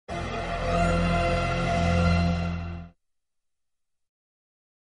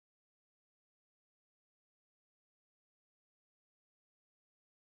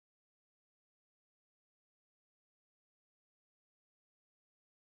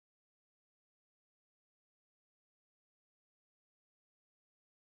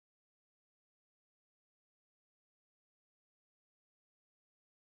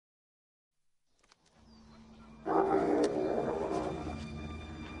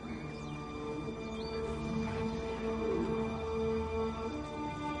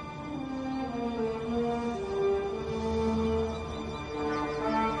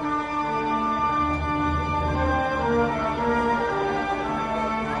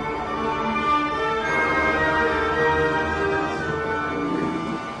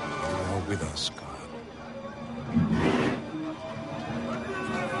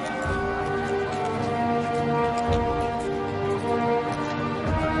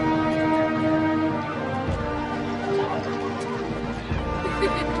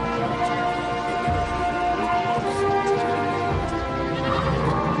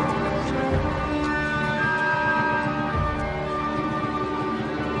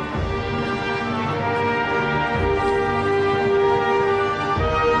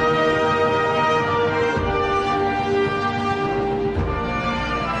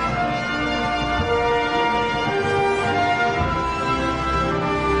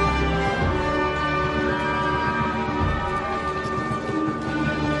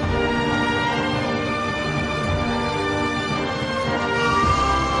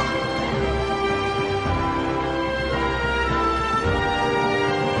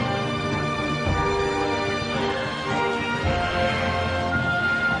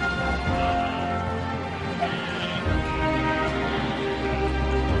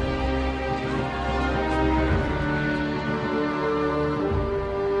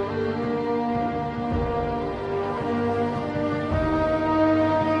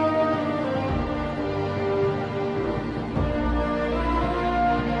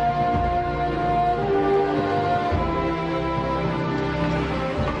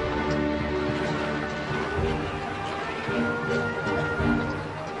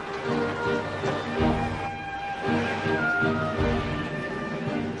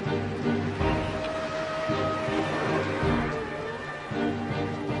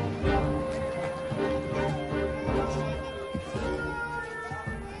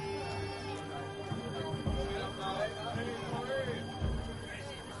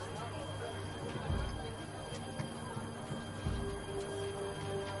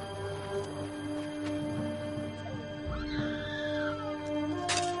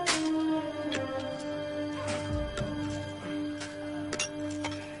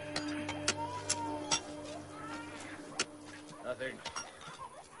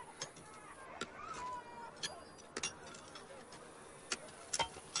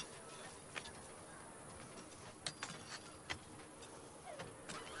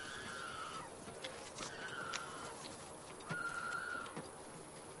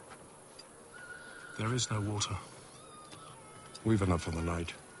There is no water. We've enough for the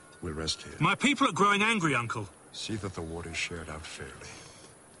night. We'll rest here. My people are growing angry, Uncle. See that the water is shared out fairly.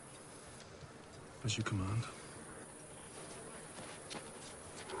 As you command.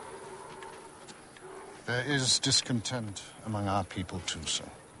 There is discontent among our people too, sir.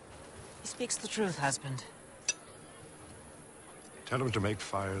 He speaks the truth, husband. Tell him to make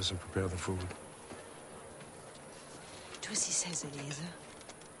fires and prepare the food. Do as he says, Eliezer.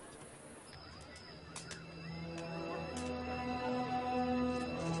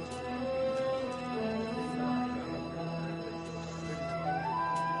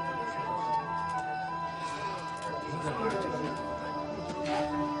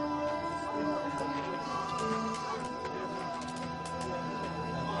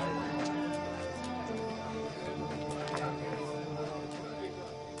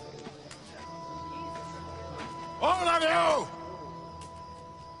 All of you!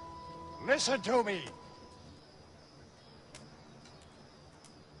 Listen to me.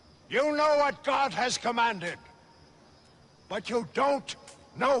 You know what God has commanded, but you don't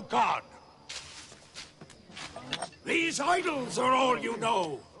know God. These idols are all you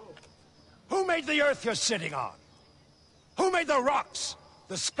know. Who made the earth you're sitting on? Who made the rocks,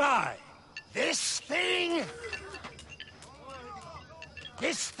 the sky? This thing?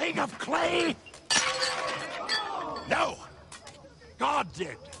 This thing of clay? No. God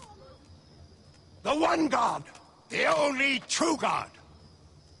did. The one God. The only true God.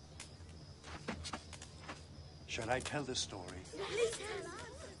 Should I tell the story?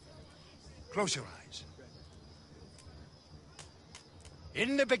 Close your eyes.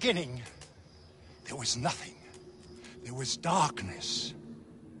 In the beginning, there was nothing. There was darkness.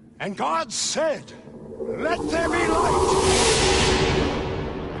 And God said, "Let there be light."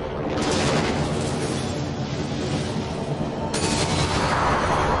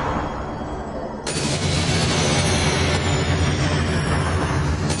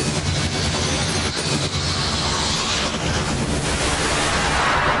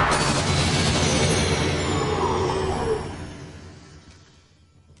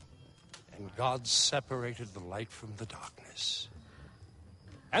 God separated the light from the darkness.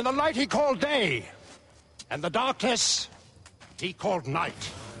 And the light he called day, and the darkness he called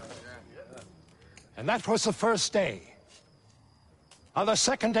night. And that was the first day. On the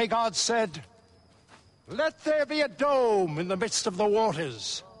second day, God said, "Let there be a dome in the midst of the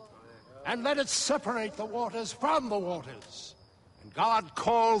waters, and let it separate the waters from the waters." And God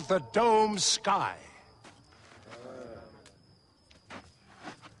called the dome sky.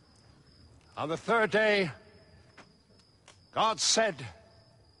 On the third day, God said,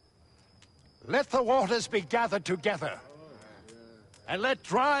 "Let the waters be gathered together, and let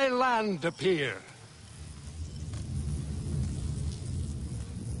dry land appear."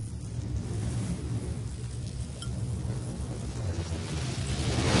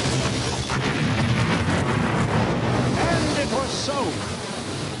 And it was so.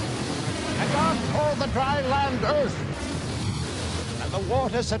 And God called the dry land earth. The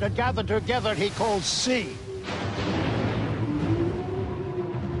waters that had gathered together he called sea.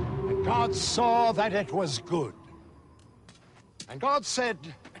 And God saw that it was good. And God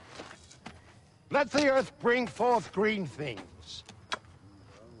said, "Let the earth bring forth green things,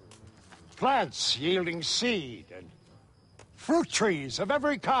 plants yielding seed, and fruit trees of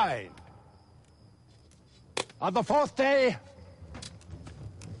every kind." On the fourth day,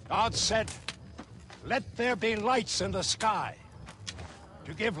 God said, "Let there be lights in the sky,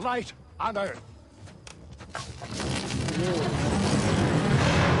 to give light on earth."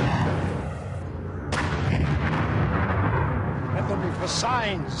 Let them be for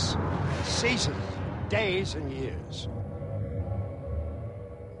signs, seasons, days, and years.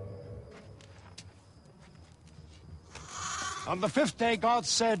 On the fifth day, God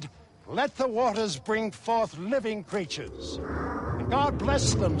said, "Let the waters bring forth living creatures." And God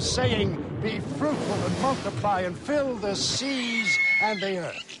blessed them, saying, "Be fruitful and multiply and fill the seas and the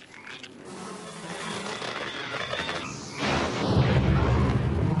earth."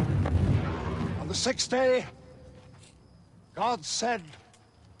 On the sixth day, God said,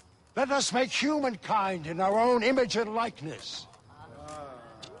 "Let us make humankind in our own image and likeness."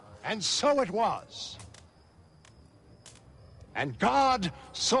 And so it was. And God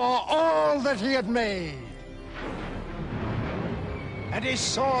saw all that he had made. And he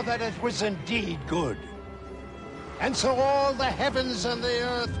saw that it was indeed good. And so all the heavens and the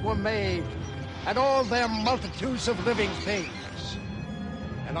earth were made, and all their multitudes of living things.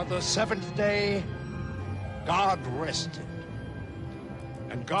 And on the seventh day, God rested.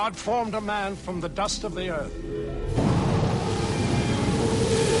 And God formed a man from the dust of the earth.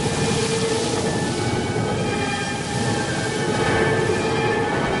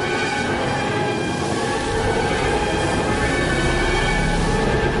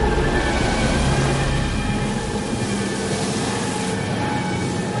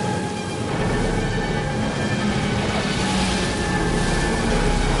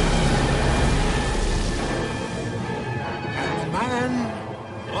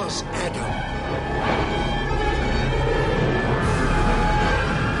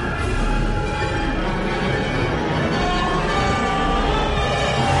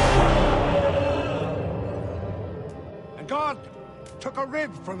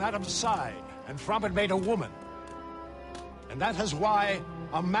 from Adam's side, and from it made a woman. And that is why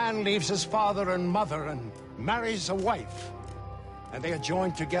a man leaves his father and mother and marries a wife, and they are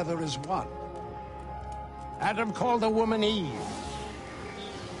joined together as one. Adam called the woman Eve.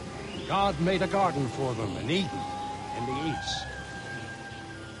 God made a garden for them in Eden in the east.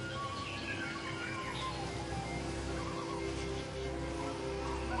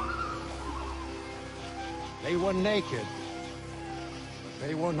 They were naked, but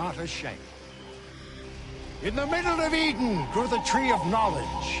they were not ashamed. In the middle of Eden grew the tree of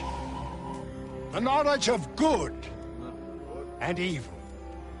knowledge, the knowledge of good and evil.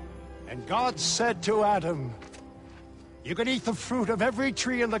 And God said to Adam, "You can eat the fruit of every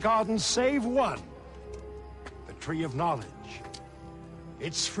tree in the garden save one, the tree of knowledge.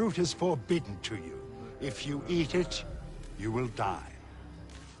 Its fruit is forbidden to you. If you eat it, you will die."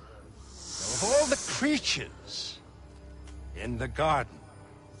 Now, of all the creatures in the garden,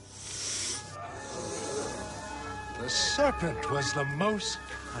 the serpent was the most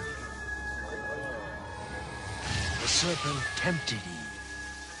cunning. The serpent tempted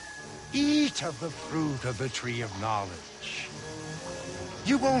Eve. Eat of the fruit of the tree of knowledge.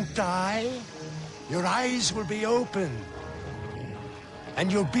 You won't die. Your eyes will be opened.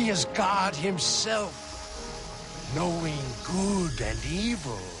 And you'll be as God himself, knowing good and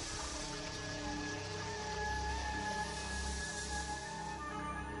evil.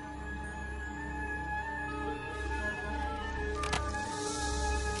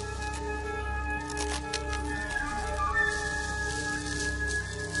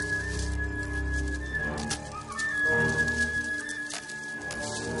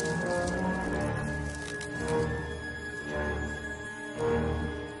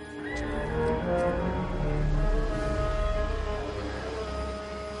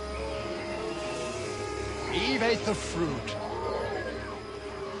 Eve ate the fruit.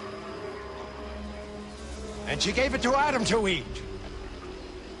 And she gave it to Adam to eat.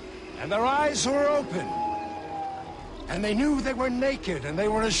 And their eyes were open. And they knew they were naked and they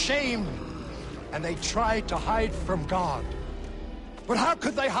were ashamed. And they tried to hide from God. But how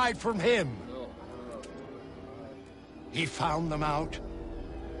could they hide from him? He found them out.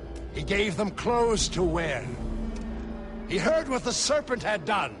 He gave them clothes to wear. He heard what the serpent had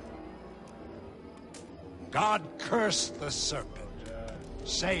done. God cursed the serpent,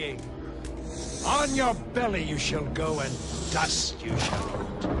 saying, "On your belly you shall go, and dust you shall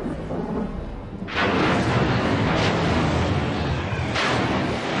eat."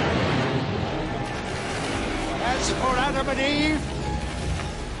 As for Adam and Eve,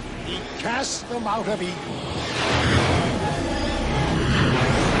 he cast them out of Eden.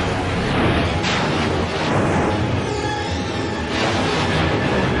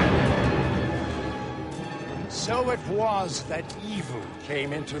 So it was that evil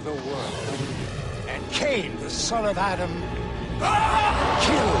came into the world, and Cain, the son of Adam,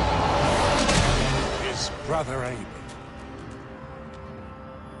 killed his brother Abel.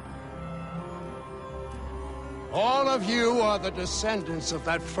 All of you are the descendants of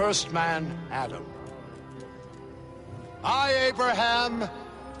that first man, Adam. I, Abraham,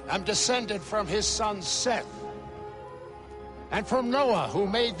 am descended from his son Seth, and from Noah, who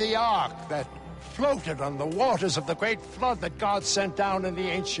made the ark that floated on the waters of the great flood that God sent down in the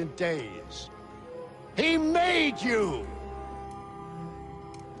ancient days. He made you.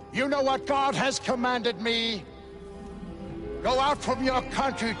 You know what God has commanded me? Go out from your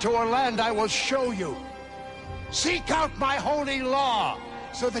country to a land I will show you. Seek out my holy law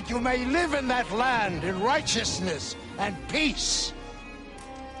so that you may live in that land in righteousness and peace.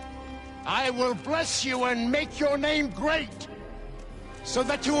 I will bless you and make your name great, so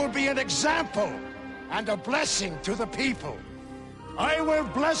that you will be an example and a blessing to the people. I will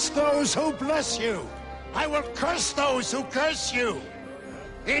bless those who bless you. I will curse those who curse you.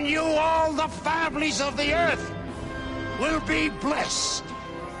 In you all the families of the earth will be blessed.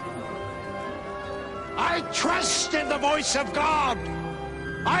 I trust in the voice of God.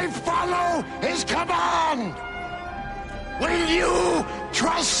 I follow his command. Will you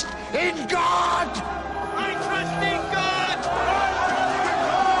trust in God? I trust in God.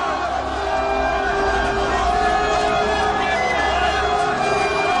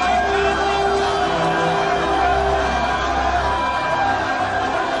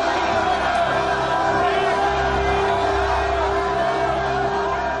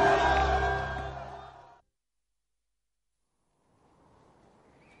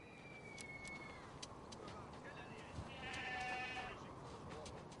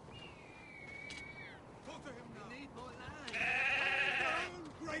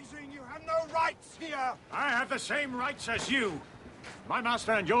 I have the same rights as you. My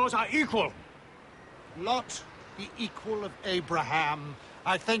master and yours are equal. Lot, the equal of Abraham?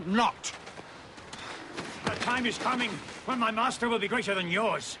 I think not. The time is coming when my master will be greater than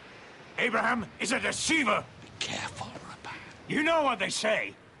yours. Abraham is a deceiver. Be careful, Rabbi. You know what they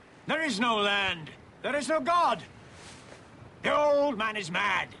say. There is no land. There is no God. The old man is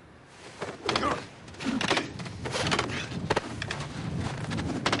mad.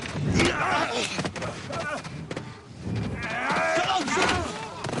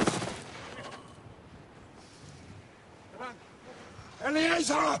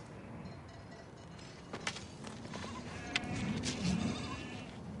 Eliezer!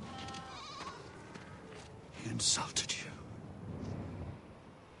 He insulted you.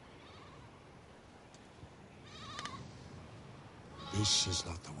 This is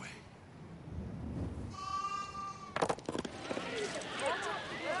not the way.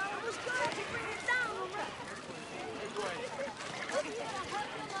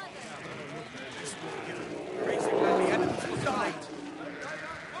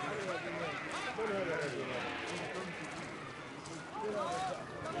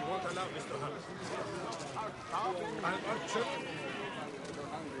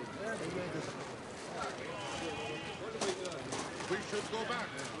 We should go back.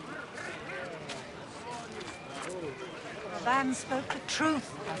 The man spoke the truth.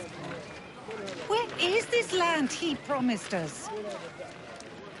 Where is this land he promised us?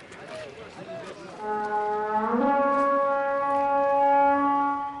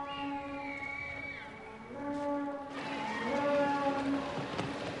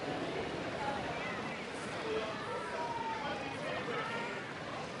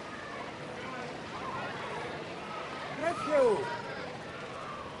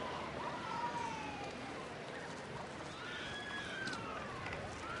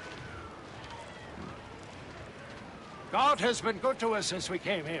 God has been good to us since we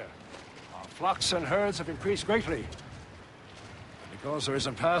came here. Our flocks and herds have increased greatly. And because there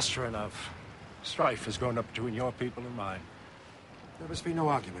isn't pasture enough, strife has grown up between your people and mine. There must be no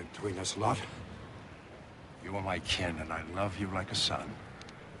argument between us, Lot. You are my kin, and I love you like a son.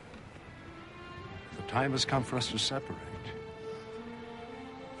 The time has come for us to separate.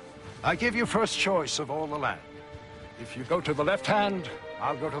 I give you first choice of all the land. If you go to the left hand,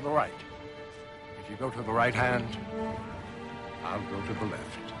 I'll go to the right. If you go to the right hand, I'll go to the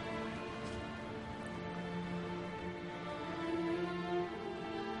left.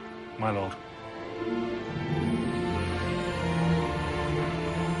 My lord.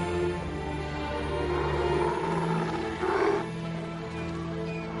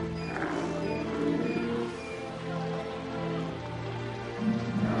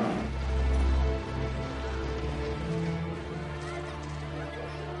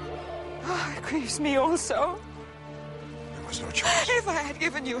 Oh, it grieves me also. There was no choice. If I had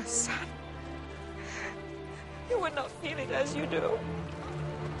given you a son, you would not feel it as you do.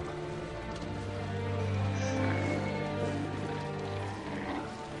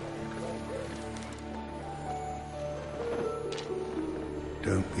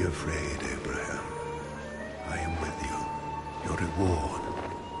 Don't be afraid, Abraham. I am with you. Your reward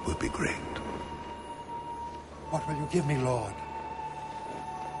will be great. What will you give me, Lord?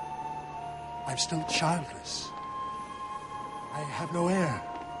 I'm still childless. I have no heir.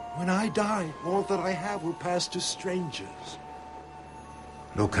 When I die, all that I have will pass to strangers.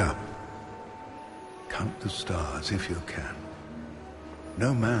 Look up. Count the stars if you can.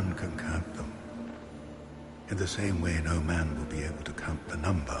 No man can count them. In the same way, no man will be able to count the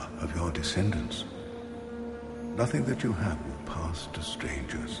number of your descendants. Nothing that you have will pass to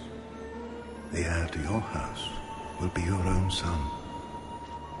strangers. The heir to your house will be your own son.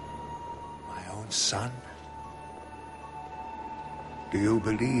 My own son? Do you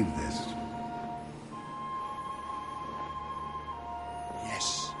believe this?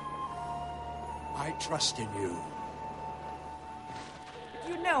 Yes. I trust in you.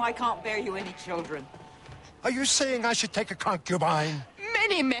 You know I can't bear you any children. Are you saying I should take a concubine?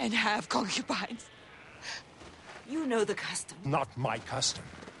 Many men have concubines. You know the custom. Not my custom.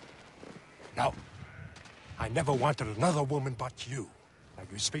 No. I never wanted another woman but you. Now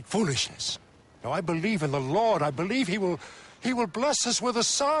you speak foolishness. No, I believe in the Lord. I believe He will bless us with a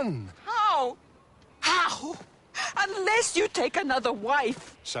son. How? How? Unless you take another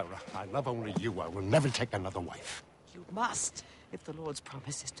wife. Sarah, I love only you. I will never take another wife. You must, if the Lord's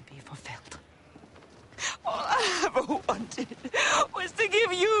promise is to be fulfilled. All I ever wanted was to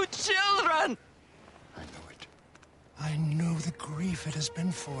give you children. I know it. I know the grief it has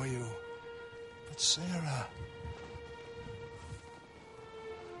been for you. But Sarah,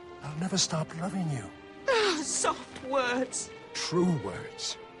 I'll never stop loving you. Soft words. true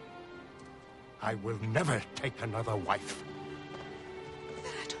words. I will never take another wife.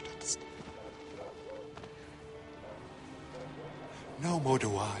 I don't understand. No more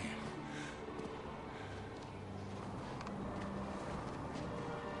do I.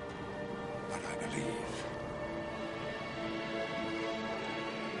 But I believe.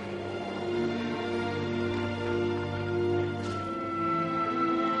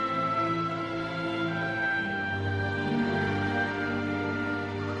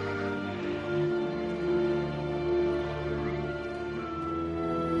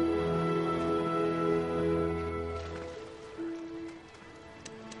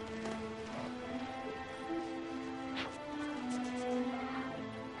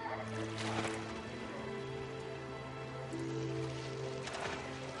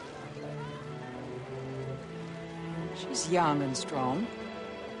 She's young and strong.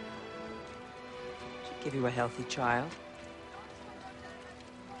 She'd give you a healthy child.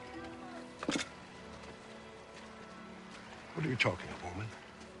 What are you talking of, woman?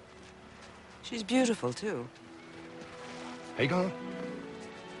 She's beautiful, too. Hagar?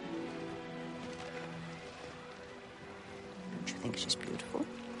 Don't you think she's beautiful?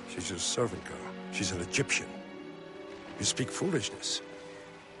 She's your servant girl. She's an Egyptian. You speak foolishness.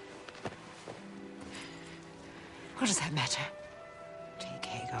 What does that matter? Take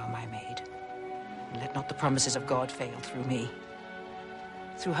Hagar, my maid, and let not the promises of God fail through me.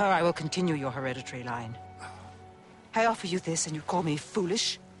 Through her, I will continue your hereditary line. I offer you this, and you call me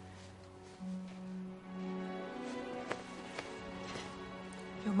foolish?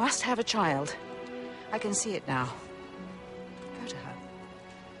 You must have a child. I can see it now. Go to her.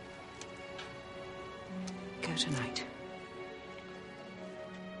 Go tonight.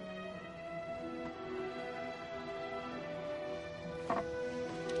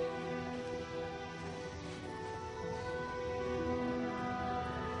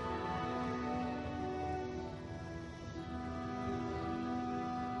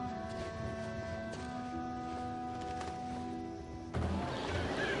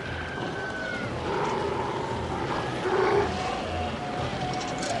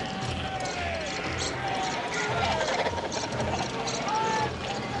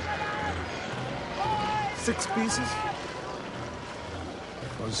 Six pieces?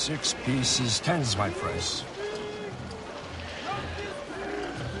 For 6 pieces, 10's my price.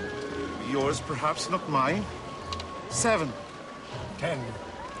 Yours, perhaps, not mine. 7. 10.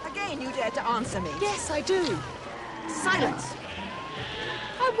 Again, you dare to answer me. Yes, I do. Silence.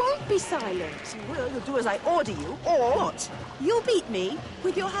 I won't be silent. You will. You'll do as I order you, or... What? You'll beat me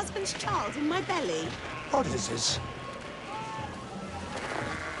with your husband's child in my belly? What is this?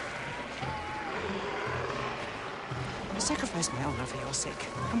 I sacrifice my honor for your sake.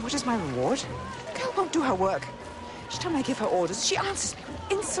 And what is my reward? The girl won't do her work. Each time I give her orders, she answers me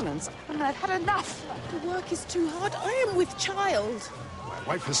with insolence. I mean, I've had enough. The work is too hard. I am with child.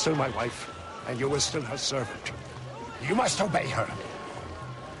 My wife is still my wife, and you are still her servant. You must obey her.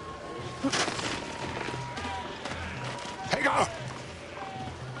 Hagar!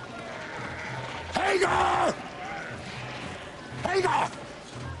 Hagar! Hagar!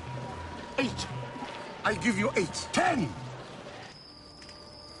 8. I give you 8. 10!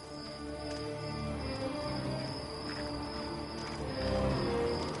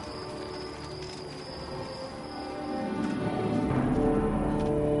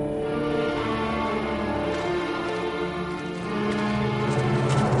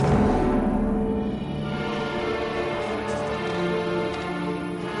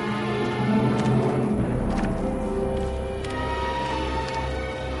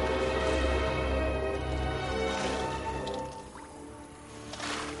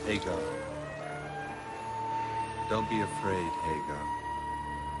 Hagar. Don't be afraid, Hagar.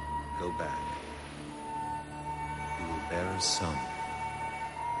 Go back. You will bear a son.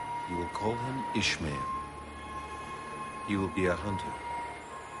 You will call him Ishmael. He will be a hunter.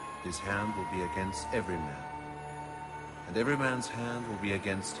 His hand will be against every man, and every man's hand will be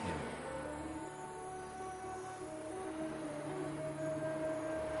against him.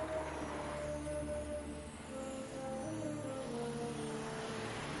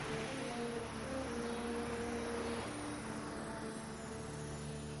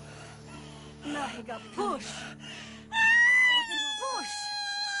 No, Hagar, push. Push.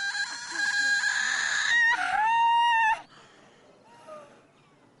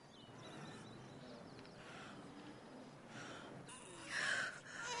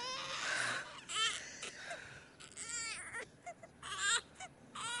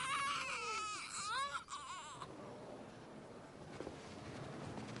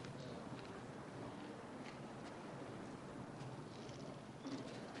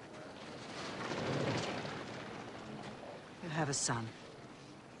 a son.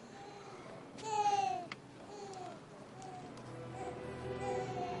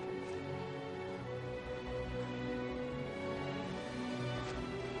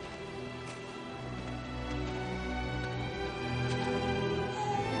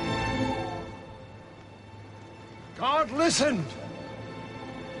 God listened.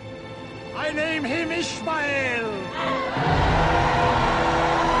 I name him Ishmael.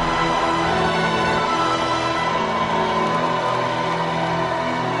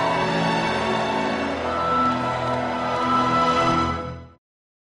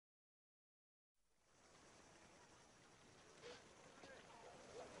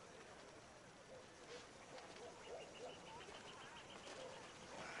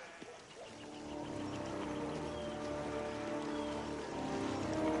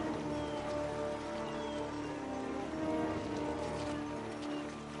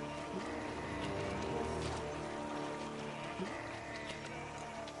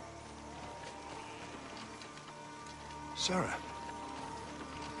 Sarah,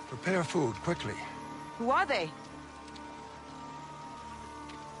 prepare food quickly. Who are they?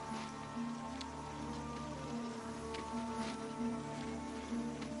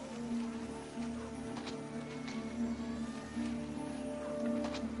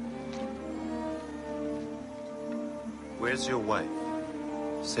 Where's your wife,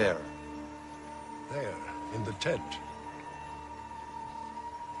 Sarah? There, in the tent.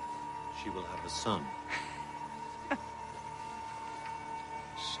 She will have a son.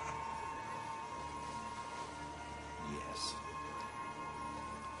 Son. Yes.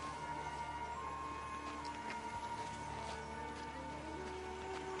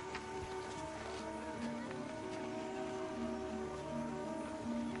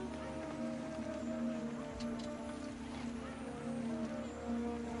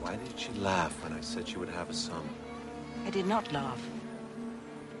 Why did she laugh when I said she would have a son? I did not laugh.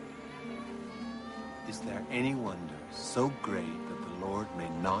 Is there any wonder so great that the Lord may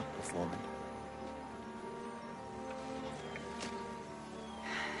not perform it?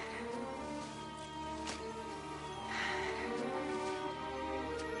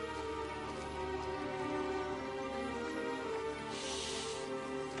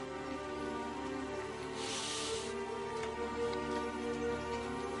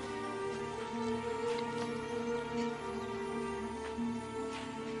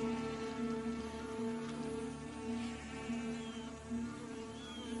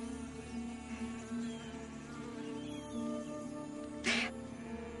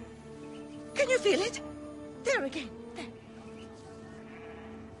 Can you feel it? There again. There.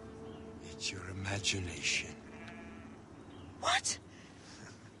 It's your imagination. What?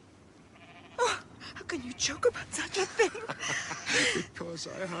 Oh, how can you joke about such a thing? Because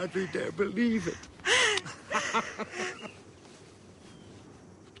I hardly dare believe it.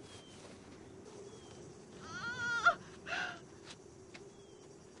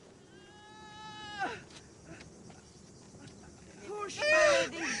 Push, my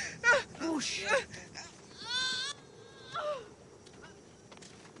lady. Push.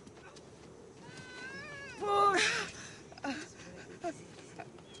 Push.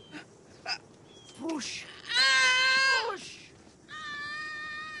 Push. Push.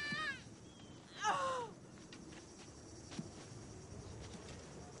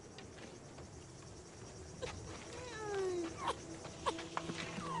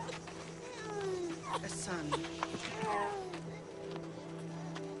 A son.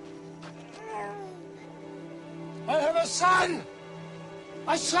 I have a son!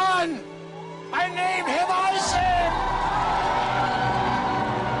 A son! I name him Isaac!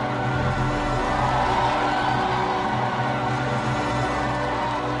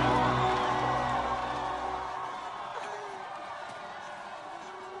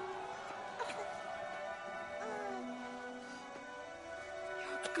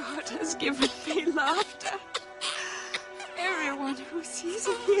 God has given me laughter. Everyone who sees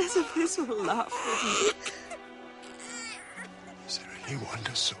and hears of this will laugh with me. Is there any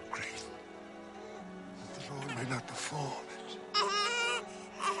wonder so great that the Lord may not perform it?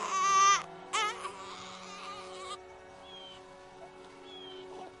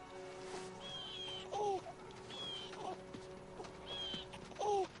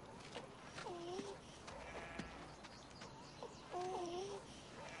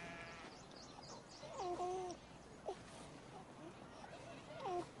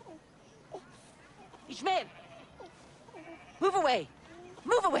 Ishmael! Move away!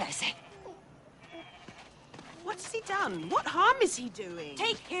 Move away, I say! What's he done? What harm is he doing?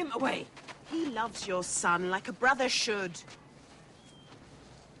 Take him away! He loves your son like a brother should.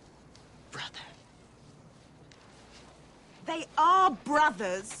 Brother. They are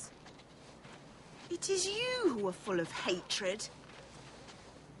brothers. It is you who are full of hatred.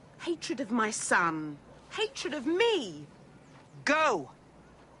 Hatred of my son. Hatred of me. Go!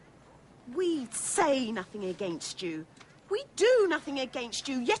 We say nothing against you. We do nothing against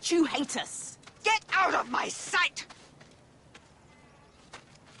you, yet you hate us. Get out of my sight!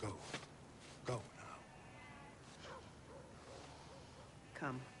 Go. Go now.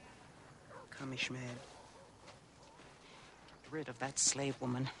 Come. Come, Ishmael. Get rid of that slave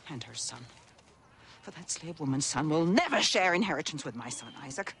woman and her son. For that slave woman's son will never share inheritance with my son,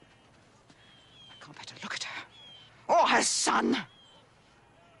 Isaac. I can't bear to look at her. Or her son.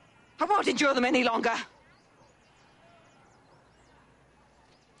 I won't endure them any longer.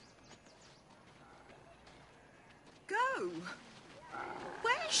 Go.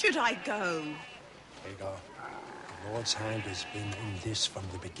 Where should I go? Hagar, the Lord's hand has been in this from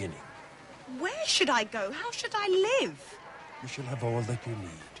the beginning. Where should I go? How should I live? You shall have all that you need.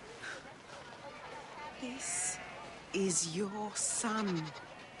 This is your son.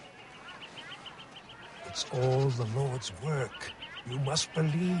 It's all the Lord's work. You must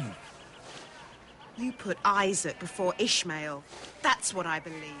believe. You put Isaac before Ishmael. That's what I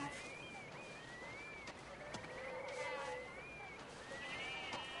believe.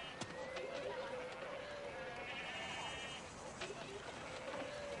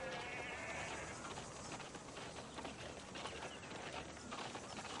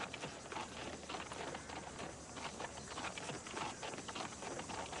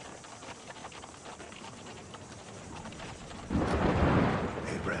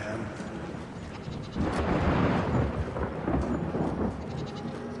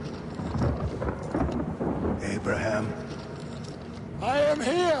 Abraham. I am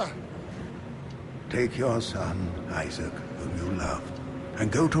here! Take your son, Isaac, whom you love,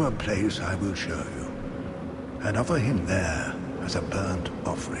 and go to a place I will show you, and offer him there as a burnt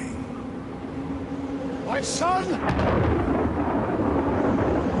offering. My son?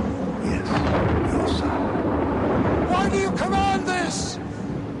 Yes, your son. Why do you command this?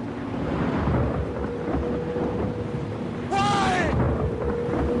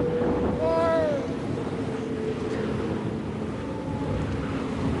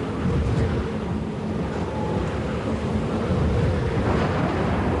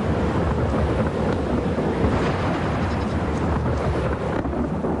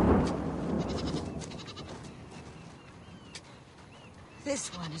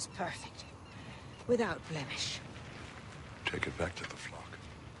 This one is perfect. Without blemish. Take it back to the flock.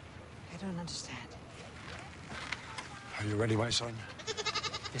 I don't understand. Are you ready, my son?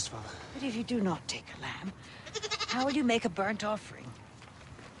 Yes, Father. But if you do not take a lamb, how will you make a burnt offering?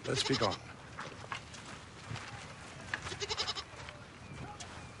 Let's be gone.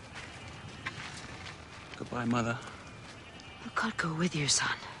 Goodbye, Mother. Will God go with you,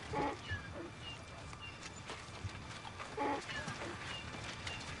 son?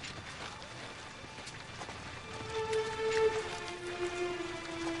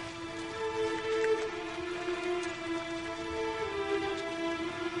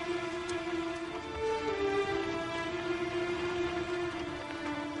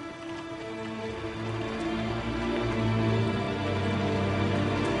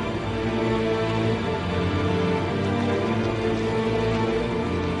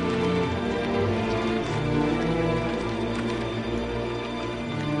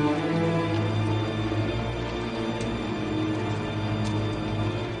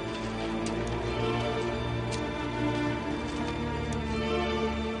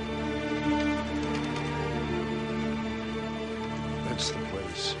 That's the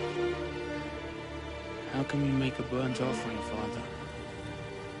place. How can we make a burnt offering, Father?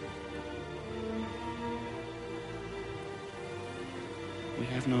 We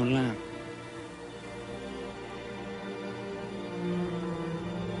have no lamb.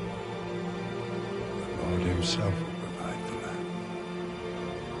 The Lord himself will provide the lamb.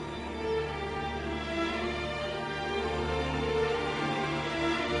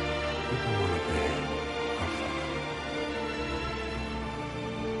 People will obey our Father.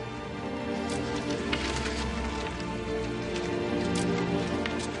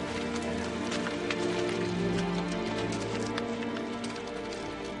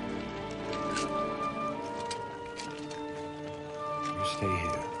 You stay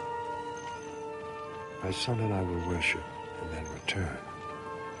here. My son and I will worship and then return.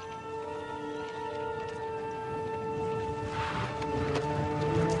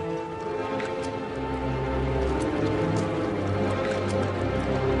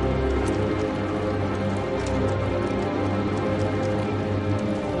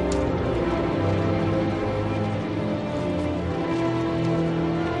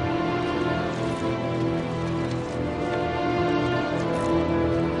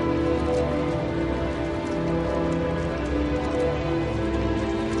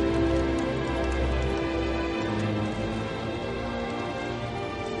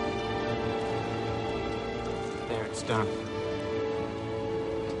 There, it's done.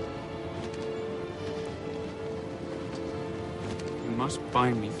 You must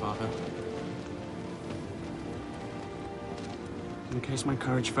bind me, Father. In case my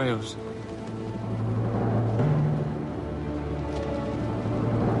courage fails.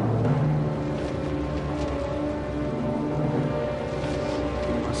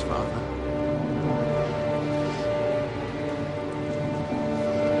 You must, Father.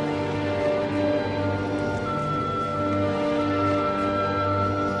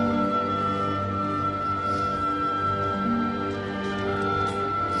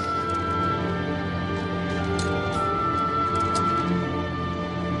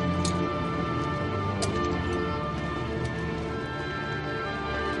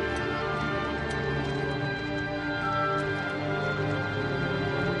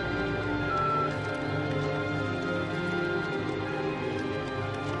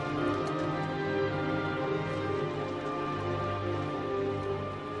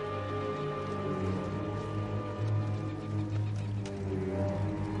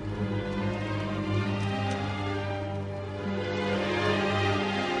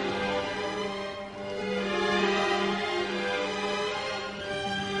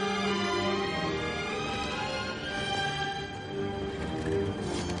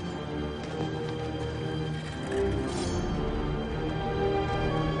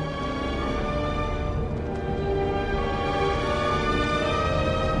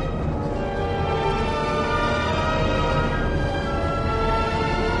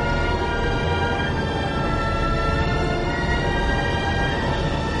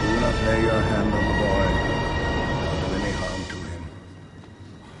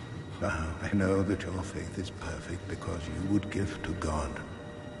 That your faith is perfect because you would give to God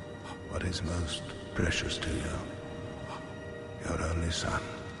what is most precious to you, your only son.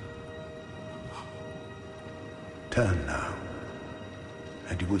 Turn now,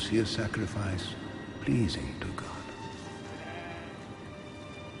 and you will see a sacrifice pleasing to God.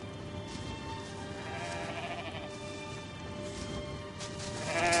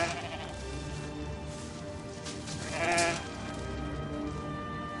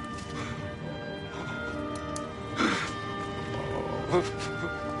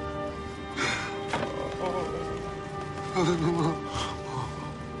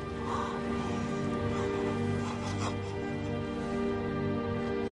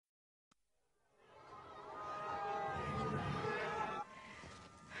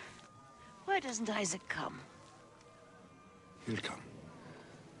 Why doesn't Isaac come? He'll come.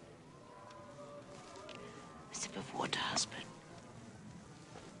 A sip of water, husband.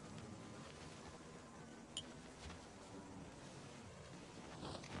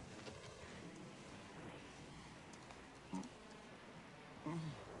 How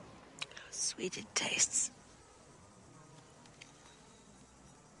sweet it tastes.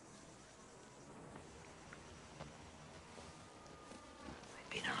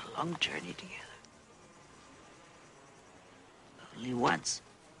 We've been on a long journey together. Only once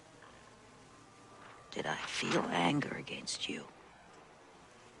did I feel anger against you.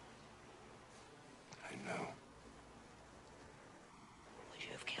 I know. Would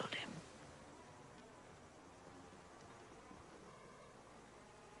you have killed him?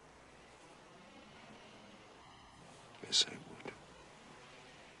 Yes, I would.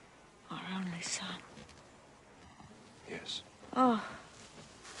 Our only son. Yes. Oh.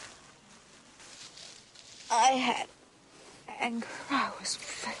 I had anger. I was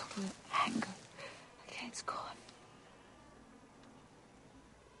filled with anger against God.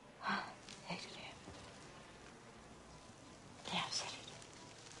 I hated him. Yes,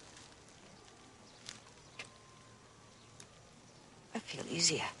 I feel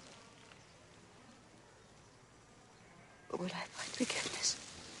easier. But will I find forgiveness?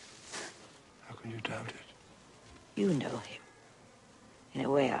 How can you doubt it? You know him in a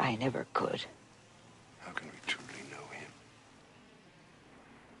way I never could. How can we truly know him?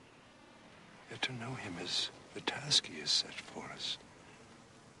 Yet to know him is the task he has set for us.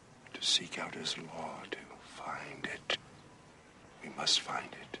 To seek out his law, to find it. We must find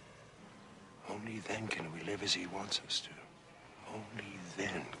it. Only then can we live as he wants us to. Only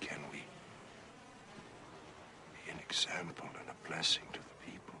then can we be an example and a blessing to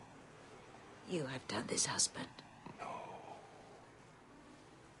the people. You have done this, husband. No.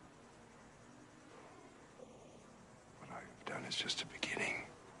 What I have done is just a beginning.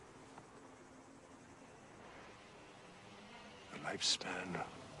 The lifespan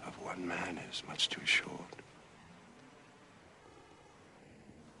of one man is much too short.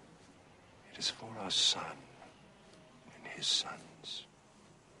 It is for our son and his sons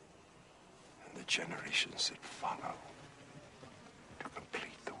and the generations that follow to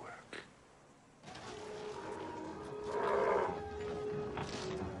complete the work.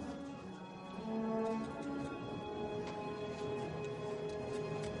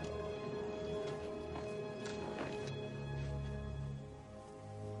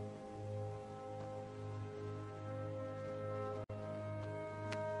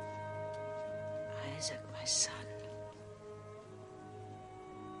 Isaac, my son.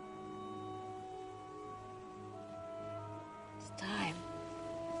 It's time.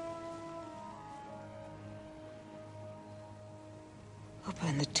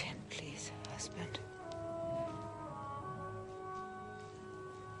 Open the tent, please, husband.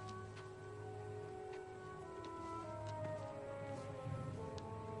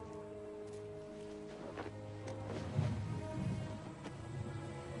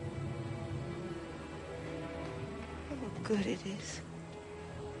 Good it is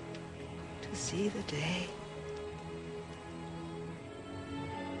to see the day.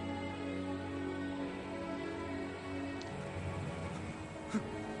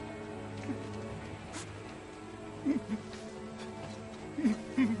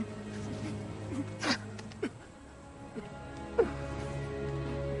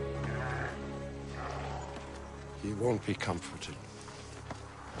 He won't be comforted.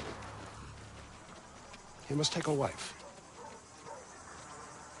 He must take a wife.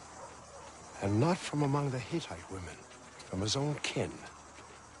 And not from among the Hittite women, from his own kin.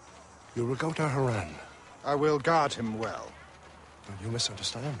 You will go to Haran. I will guard him well. You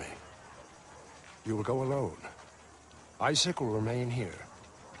misunderstand me. You will go alone. Isaac will remain here.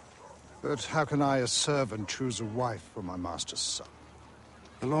 But how can I, as servant, choose a wife for my master's son?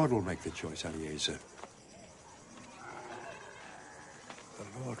 The Lord will make the choice, Eliezer.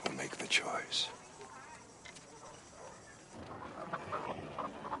 The Lord will make the choice.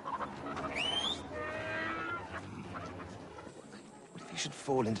 What if you should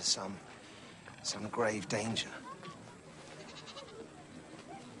fall into some grave danger?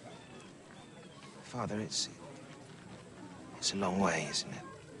 Father, it's a long way, isn't it?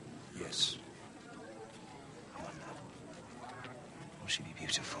 Yes. I wonder, will she be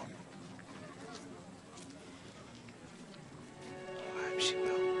beautiful? I hope she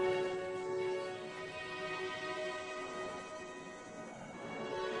will.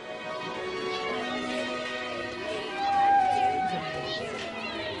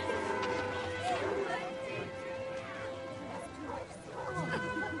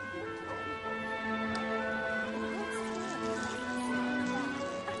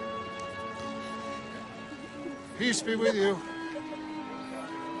 Peace be with you.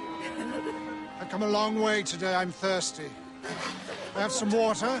 I've come a long way today. I'm thirsty. I have some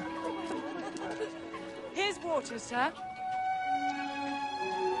water. Here's water, sir.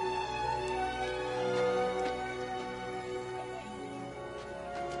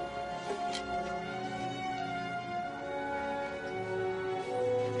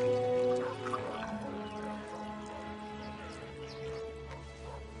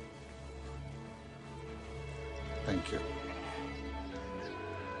 Thank you.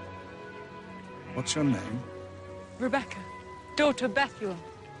 What's your name? Rebecca, daughter of Bethuel.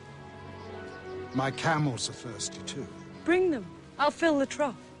 My camels are thirsty too. Bring them. I'll fill the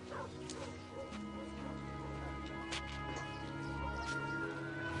trough.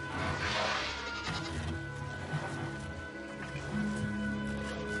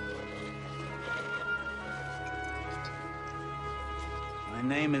 My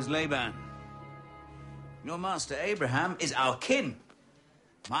name is Laban. Your master Abraham is our kin.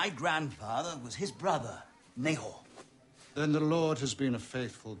 My grandfather was his brother, Nahor. Then the Lord has been a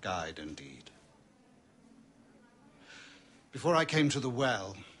faithful guide indeed. Before I came to the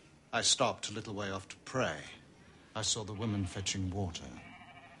well, I stopped a little way off to pray. I saw the women fetching water.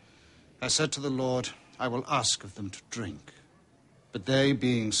 I said to the Lord, I will ask of them to drink. But they,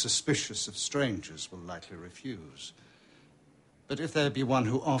 being suspicious of strangers, will likely refuse. But if there be one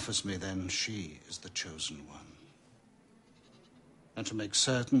who offers me, then she is the chosen one. And to make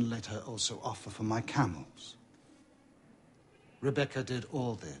certain, let her also offer for my camels. Rebecca did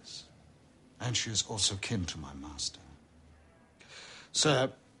all this, and she is also kin to my master. Sir,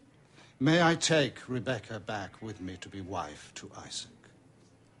 may I take Rebecca back with me to be wife to Isaac?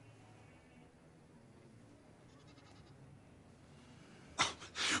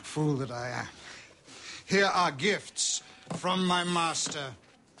 Fool that I am. Here are gifts from my master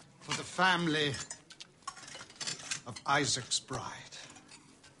for the family of Isaac's bride.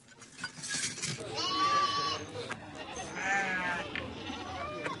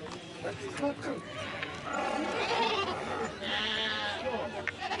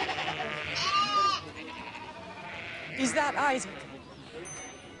 Is that Isaac?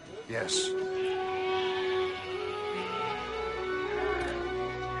 Yes.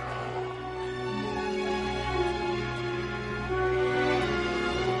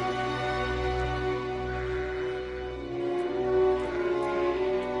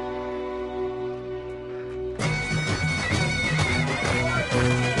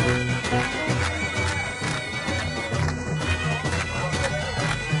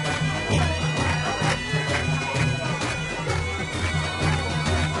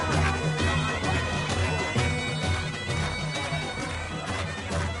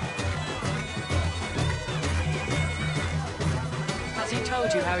 Has he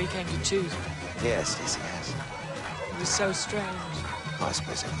told you how he came to choose me? Yes, he has. It was so strange. I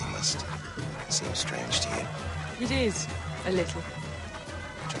suppose everything must seem strange to you. It is, a little.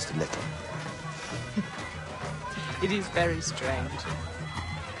 Just a little. It is very strange.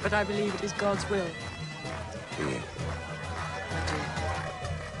 But I believe it is God's will. Do you? I do.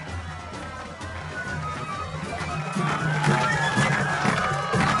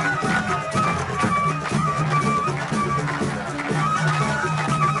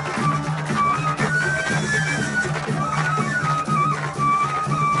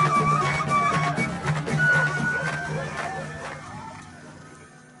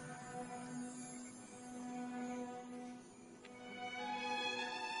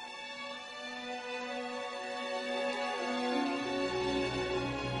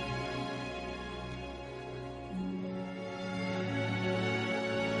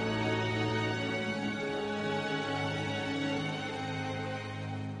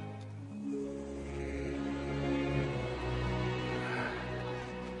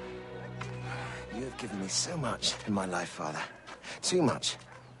 You have given me so much in my life, Father. Too much.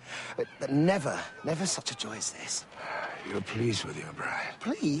 But never such a joy as this. You're pleased with your bride?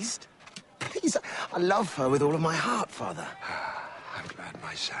 Pleased? Please, I love her with all of my heart, Father. I'm glad,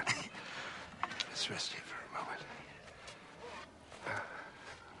 my son. Let's rest here for a moment.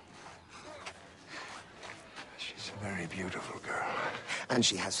 She's a very beautiful girl. And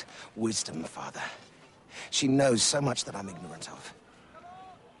she has wisdom, Father. She knows so much that I'm ignorant of.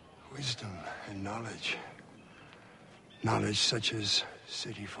 Wisdom and knowledge. Knowledge such as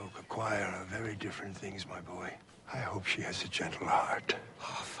city folk acquire are very different things, my boy. I hope she has a gentle heart.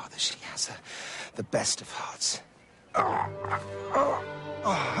 Oh, Father, she has the best of hearts.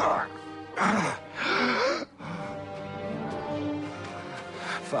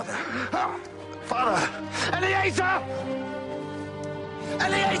 Father. Father! Eliezer!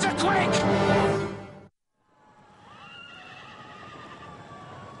 Eliezer, quick!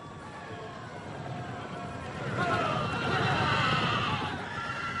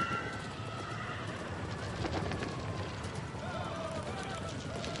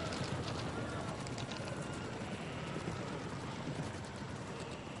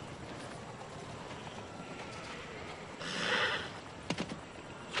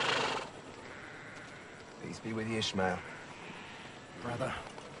 Peace be with you, Ishmael. Brother.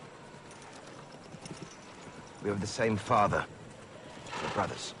 We have the same father. We're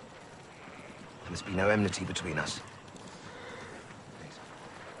brothers. There must be no enmity between us. Please.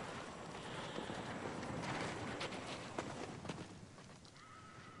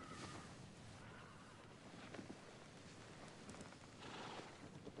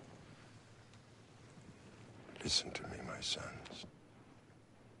 Listen to me, my sons.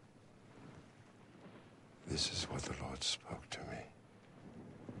 This is what the Lord spoke to me.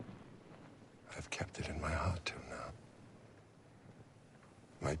 I've kept it in my heart till now.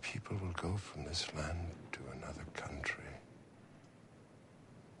 My people will go from this land to another country.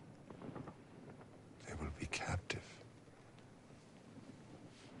 They will be captive.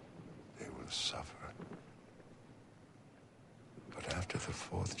 They will suffer. But after the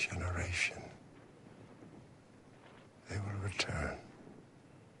 4th generation, they will return.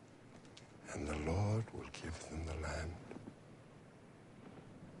 And the Lord will give them the land.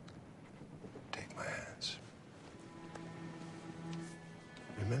 Take my hands.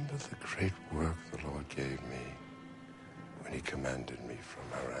 Remember the great work the Lord gave me when he commanded me from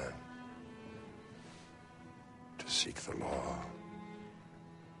Haran to seek the law,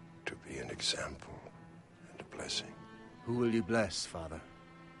 to be an example and a blessing. Who will you bless, Father?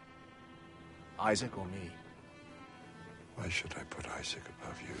 Isaac or me? Why should I put Isaac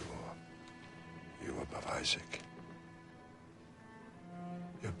above you or you above Isaac?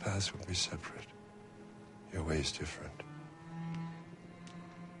 Your paths will be separate, your ways different.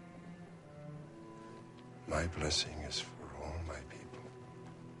 My blessing is for all my people.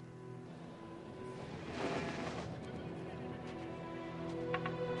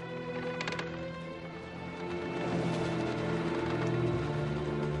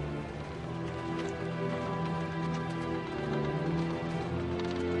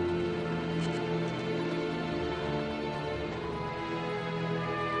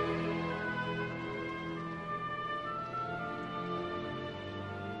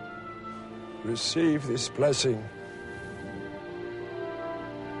 Receive this blessing.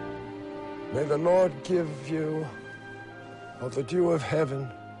 May the Lord give you of the dew of heaven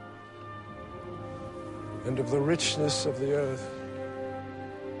and of the richness of the earth,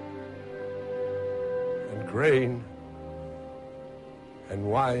 and grain and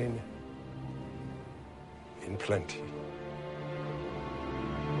wine in plenty.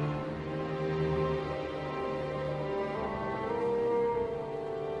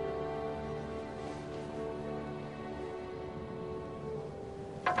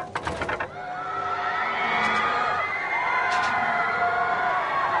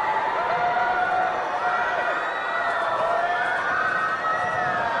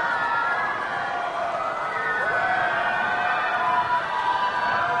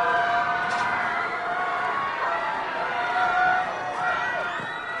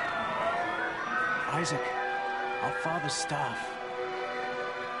 Isaac, our father's staff.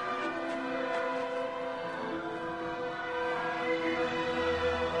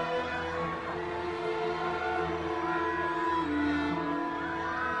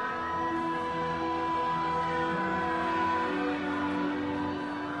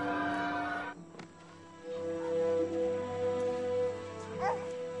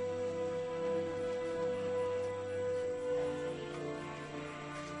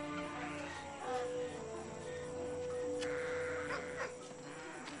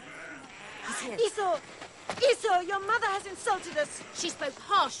 Esau, your mother has insulted us. She spoke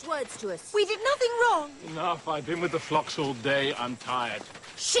harsh words to us. We did nothing wrong. Enough. I've been with the flocks all day. I'm tired.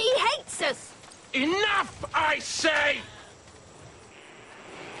 She hates us. Enough, I say!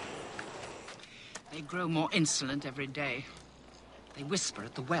 They grow more insolent every day. They whisper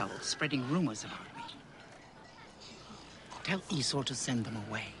at the well, spreading rumors about me. Tell Esau to send them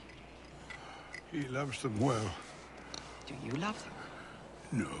away. He loves them well. Do you love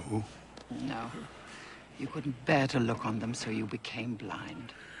them? No. No. You couldn't bear to look on them, so you became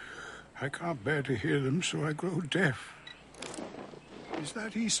blind. I can't bear to hear them, so I grow deaf. Is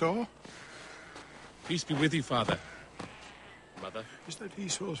that Esau? Peace be with you, Father. Mother. Is that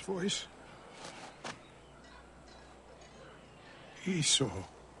Esau's voice? Esau.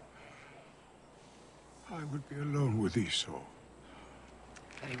 I would be alone with Esau.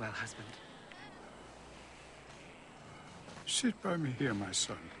 Very well, husband. Sit by me here, my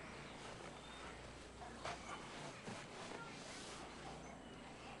son.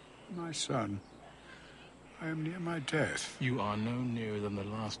 My son, I am near my death. You are no nearer than the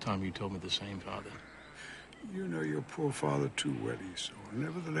last time you told me the same, Father. You know your poor father too well, Esau.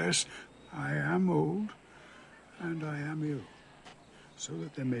 Nevertheless, I am old, and I am ill. So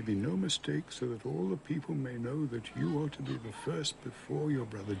that there may be no mistake, so that all the people may know that you are to be the first before your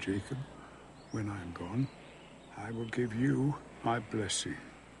brother Jacob. When I am gone, I will give you my blessing.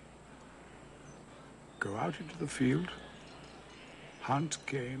 Go out into the field, hunt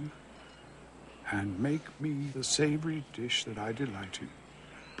game, and make me the savory dish that I delight in.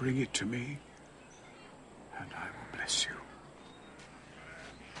 Bring it to me, and I will bless you.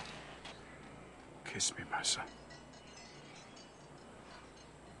 Kiss me, my son.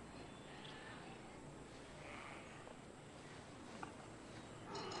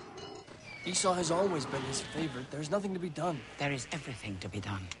 Esau has always been his favorite. There's nothing to be done. There is everything to be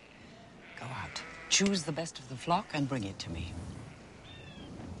done. Go out, choose the best of the flock, and bring it to me.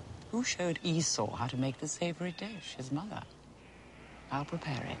 Who showed Esau how to make the savory dish? His mother. I'll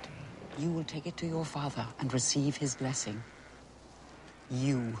prepare it. You will take it to your father and receive his blessing.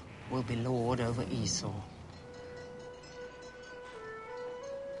 You will be lord over Esau.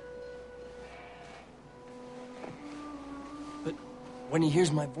 But when he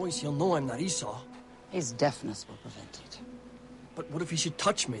hears my voice, he'll know I'm not Esau. His deafness will prevent it. But what if he should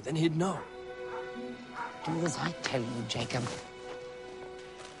touch me? Then he'd know. Do as I tell you, Jacob.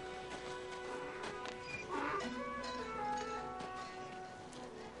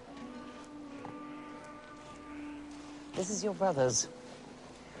 This is your brother's.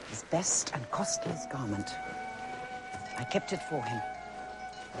 His best and costliest garment. I kept it for him.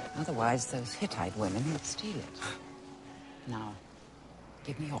 Otherwise, those Hittite women would steal it. Now,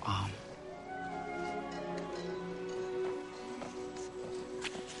 give me your arm.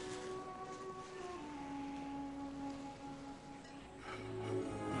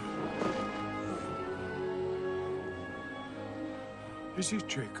 Is he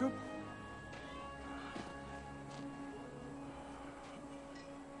Jacob?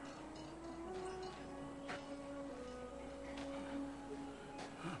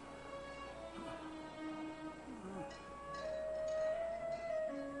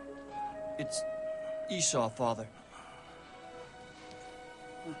 It's Esau, Father.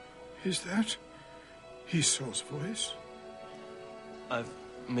 Is that Esau's voice? I've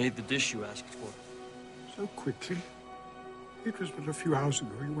made the dish you asked for. So quickly? It was but a few hours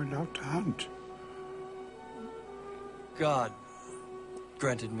ago you went out to hunt. God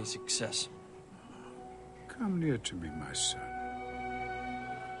granted me success. Come near to me, my son.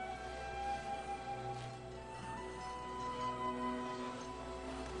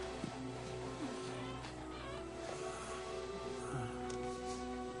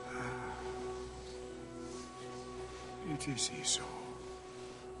 It is Esau.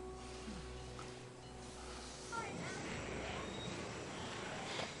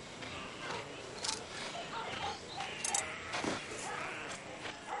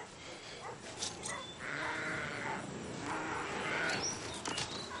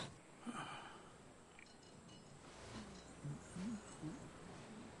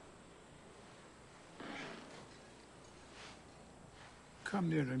 Come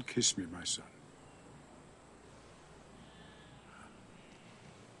near and kiss me, my son.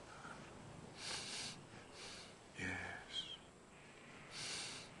 Yes.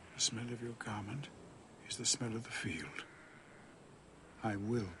 The smell of your garment is the smell of the field. I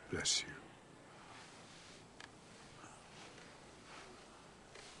will bless you.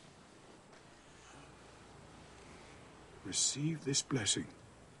 Receive this blessing.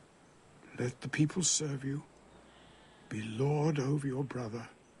 Let the people serve you. Be lord over your brother,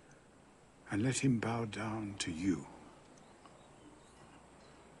 and let him bow down to you.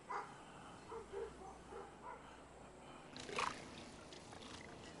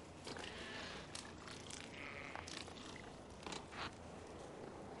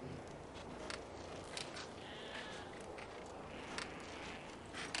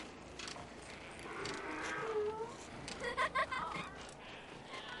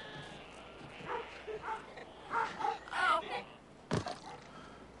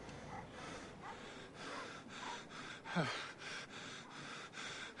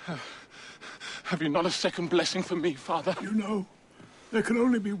 Have you not a second blessing for me, Father? You know, there can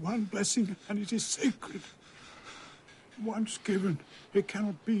only be one blessing, and it is sacred. Once given, it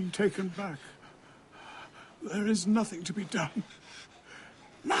cannot be taken back. There is nothing to be done.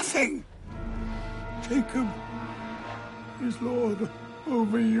 Nothing! Jacob is Lord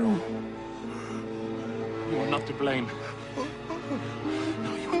over you. You are not to blame.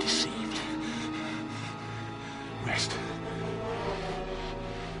 No, you were deceived. Rest.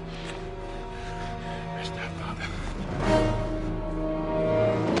 Rest now, Father.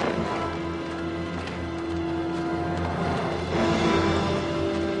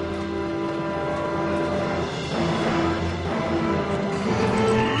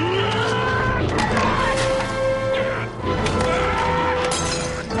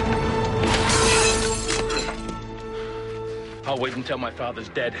 I'll wait until my father's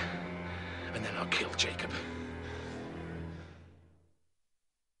dead, and then I'll kill Jacob.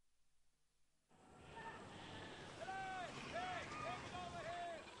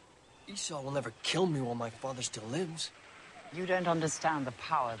 Esau will never kill me while my father still lives. You don't understand the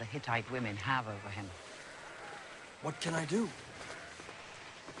power the Hittite women have over him. What can I do?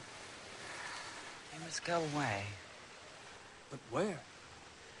 You must go away. But where?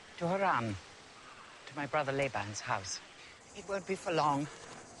 To Haran, to my brother Laban's house. It won't be for long.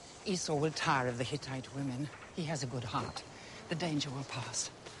 Esau will tire of the Hittite women. He has a good heart. The danger will pass.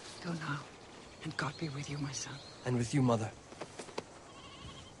 Go now, and God be with you, my son. And with you, Mother.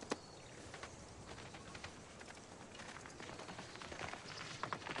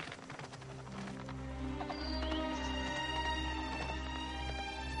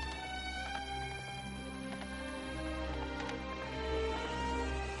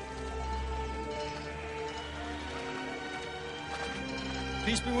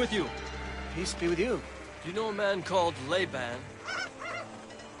 Peace be with you. Peace be with you. Do you know a man called Laban?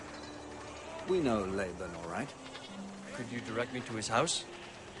 We know Laban, all right. Could you direct me to his house?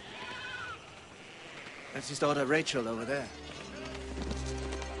 That's his daughter Rachel over there.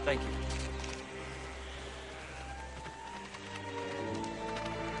 Thank you.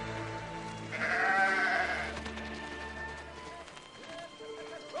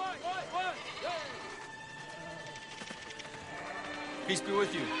 Peace be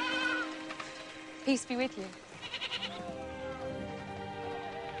with you. Peace be with you.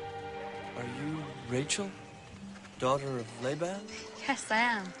 Are you Rachel, daughter of Laban? Yes, I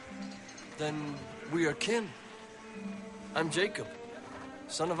am. Then we are kin. I'm Jacob,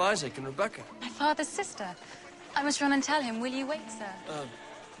 son of Isaac and Rebekah. My father's sister. I must run and tell him. Will you wait, sir?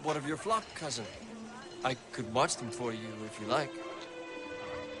 What of your flock, cousin? I could watch them for you if you like.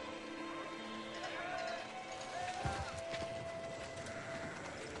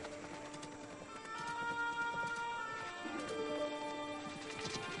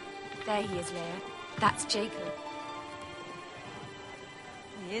 There he is, Leia. That's Jacob.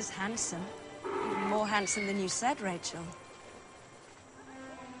 He is handsome. Even more handsome than you said, Rachel.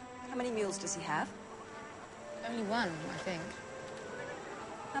 How many mules does he have? Only one, I think.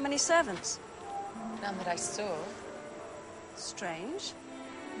 How many servants? None that I saw. Strange.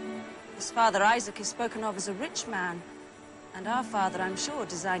 His father Isaac is spoken of as a rich man. And our father, I'm sure,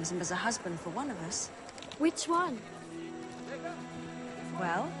 designs him as a husband for one of us. Which one?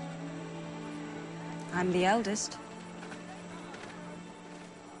 Well, I'm the eldest.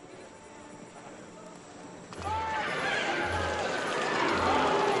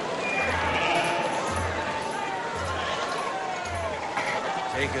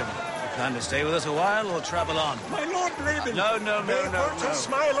 Jacob, you plan to stay with us a while or travel on? My Lord Laban! No. May fortune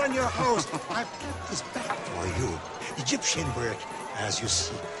smile on your house. I've kept this back for you. Egyptian work, as you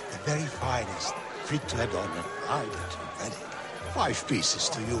see. The very finest. Fit to adorn a private wedding. 5 pieces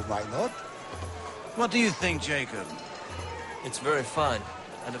to you, my lord. What do you think, Jacob? It's very fine,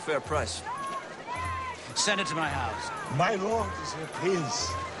 and a fair price. Send it to my house. My lord is a prince.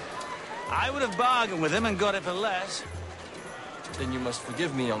 I would have bargained with him and got it for less. Then you must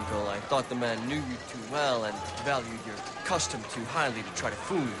forgive me, Uncle. I thought the man knew you too well and valued your custom too highly to try to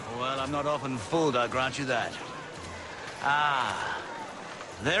fool you. Well, I'm not often fooled, I'll grant you that. Ah,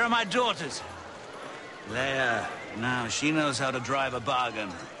 there are my daughters. Leia, now she knows how to drive a bargain.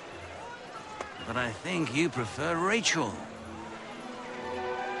 But I think you prefer Rachel.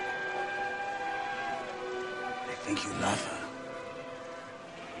 I think you love her.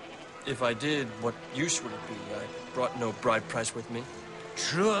 If I did, what use would it be? I brought no bride price with me.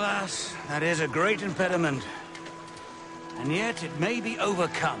 True, alas, that is a great impediment. And yet it may be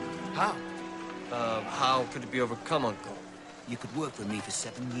overcome. How? How could it be overcome, Uncle? You could work for me for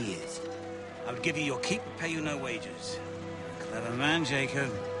 7 years. I would give you your keep and pay you no wages. You're a clever man,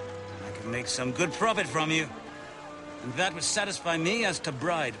 Jacob. I could make some good profit from you. And that would satisfy me as to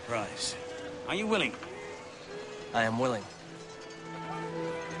bride price. Are you willing? I am willing.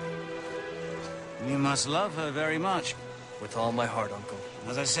 You must love her very much. With all my heart, Uncle.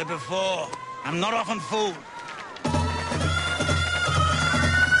 As I said before, I'm not often fooled.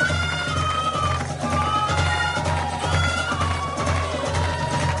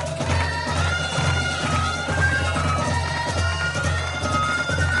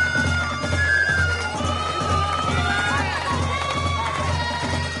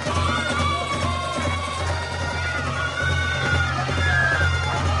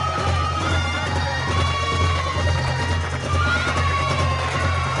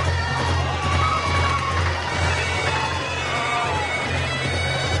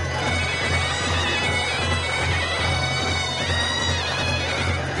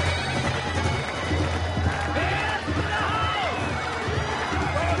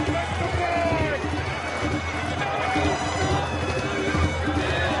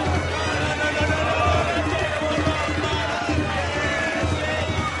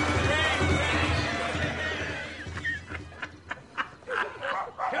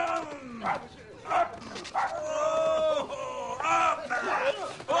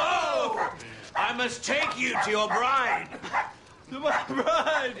 I must take you to your bride. To my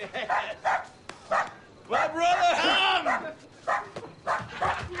bride! My brother Ham!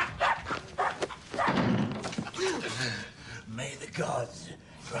 May the gods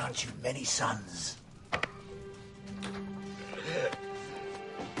grant you many sons.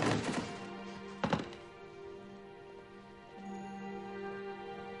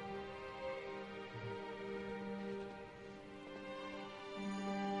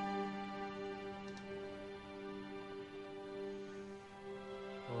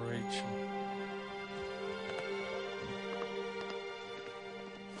 Rachel.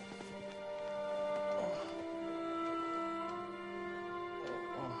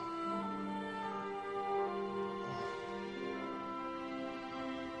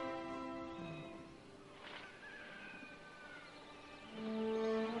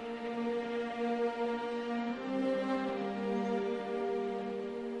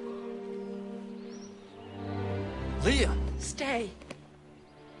 Leah! Stay.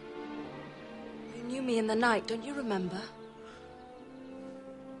 You knew me in the night, don't you remember?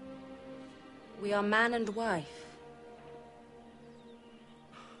 We are man and wife.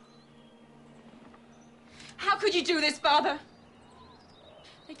 How could you do this, Father?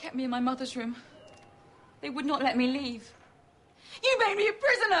 They kept me in my mother's room. They would not let me leave. You made me a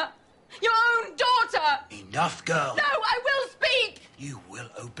prisoner! Your own daughter! Enough, girl. No, I will speak! You will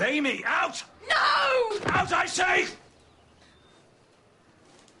obey me. Out! No! Out, I say!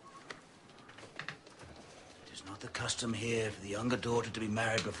 It is not the custom here for the younger daughter to be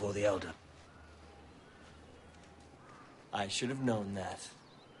married before the elder. I should have known that.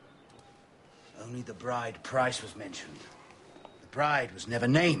 Only the bride price was mentioned. The bride was never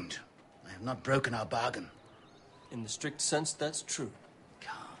named. I have not broken our bargain. In the strict sense, that's true.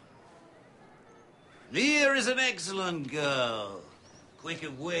 Leah is an excellent girl. Quick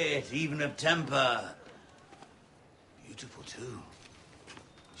of wit, even of temper. Beautiful, too.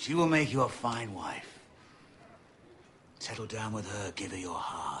 She will make you a fine wife. Settle down with her, give her your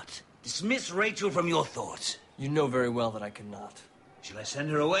heart. Dismiss Rachel from your thoughts. You know very well that I cannot. Shall I send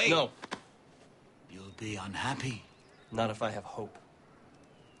her away? No. You'll be unhappy. Not if I have hope.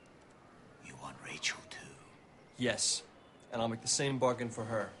 You want Rachel, too? Yes. And I'll make the same bargain for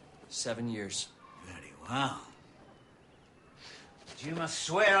her. 7 years. Very well. But you must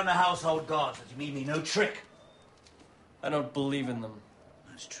swear on the household gods that you mean me no trick. I don't believe in them.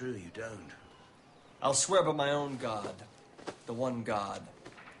 That's true, you don't. I'll swear by my own God. The one God.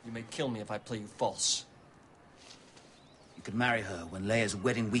 You may kill me if I play you false. You could marry her when Leia's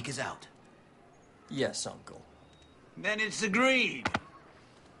wedding week is out. Yes, Uncle. Then it's agreed.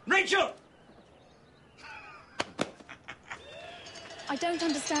 Rachel! I don't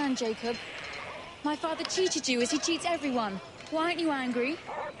understand, Jacob. My father cheated you as he cheats everyone. Why aren't you angry?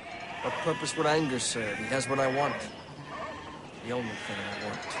 What purpose would anger serve? He has what I want. The only thing I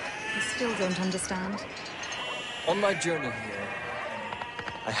want. I still don't understand. On my journey here,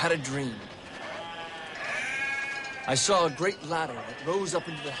 I had a dream. I saw a great ladder that rose up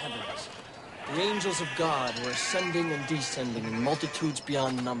into the heavens. The angels of God were ascending and descending in multitudes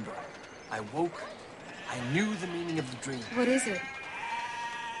beyond number. I woke. I knew the meaning of the dream. What is it?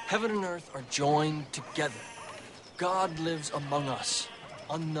 Heaven and earth are joined together. God lives among us,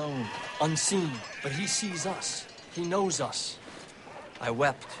 unknown, unseen, but he sees us. He knows us. I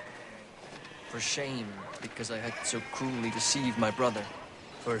wept for shame because I had so cruelly deceived my brother,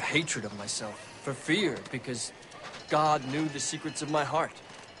 for hatred of myself, for fear because God knew the secrets of my heart.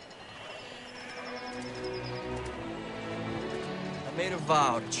 I made a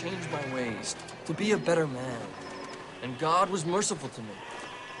vow to change my ways, to be a better man, and God was merciful to me.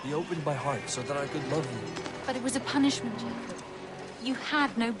 He opened my heart so that I could love you. But it was a punishment, Jacob. You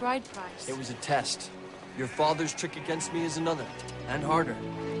had no bride price. It was a test. Your father's trick against me is another, and harder.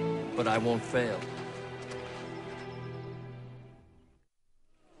 But I won't fail.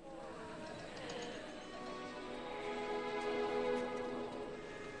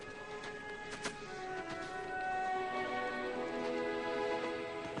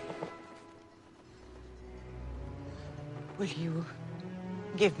 Will you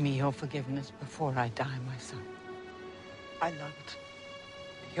give me your forgiveness before I die, my son? I loved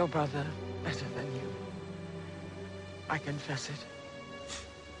your brother better than you. I confess it.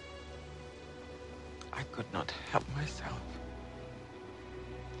 I could not help myself.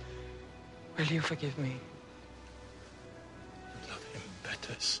 Will you forgive me? You love him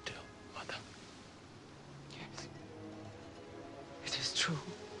better still, Mother. Yes. It is true.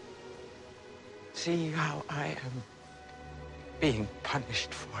 See how I am being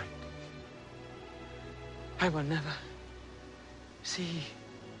punished for it. I will never see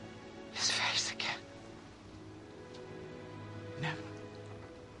his face again. Never.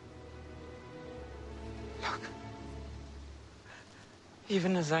 Look.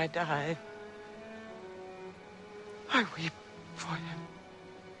 Even as I die, I weep for him.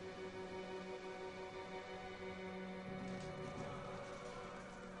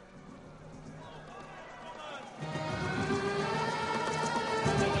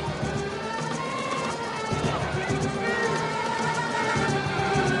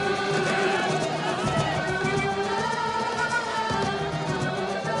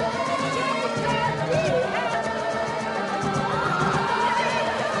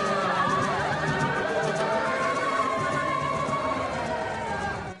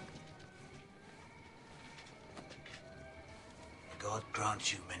 God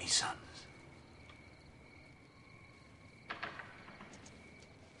grant you many sons.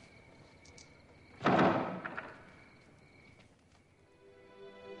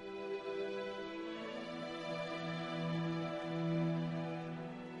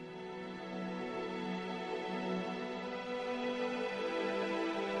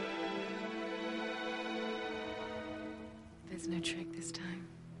 There's no trick this time.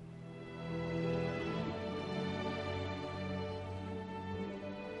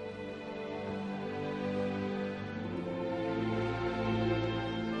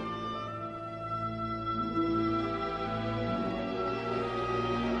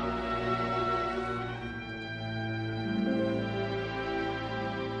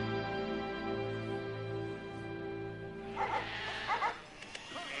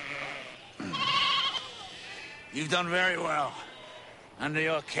 You've done very well. Under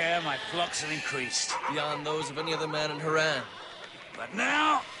your care, my flocks have increased. Beyond those of any other man in Haran. But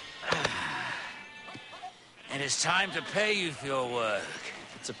now, it is time to pay you for your work.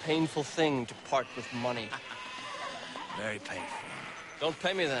 It's a painful thing to part with money. Very painful. Don't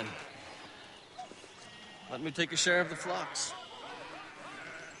pay me then. Let me take a share of the flocks.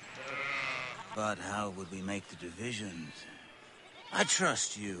 But how would we make the divisions? I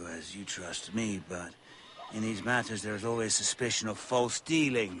trust you as you trust me, but in these matters there is always suspicion of false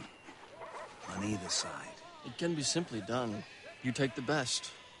dealing on either side. It can be simply done. You take the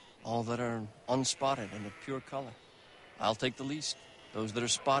best, all that are unspotted and of pure color. I'll take the least, those that are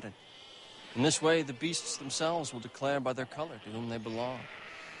spotted. In this way, the beasts themselves will declare by their color to whom they belong.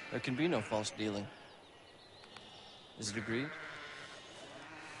 There can be no false dealing. Is it agreed?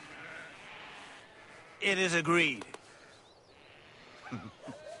 It is agreed.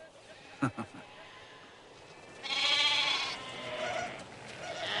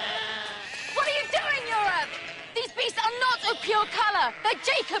 What are you doing, Europe? These beasts are not of pure color. They're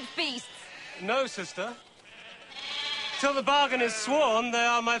Jacob's beasts. No, sister. Till the bargain is sworn, they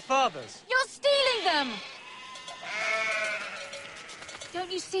are my father's. You're stealing them.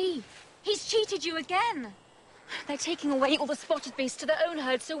 Don't you see? He's cheated you again. They're taking away all the spotted beasts to their own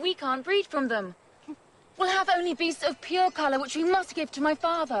herd, so we can't breed from them. We'll have only beasts of pure color, which we must give to my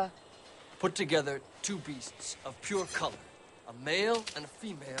father. Put together 2 beasts of pure color, a male and a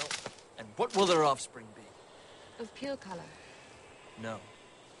female, and what will their offspring be? Of pure color? No.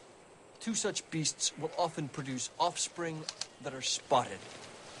 2 such beasts will often produce offspring that are spotted.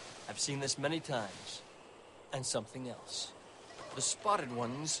 I've seen this many times. And something else. The spotted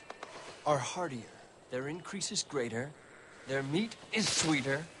ones are hardier. Their increase is greater. Their meat is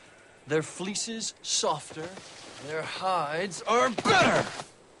sweeter. Their fleeces softer. Their hides are better!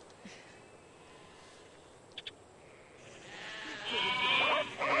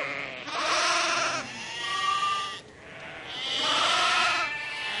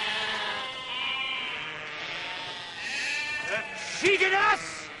 Cheated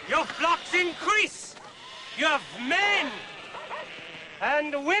us! Your flocks increase! You have men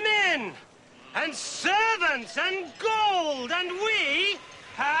and women and servants and gold, and we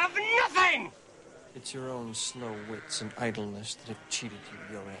have nothing! It's your own slow wits and idleness that have cheated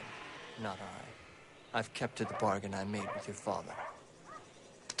you, Yoren, not I. I've kept to the bargain I made with your father.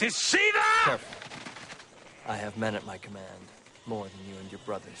 Deceiver! Careful. I have men at my command, more than you and your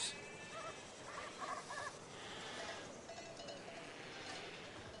brothers.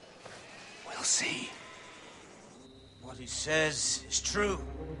 We'll see. What he says is true.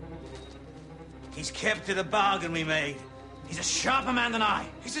 He's kept to the bargain we made. He's a sharper man than I.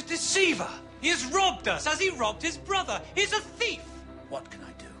 He's a deceiver. He has robbed us as he robbed his brother. He's a thief. What can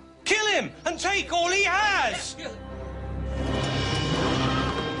I do? Kill him and take all he has.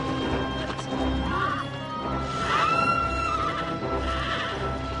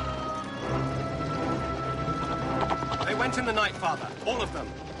 They went in the night, Father. All of them.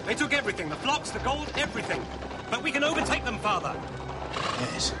 They took everything. The flocks, the gold, everything. But we can overtake them, Father.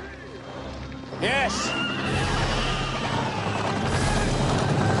 Yes. Yes.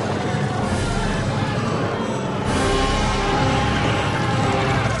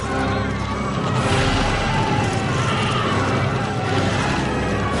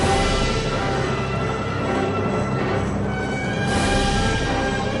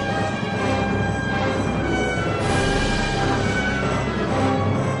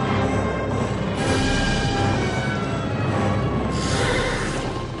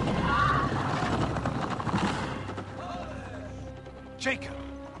 Jacob,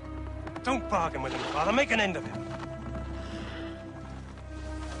 don't bargain with him, Father. Make an end of him.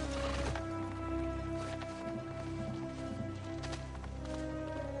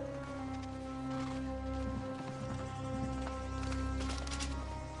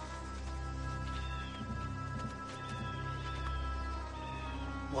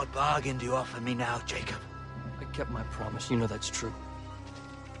 What bargain do you offer me now, Jacob? I kept my promise. You know that's true.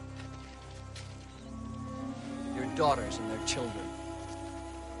 Your daughters and their children.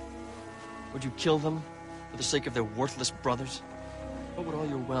 Would you kill them for the sake of their worthless brothers? What would all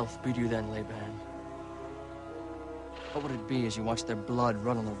your wealth be to you then, Laban? What would it be as you watch their blood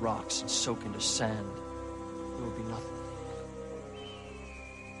run on the rocks and soak into sand? There would be nothing.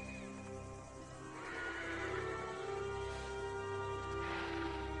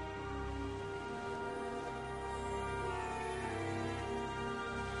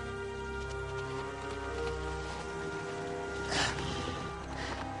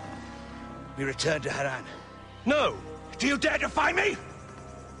 We return to Haran. No! Do you dare defy me?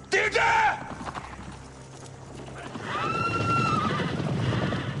 Do you dare?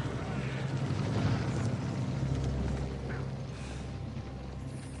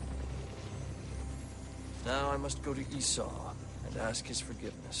 now I must go to Esau and ask his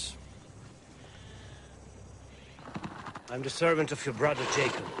forgiveness. I'm the servant of your brother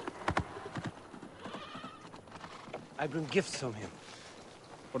Jacob. I bring gifts from him.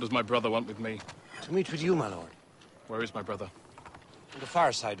 What does my brother want with me? To meet with you, my lord. Where is my brother? On the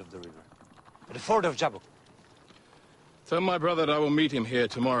far side of the river. At the ford of Jabbok. Tell my brother that I will meet him here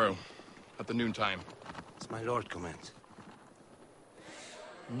tomorrow at the noontime. As my lord commands.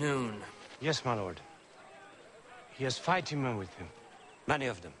 Noon. Yes, my lord. He has fighting men with him. Many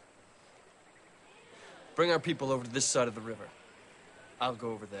of them. Bring our people over to this side of the river. I'll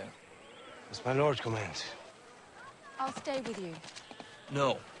go over there. As my lord commands. I'll stay with you.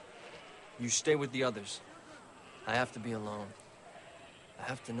 No. You stay with the others. I have to be alone. I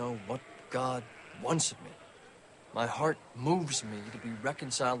have to know what God wants of me. My heart moves me to be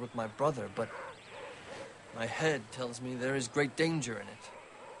reconciled with my brother, but my head tells me there is great danger in it.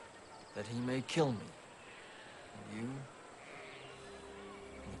 That he may kill me. And you,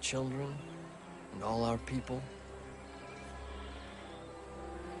 and the children, and all our people.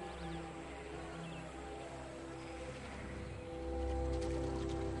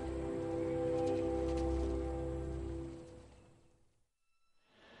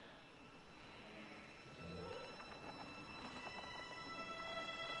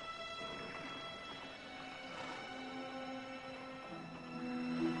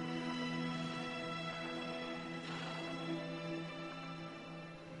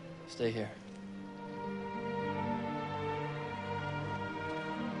 Stay here.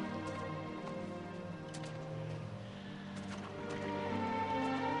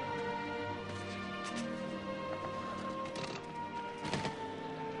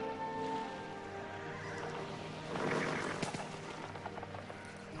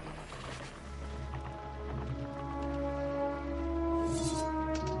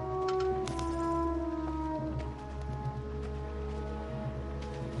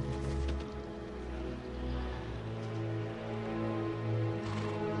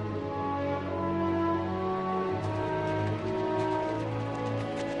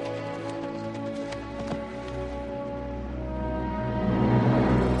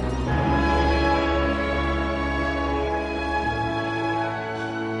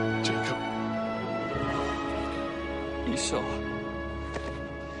 Esau. My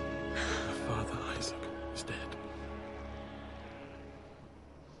father, Isaac, is dead.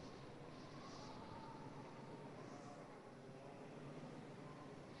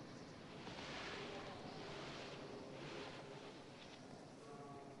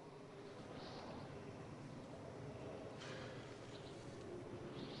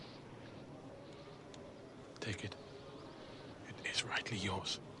 Take it. It is rightly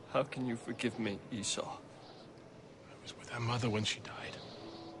yours. How can you forgive me, Esau? I was with her mother when she died.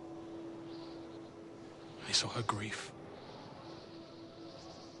 I saw her grief.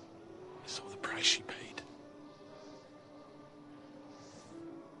 I saw the price she paid.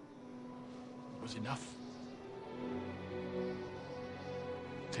 It was enough.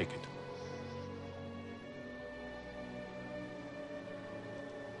 Take it.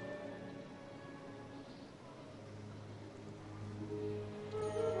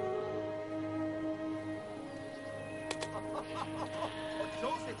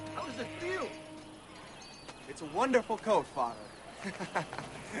 Joseph, how does it feel? It's a wonderful coat, Father.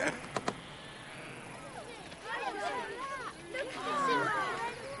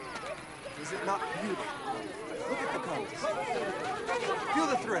 Is it not beautiful? Look at the colors. Feel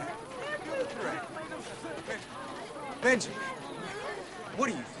the thread. Feel the thread. Benjamin, what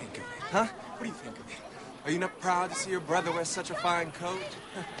do you think of it, huh? What do you think of it? Are you not proud to see your brother wear such a fine coat?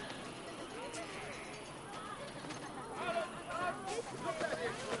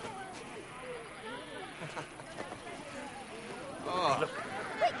 Oh,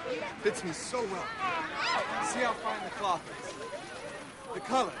 fits me so well. See how fine the cloth is. The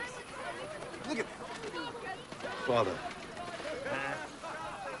colors. Look at them. Father,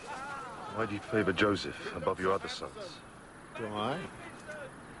 why do you favor Joseph above your other sons? Do I?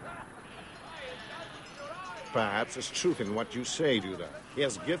 Perhaps there's truth in what you say, Judah. He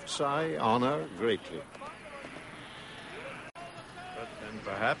has gifts I honor greatly. But then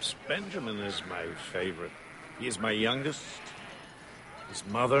perhaps Benjamin is my favorite. He is my youngest. His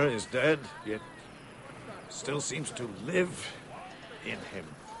mother is dead, yet still seems to live in him.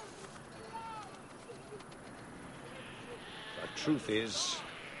 The truth is,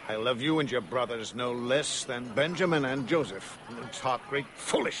 I love you and your brothers no less than Benjamin and Joseph, who taught great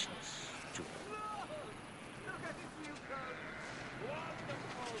foolishness to me.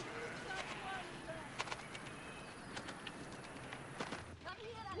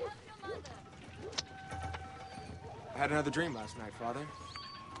 Had another dream last night, Father.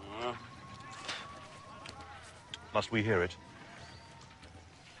 Must we hear it?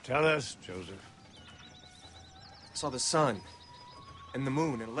 Tell us, Joseph. I saw the sun and the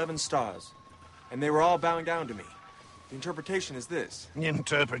moon and 11 stars, and they were all bowing down to me. The interpretation is this. The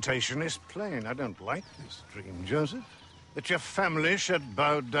interpretation is plain. I don't like this dream, Joseph. That your family should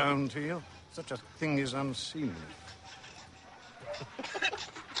bow down to you. Such a thing is unseemly.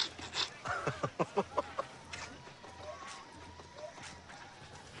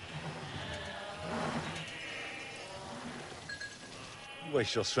 You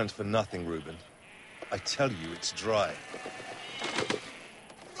waste your strength for nothing, Reuben. I tell you, it's dry.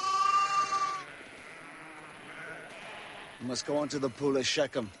 You must go on to the pool of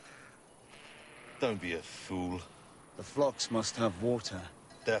Shechem. Don't be a fool. The flocks must have water.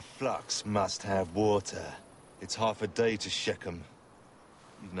 Their flocks must have water. It's half a day to Shechem.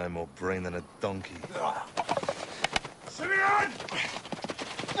 You've no more brain than a donkey. Simeon!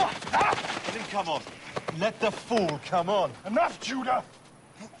 Let him come on. Let the fool come on. Enough, Judah!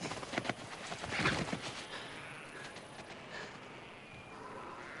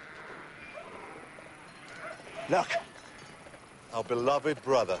 Look, our beloved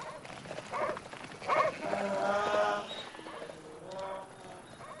brother.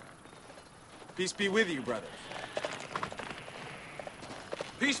 Peace be with you, brothers.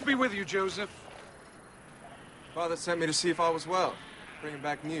 Peace be with you, Joseph. Father sent me to see if I was well, bringing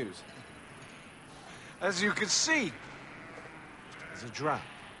back news. As you can see, there's a drought.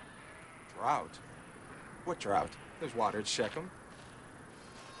 Drought? What drought? There's water at Shechem.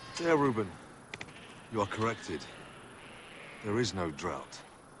 Yeah, Reuben. You are corrected. There is no drought.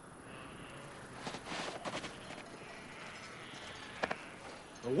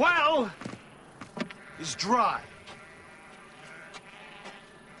 The well is dry.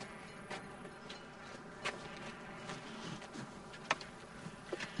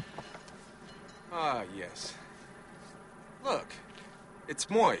 Ah, yes. Look, it's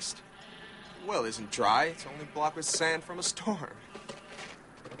moist. The well isn't dry, it's only blocked with sand from a storm.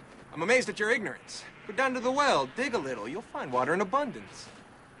 I'm amazed at your ignorance. Go down to the well, dig a little, you'll find water in abundance.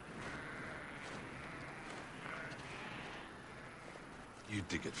 You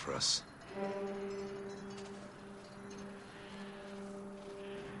dig it for us.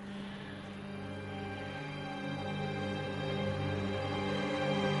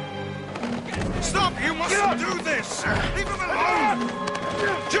 Stop! You mustn't do this! Leave him alone!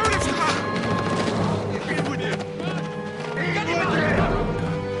 Judas, come on! In with you! In with you!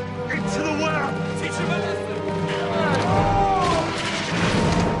 Into the well! Teach him a lesson!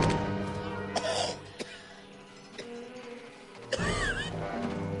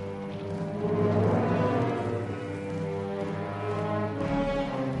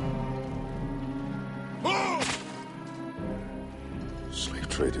 Slave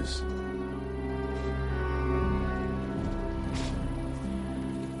traders.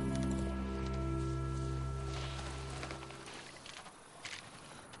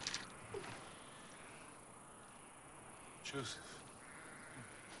 Joseph.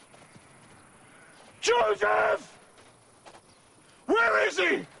 Joseph! Where is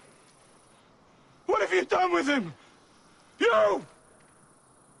he? What have you done with him? You!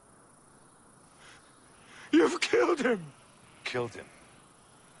 You've killed him! Killed him?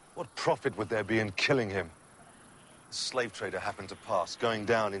 What profit would there be in killing him? A slave trader happened to pass, going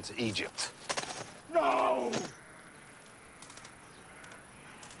down into Egypt. No!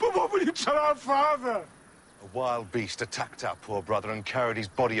 But what will you tell our father? A wild beast attacked our poor brother and carried his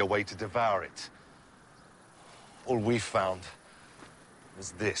body away to devour it. All we found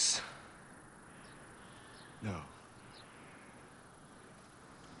was this. No.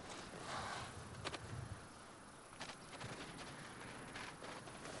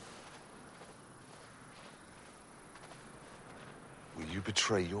 Will you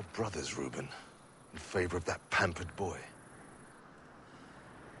betray your brothers, Reuben, in favor of that pampered boy?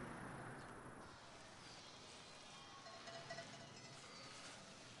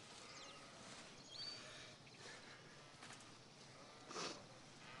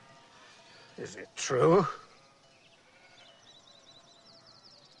 Is it true?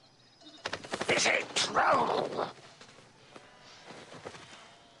 Is it true?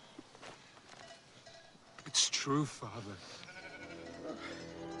 It's true, Father.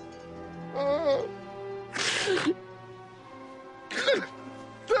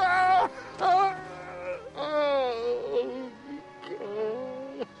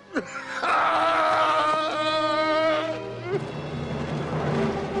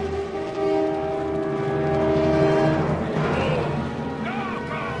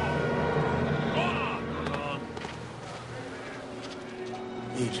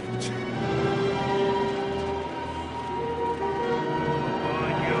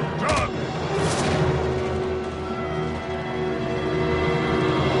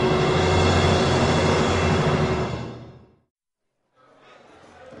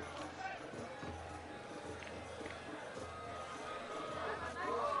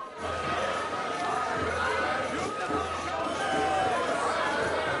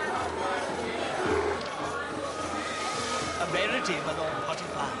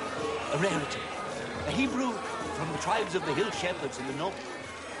 rarity. A Hebrew from the tribes of the hill shepherds in the north.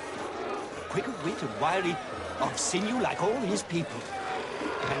 Quick of wit and wiry, of sinew like all his people.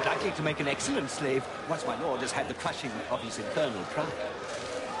 And likely to make an excellent slave once my lord has had the crushing of his infernal pride.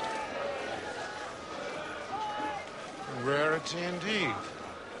 Rarity indeed.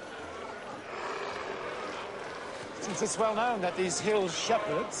 Since it's well known that these hill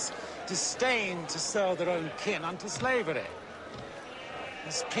shepherds disdain to sell their own kin unto slavery.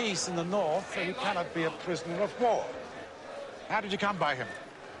 There's peace in the north, so he cannot be a prisoner of war. How did you come by him?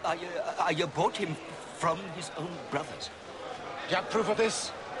 I bought him from his own brothers. Do you have proof of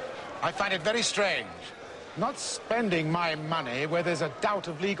this? I find it very strange. Not spending my money where there's a doubt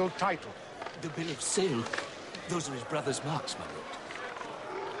of legal title. The bill of sale, those are his brother's marks, my lord.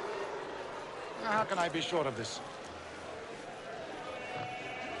 How can I be sure of this?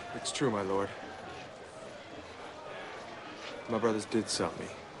 It's true, my lord. My brothers did sell me.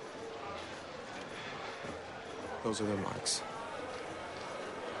 Those are their marks.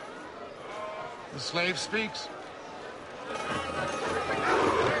 The slave speaks.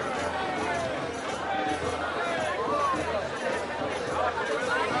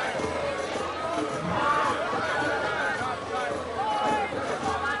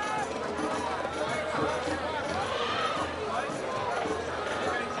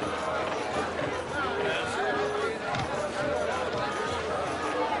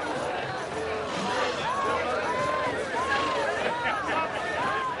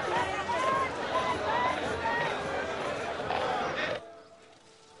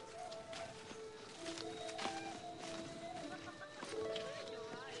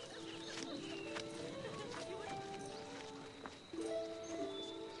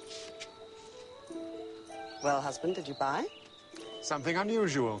 Well, husband, did you buy? Something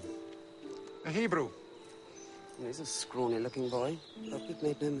unusual. A Hebrew. He's a scrawny-looking boy. Hope we've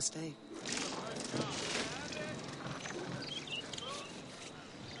made no mistake.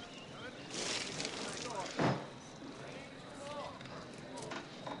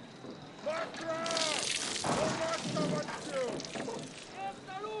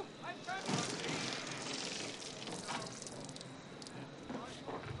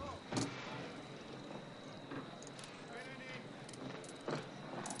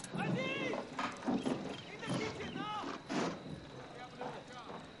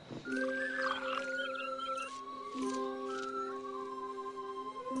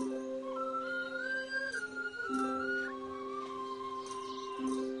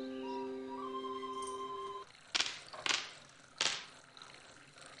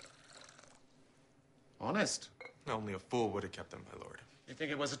 Honest? Only a fool would have kept them, my lord. You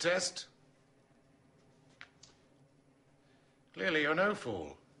think it was a test? Clearly, you're no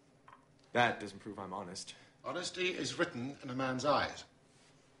fool. That doesn't prove I'm honest. Honesty is written in a man's eyes.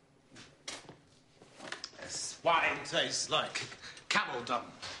 This wine tastes like camel dung.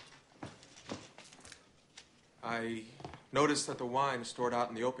 I noticed that the wine is stored out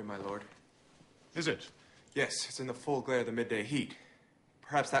in the open, my lord. Is it? Yes, it's in the full glare of the midday heat.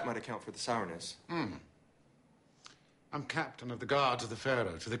 Perhaps that might account for the sourness. I'm captain of the guards of the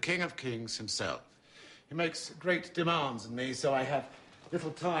Pharaoh, to the King of Kings himself. He makes great demands on me, so I have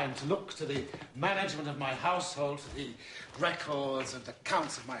little time to look to the management of my household, to the records and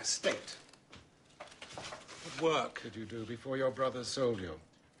accounts of my estate. What work did you do before your brothers sold you?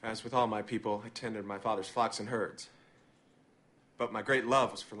 As with all my people, I tended my father's flocks and herds. But my great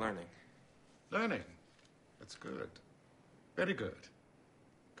love was for learning. Learning? That's good. Very good.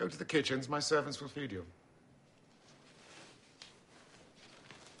 Go to the kitchens. My servants will feed you.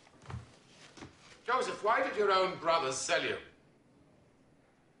 Joseph, why did your own brothers sell you?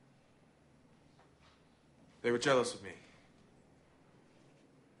 They were jealous of me.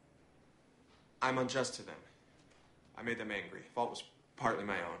 I'm unjust to them. I made them angry. Fault was partly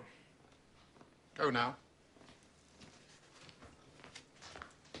my own. Go now.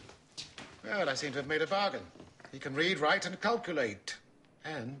 Well, I seem to have made a bargain. He can read, write, and calculate.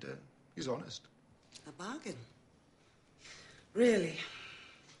 And he's honest. A bargain? Really?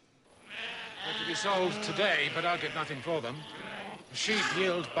 They're to be sold today, but I'll get nothing for them. The sheep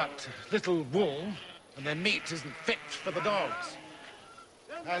yield but little wool, and their meat isn't fit for the dogs.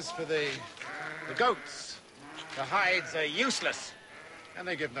 As for the goats, the hides are useless, and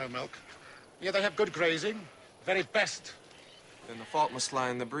they give no milk. Yet they have good grazing, very best. Then the fault must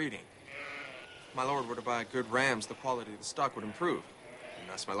lie in the breeding. If my lord were to buy good rams, the quality of the stock would improve, and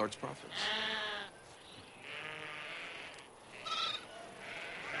thus my lord's profits.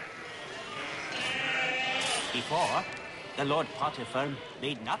 Before, the Lord Potiphar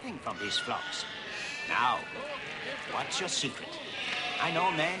made nothing from his flocks. Now, what's your secret? I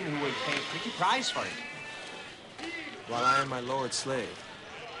know men who would pay a pretty price for it. While I am my lord's slave,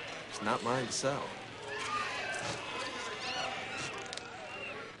 it's not mine to sell.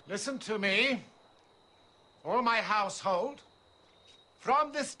 Listen to me, all my household.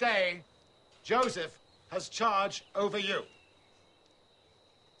 From this day, Joseph has charge over you.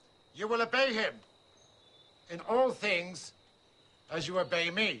 You will obey him in all things as you obey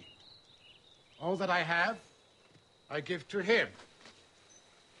me. All that I have, I give to him,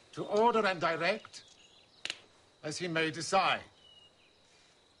 to order and direct as he may decide.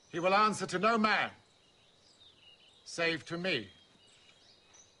 He will answer to no man, save to me.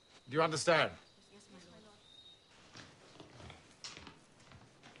 Do you understand? Yes, my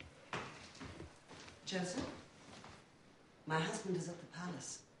lord. Joseph, my husband is at the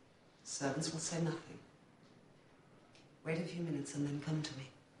palace. Servants will say nothing. Wait a few minutes and then come to me.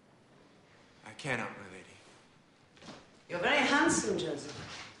 I cannot, my lady. You're very handsome, Joseph.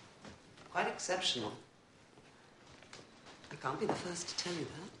 Quite exceptional. I can't be the first to tell you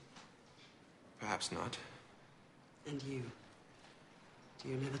that. Perhaps not. And you? Do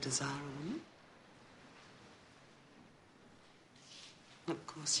you never desire a woman? Of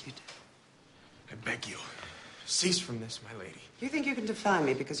course you do. I beg you, cease from this, my lady. You think you can defy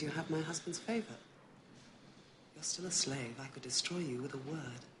me because you have my husband's favor? You're still a slave. I could destroy you with a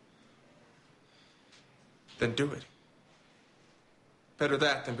word. Then do it. Better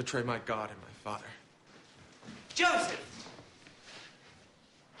that than betray my God and my father. Joseph!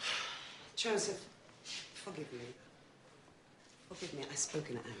 Joseph, forgive me. Forgive me, I spoke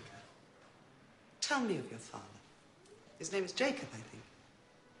in anger. Tell me of your father. His name is Jacob, I think.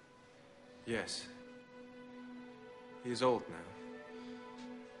 Yes. He is old now.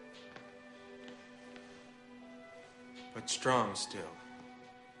 But strong still.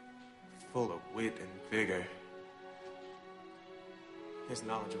 Full of wit and vigor. His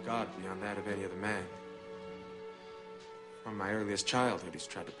knowledge of God beyond that of any other man. From my earliest childhood, he's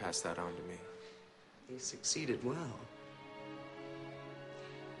tried to pass that on to me. He succeeded well.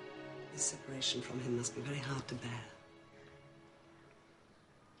 This separation from him must be very hard to bear.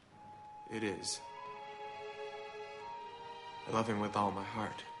 It is. I love him with all my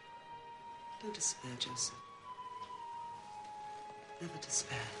heart. Don't despair, Joseph. Never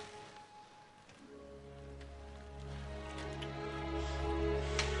despair.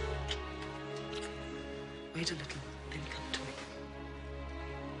 Wait a little, then come to me.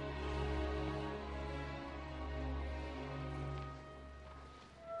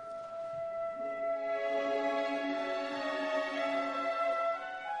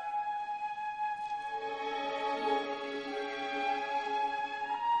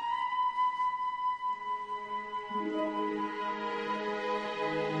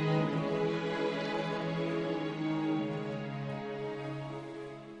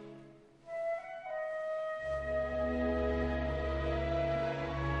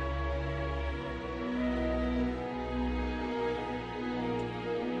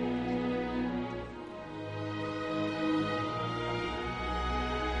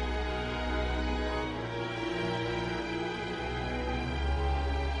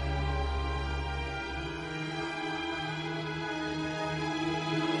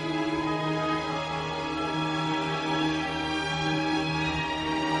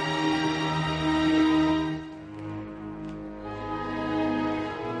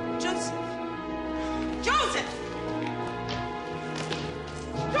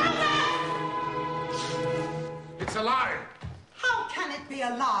 It's a lie. How can it be a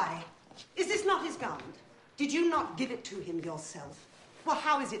lie? Is this not his garment? Did you not give it to him yourself? Well,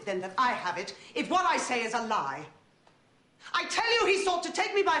 how is it then that I have it if what I say is a lie? I tell you, he sought to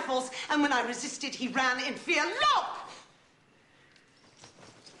take me by force, and when I resisted, he ran in fear. Look!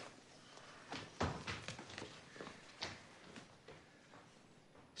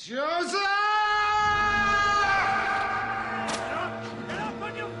 Joseph! Get up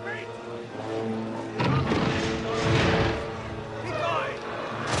on your feet! Be going!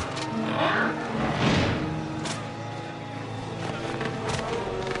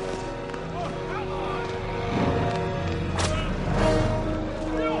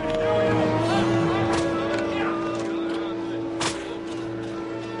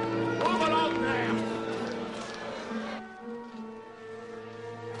 Move along there!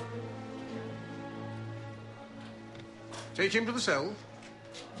 Take him to the cell.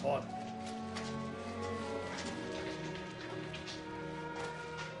 On.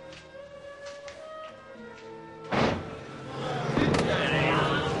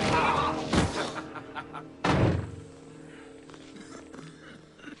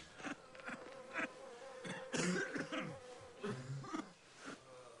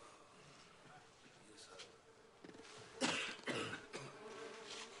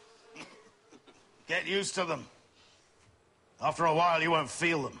 Get used to them. After a while, you won't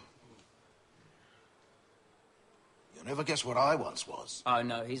feel them. You'll never guess what I once was. Oh,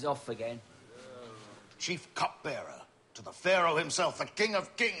 no, he's off again. Chief cupbearer to the Pharaoh himself, the King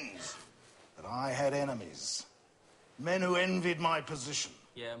of Kings. But I had enemies. Men who envied my position.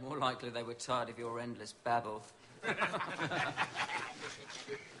 Yeah, more likely they were tired of your endless babble. They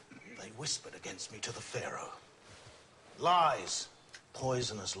whispered against me to the Pharaoh. Lies.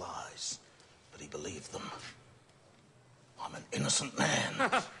 Poisonous lies. But he believed them. I'm an innocent man.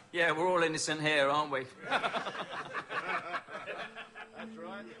 Yeah, we're all innocent here, aren't we? That's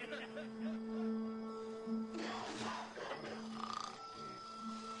right.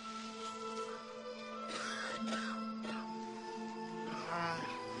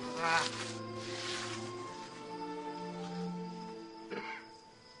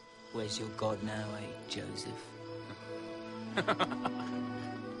 Where's your God now, Joseph?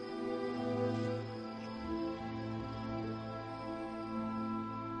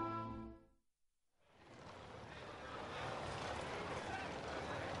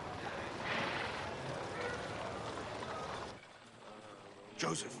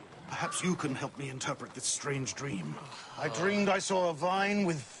 Joseph, perhaps you can help me interpret this strange dream. I dreamed I saw a vine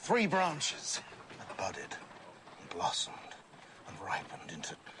with 3 branches. It budded and blossomed and ripened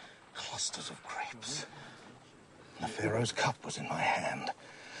into clusters of grapes. The Pharaoh's cup was in my hand,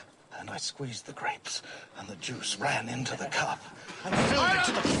 and I squeezed the grapes, and the juice ran into the cup and filled it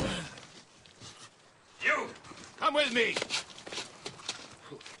to the... You! Come with me!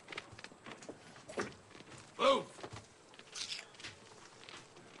 Move!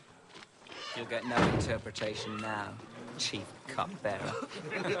 You'll get no interpretation now, Chief Cupbearer.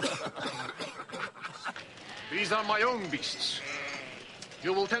 These are my own beasts.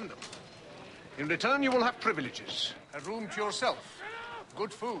 You will tend them. In return, you will have privileges. A room to yourself.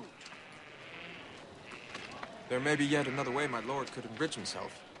 Good food. There may be yet another way my lord could enrich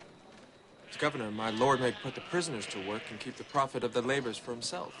himself. As governor, my lord may put the prisoners to work and keep the profit of their labors for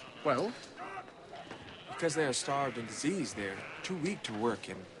himself. Well? Because they are starved and diseased, they are too weak to work,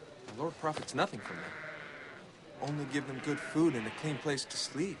 and the lord profits nothing from them. Only give them good food and a clean place to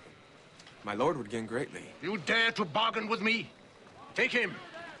sleep. My lord would gain greatly. You dare to bargain with me? Take him.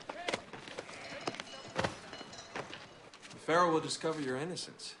 The Pharaoh will discover your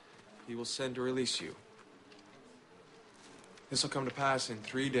innocence. He will send to release you. This will come to pass in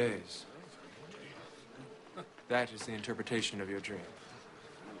 3 days. That is the interpretation of your dream.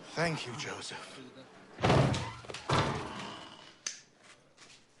 Thank you, Joseph.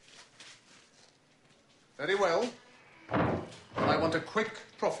 Very well. I want a quick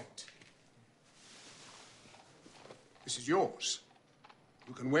profit. This is yours.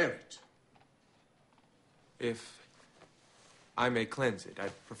 You can wear it. If I may cleanse it,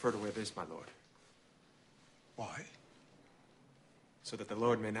 I'd prefer to wear this, my lord. Why? So that the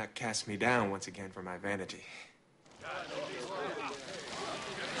Lord may not cast me down once again for my vanity.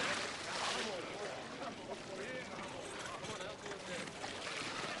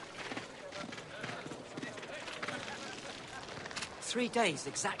 Three days,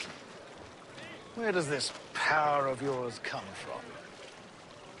 exactly. Where does this power of yours come from?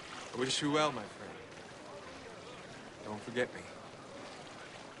 I wish you well, my friend. Don't forget me.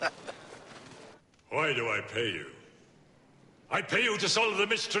 Why do I pay you? I pay you to solve the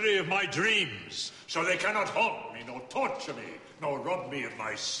mystery of my dreams, so they cannot haunt me, nor torture me, nor rob me of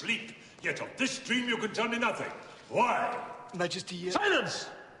my sleep. Yet of this dream you can tell me nothing. Why? Majesty, Silence!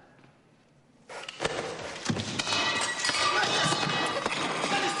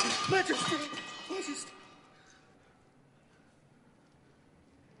 Majesty! Majesty!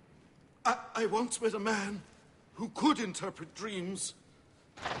 I once met a man who could interpret dreams.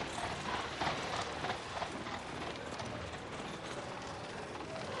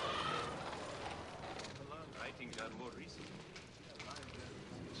 Writings are more recent.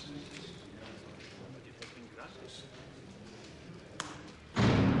 It has been granted.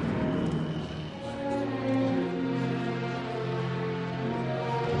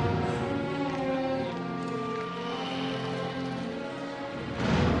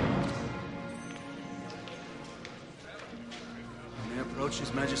 Approach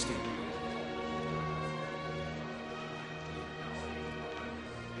His Majesty.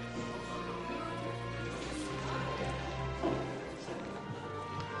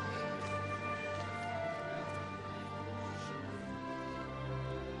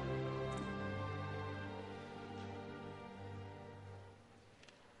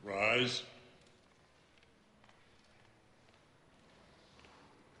 Rise.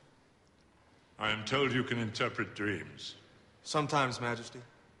 I am told you can interpret dreams. Sometimes, Majesty,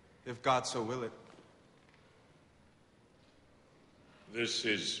 if God so will it. This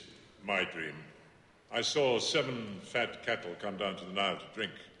is my dream. I saw 7 fat cattle come down to the Nile to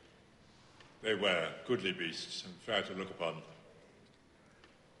drink. They were goodly beasts and fair to look upon.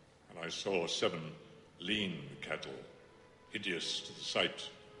 And I saw 7 lean cattle, hideous to the sight,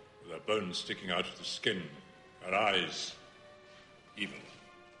 with their bones sticking out of the skin, their eyes evil.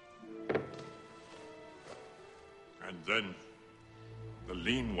 And then the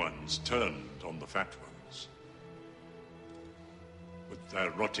lean ones turned on the fat ones. With their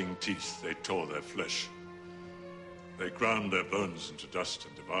rotting teeth, they tore their flesh. They ground their bones into dust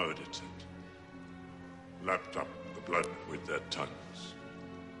and devoured it, and lapped up the blood with their tongues.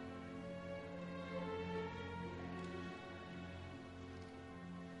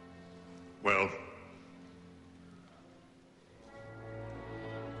 Well,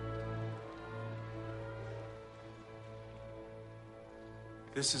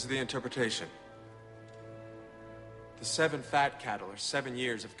 this is the interpretation. The 7 fat cattle are 7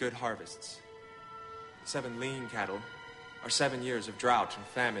 years of good harvests. The 7 lean cattle are 7 years of drought and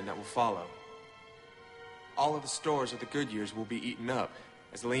famine that will follow. All of the stores of the good years will be eaten up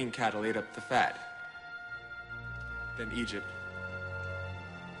as the lean cattle ate up the fat. Then Egypt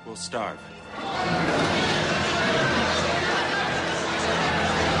will starve.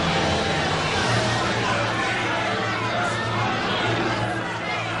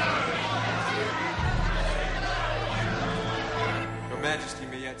 Your Majesty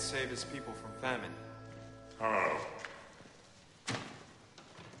may yet save his people from famine. how?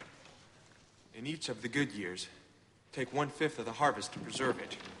 In each of the good years, take 1/5 of the harvest to preserve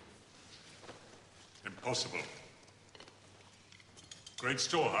it. Impossible. Great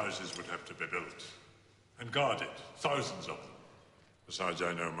storehouses would have to be built and guarded, thousands of them. Besides,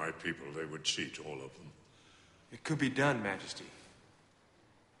 I know my people, they would cheat all of them. It could be done, Majesty.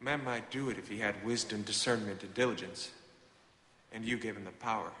 A man might do it if he had wisdom, discernment, and diligence, and you gave him the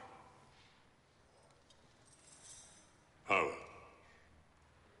power. Power.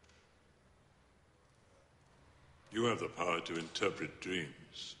 You have the power to interpret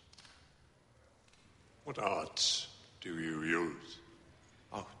dreams. What arts do you use?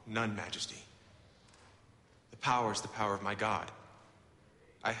 Oh, none, Majesty. The power is the power of my God.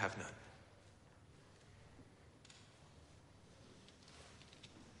 I have none.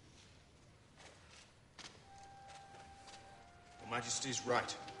 Your Majesty is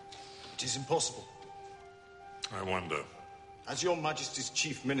right. It is impossible. I wonder. As your Majesty's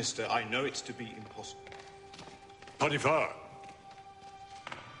chief minister, I know it to be impossible. Potiphar,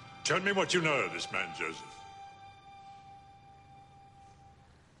 tell me what you know of this man, Joseph.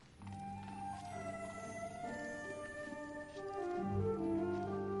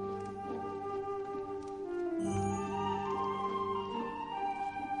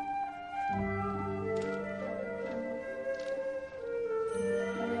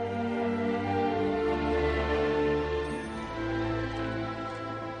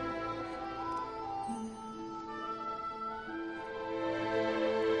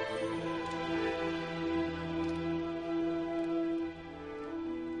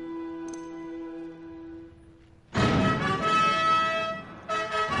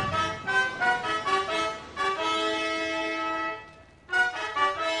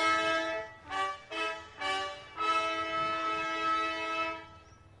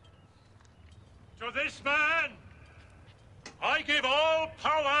 To this man, I give all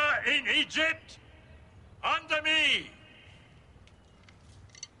power in Egypt under me.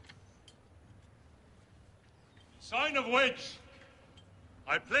 Sign of which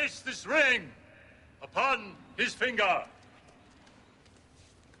I place this ring upon his finger.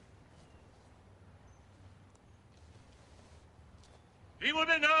 He will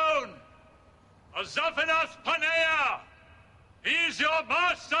be known as Zaphenath Paneah. He is your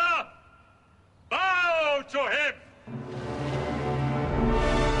master. Bow to him!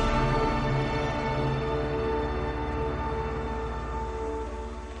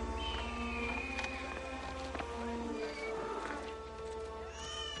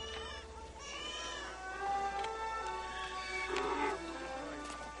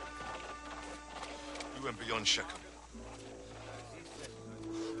 You went beyond Shechem.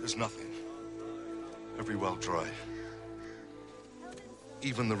 There's nothing. Every well dry.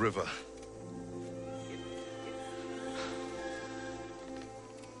 Even the river.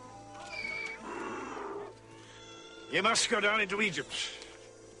 You must go down into Egypt.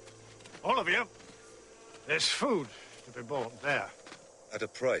 All of you. There's food to be bought there. At a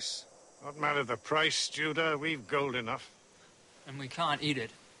price. What matter the price, Judah? We've gold enough. And we can't eat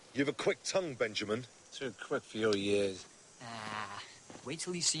it. You have a quick tongue, Benjamin. Too quick for your years. Wait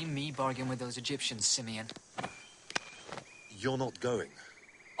till you see me bargain with those Egyptians, Simeon. You're not going.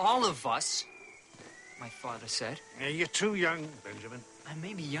 All of us, my father said. Yeah, you're too young, Benjamin. I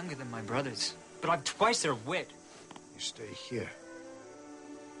may be younger than my brothers, but I've twice their wit. You stay here.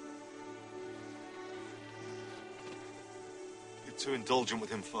 You're too indulgent with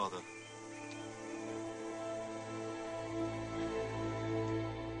him, Father.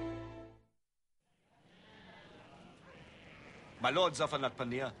 My lord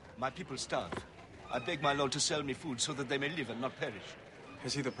Zafanat-Panir, my people starve. I beg my lord to sell me food so that they may live and not perish.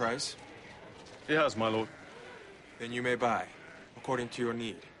 Has he the price? He has, my lord. Then you may buy, according to your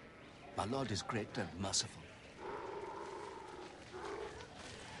need. My lord is great and merciful.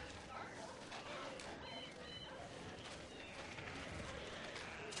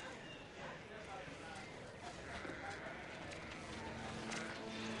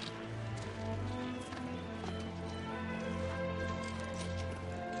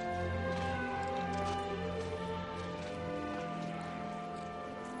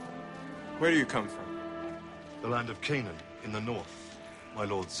 Where do you come from? The land of Canaan, in the north. My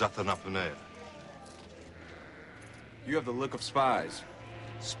lord Zathanapanea. You have the look of spies.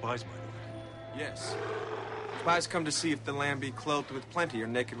 Spies, my lord? Yes. Spies come to see if the land be clothed with plenty or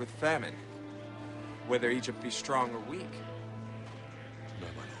naked with famine. Whether Egypt be strong or weak. No,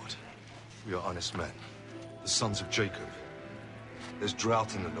 my lord. We are honest men. The sons of Jacob. There's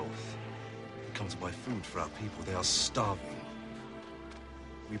drought in the north. We come to buy food for our people. They are starving.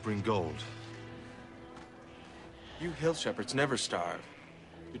 We bring gold. You hill shepherds never starve.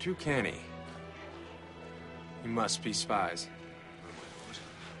 You're too canny. You must be spies. No, my lord.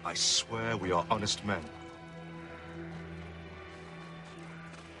 I swear we are honest men.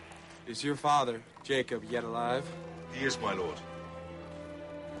 Is your father, Jacob, yet alive? He is, my lord.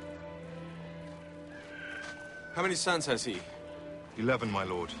 How many sons has he? 11, my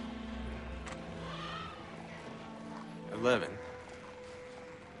lord. 11?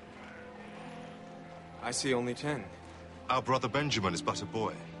 I see only 10. Our brother Benjamin is but a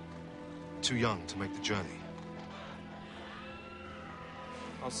boy. Too young to make the journey.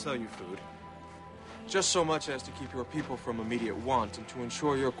 I'll sell you food. Just so much as to keep your people from immediate want and to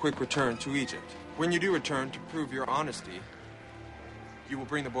ensure your quick return to Egypt. When you do return, to prove your honesty, you will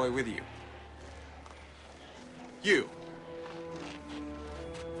bring the boy with you. You.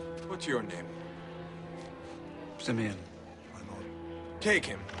 What's your name? Simeon, my lord. Take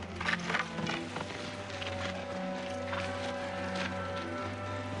him.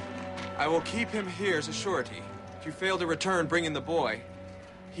 I will keep him here as a surety. If you fail to return bringing the boy,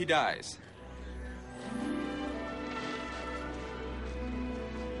 he dies.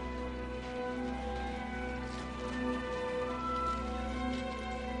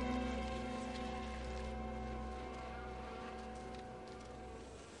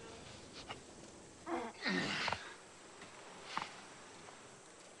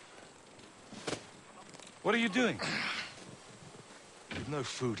 What are you doing? We've no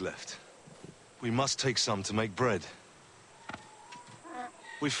food left. We must take some to make bread.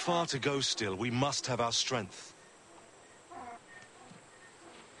 We've far to go still. We must have our strength.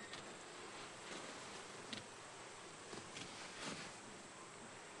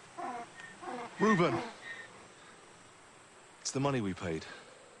 Reuben! It's the money we paid.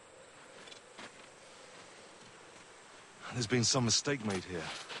 There's been some mistake made here.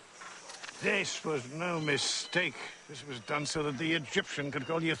 This was no mistake. This was done so that the Egyptian could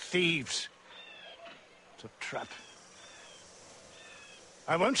call you thieves. It's a trap.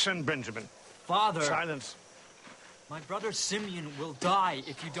 I won't send Benjamin. Father! Silence. My brother Simeon will die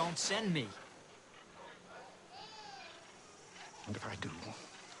if you don't send me. And if I do,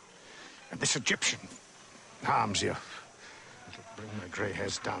 and this Egyptian harms you, it'll bring my grey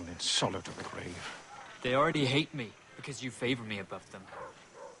hairs down in solid to the grave. They already hate me because you favor me above them.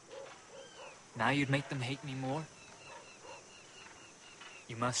 Now you'd make them hate me more?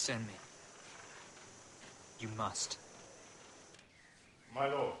 You must send me. You must. My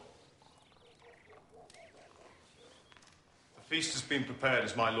lord. The feast has been prepared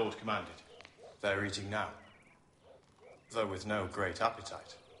as my lord commanded. They're eating now, though with no great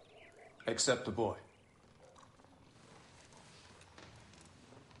appetite, except the boy.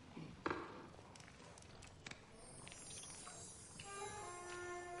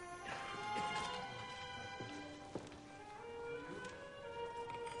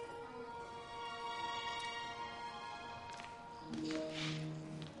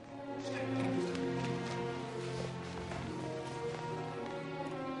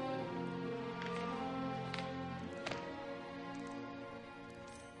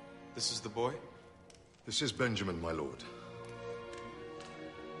 This is the boy? This is Benjamin, my lord.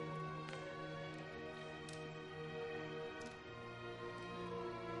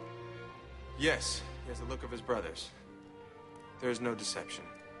 Yes, he has the look of his brothers. There is no deception.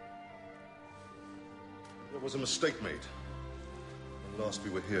 There was a mistake made when last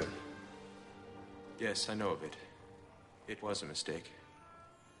we were here. Yes, I know of it. It was a mistake.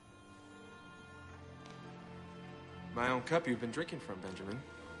 My own cup you've been drinking from, Benjamin.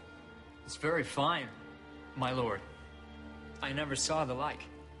 It's very fine, my lord. I never saw the like.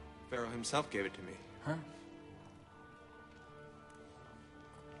 Pharaoh himself gave it to me. Huh?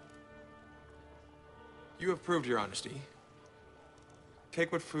 You have proved your honesty.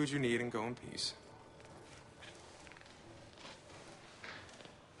 Take what food you need and go in peace.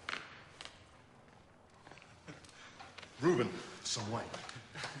 Reuben, some wine.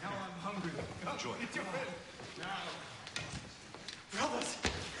 Now I'm hungry. Enjoy. Brothers!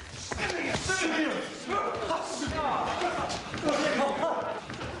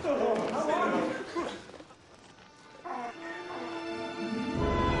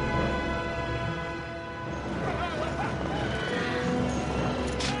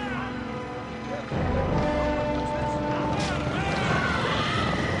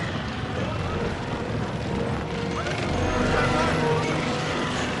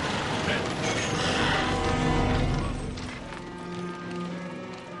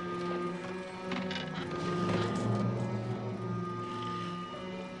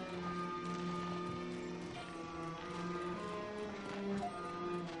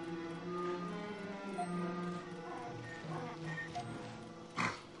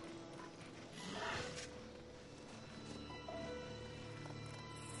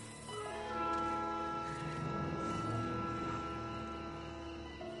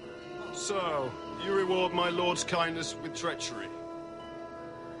 So, you reward my lord's kindness with treachery.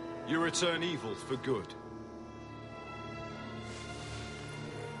 You return evil for good.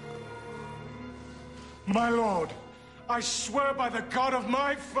 My lord, I swear by the God of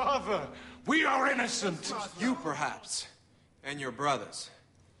my father, we are innocent. You, perhaps, and your brothers.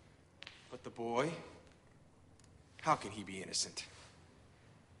 But the boy? How can he be innocent?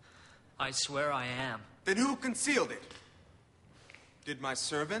 I swear I am. Then who concealed it? Did my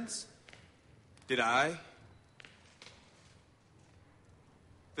servants? Did I?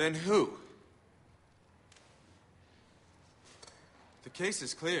 Then who? The case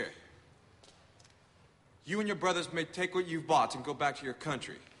is clear. You and your brothers may take what you've bought and go back to your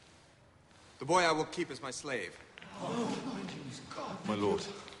country. The boy I will keep as my slave. My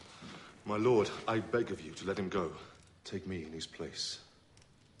lord, I beg of you to let him go. Take me in his place.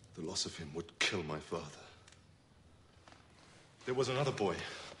 The loss of him would kill my father. There was another boy,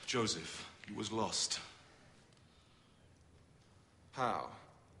 Joseph. He was lost. How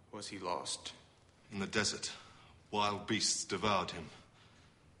was he lost? In the desert. Wild beasts devoured him.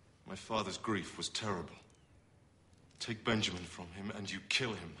 My father's grief was terrible. Take Benjamin from him and you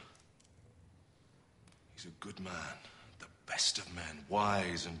kill him. He's a good man, the best of men,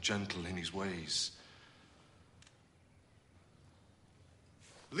 wise and gentle in his ways.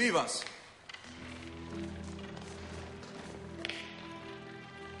 Leave us.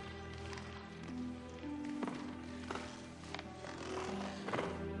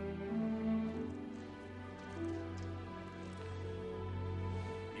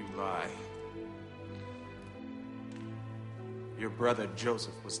 You lie. Your brother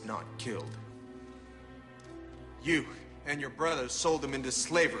Joseph was not killed. You and your brothers sold him into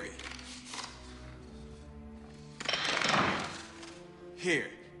slavery. Here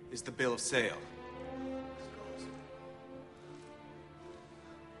is the bill of sale.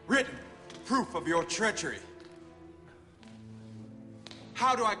 Written proof of your treachery.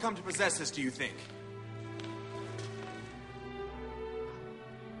 How do I come to possess this, do you think?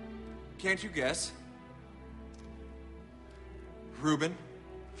 Can't you guess? Reuben?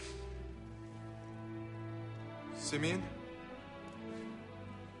 Simeon?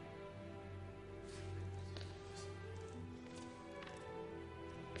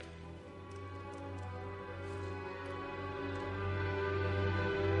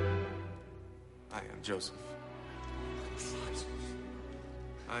 I am Joseph.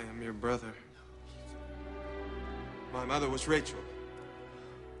 I am your brother. My mother was Rachel.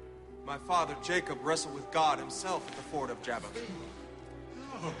 My father, Jacob, wrestled with God himself at the ford of Jabbok.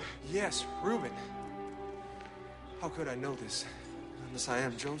 Yes, Reuben. How could I know this unless I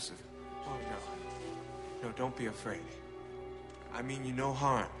am Joseph? Oh, no. No, don't be afraid. I mean you no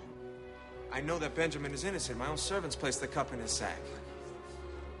harm. I know that Benjamin is innocent. My own servants placed the cup in his sack.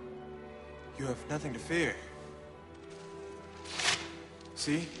 You have nothing to fear.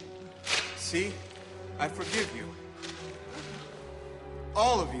 See? See? I forgive you.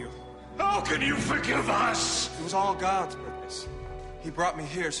 All of you. How can you forgive us? It was all God's purpose. He brought me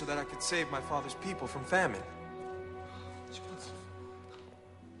here so that I could save my father's people from famine.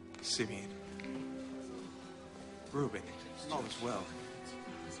 Simeon. Reuben. All is well.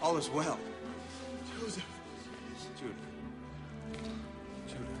 All is well. Joseph. Judah.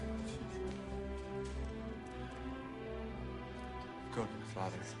 Judah. Go to the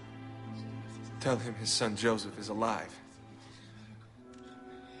father. Tell him his son Joseph is alive.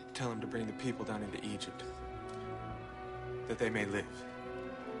 Tell him to bring the people down into Egypt, that they may live.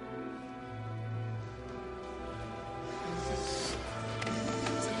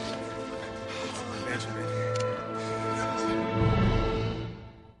 Benjamin.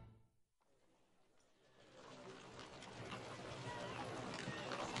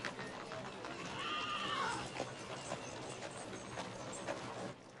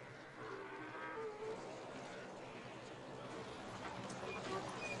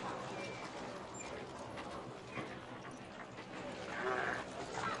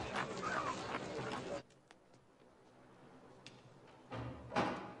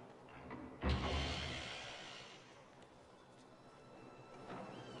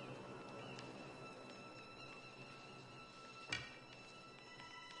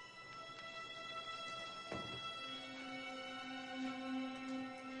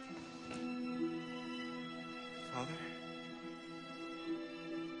 Father?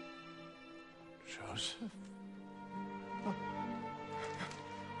 Joseph?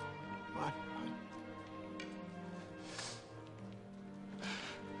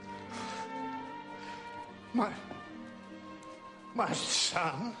 My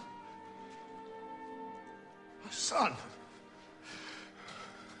son? My son?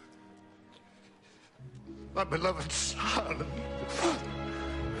 My beloved son?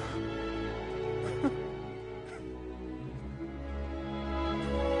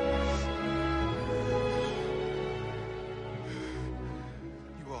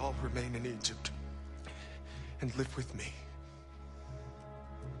 You will all remain in Egypt and live with me.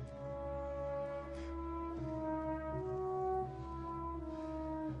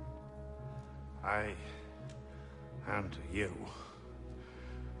 I hand to you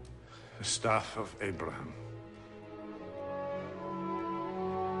the staff of Abraham.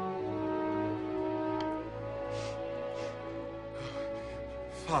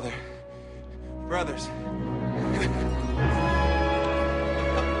 Father, brothers.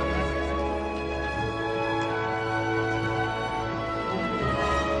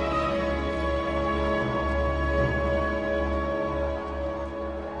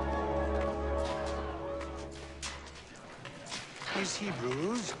 These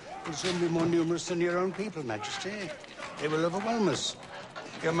Hebrews will soon be more numerous than your own people, Majesty. They will overwhelm us.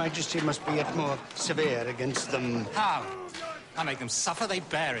 Your Majesty must be yet more severe against them. How? I make them suffer, they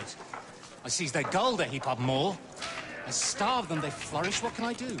bear it. I seize their gold, I heap up more. I starve them, they flourish. What can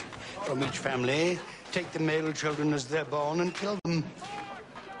I do? From each family, take the male children as they're born and kill them.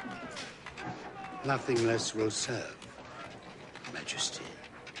 Nothing less will serve, Majesty.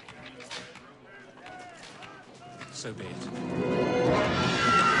 So be it.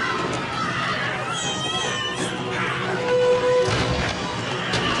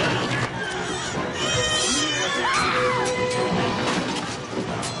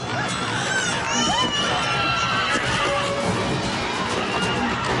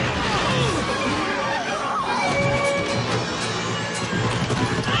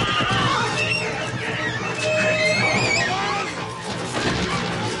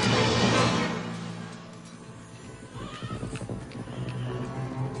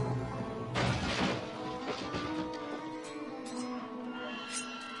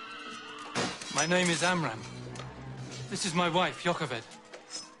 My name is Amram. This is my wife, Jochebed.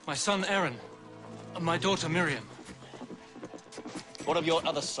 My son, Aaron. And my daughter, Miriam. What of your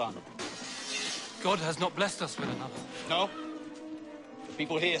other son? God has not blessed us with another. No?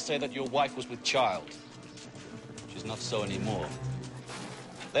 People here say that your wife was with child, which is not so anymore.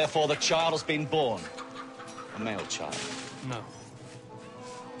 Therefore, the child has been born. A male child. No.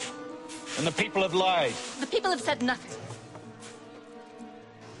 And the people have lied. The people have said nothing.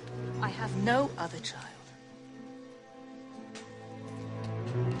 I have no other child.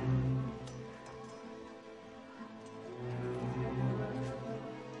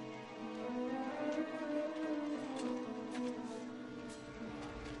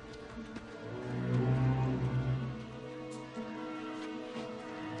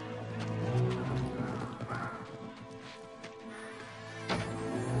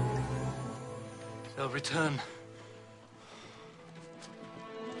 They'll return.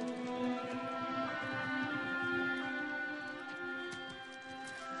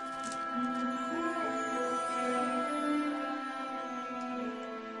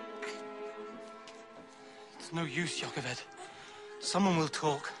 No use, Jochebed. Someone will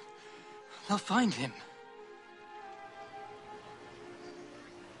talk. They'll find him.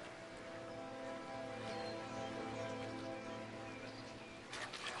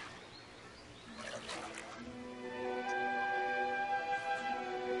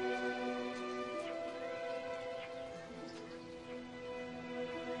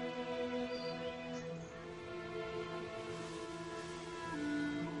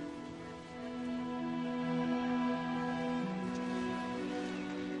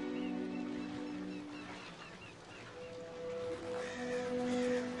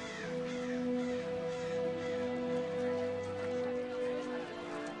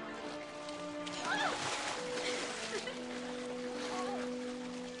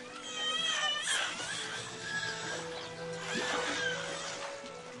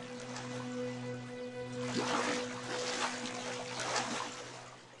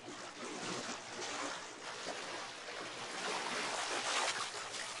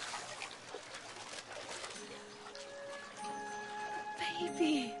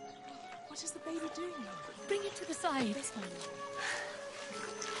 Baby. What is the baby doing? Bring it to the side. This one.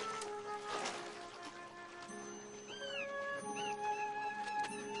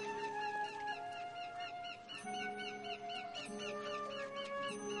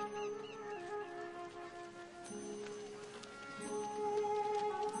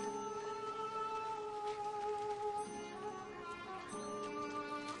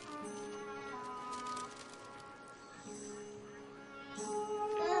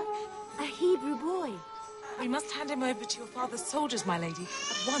 Hebrew boy. We must hand him over to your father's soldiers, my lady,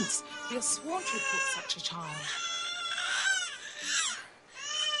 at once. We are sworn to report such a child.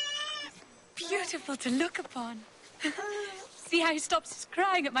 Beautiful to look upon. See how he stops his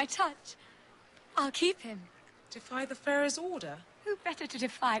crying at my touch. I'll keep him. Defy the Pharaoh's order? Who better to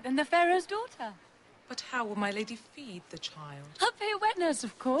defy than the Pharaoh's daughter? But how will my lady feed the child? I'll pay a wet nurse,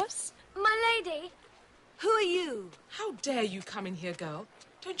 of course. My lady, who are you? How dare you come in here, girl?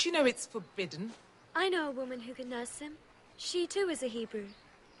 Don't you know it's forbidden? I know a woman who can nurse him. She too is a Hebrew.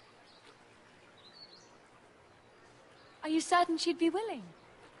 Are you certain she'd be willing?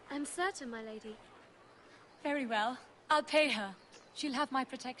 I'm certain, my lady. Very well. I'll pay her. She'll have my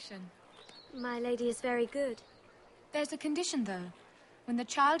protection. My lady is very good. There's a condition, though. When the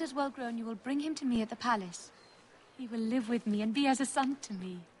child is well grown, you will bring him to me at the palace. He will live with me and be as a son to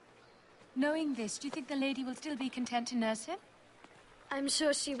me. Knowing this, do you think the lady will still be content to nurse him? I'm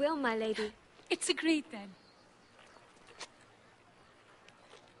sure she will, my lady. It's agreed, then.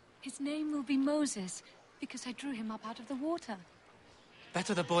 His name will be Moses, because I drew him up out of the water.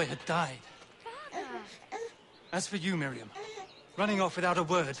 Better the boy had died. Father! As for you, Miriam, running off without a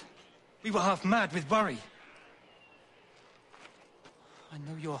word, we were half mad with worry. I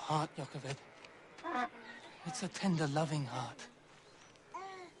know your heart, Jochebed. It's a tender, loving heart.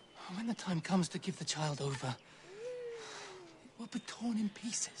 When the time comes to give the child over, it will be torn in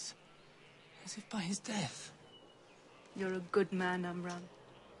pieces, as if by his death. You're a good man, Amram.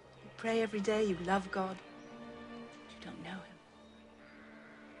 You pray every day, you love God. But you don't know him.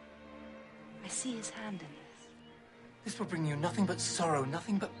 I see his hand in this. This will bring you nothing but sorrow,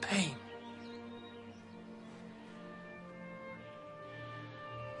 nothing but pain.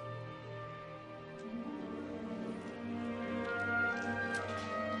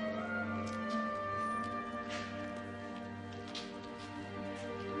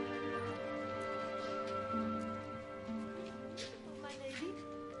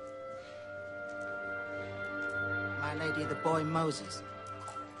 The boy Moses.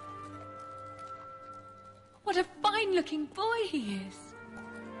 What a fine-looking boy he is.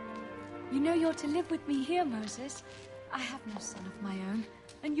 You know you're to live with me here, Moses. I have no son of my own,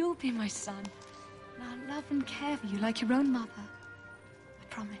 and you'll be my son. And I'll love and care for you like your own mother. I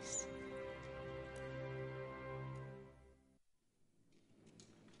promise.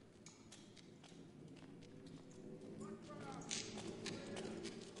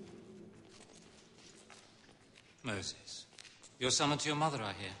 Moses, you're summoned to your mother,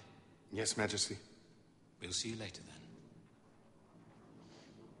 I hear. Yes, Majesty. We'll see you later, then.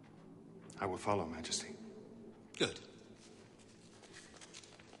 I will follow, Majesty. Good.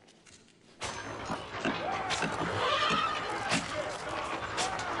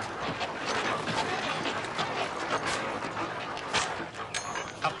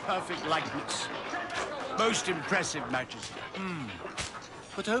 A perfect likeness. Most impressive, Majesty.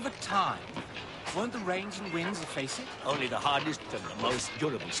 But over time, won't the rains and winds efface it? Only the hardest and the most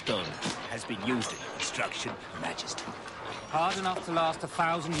durable stone has been used in construction, Majesty. Hard enough to last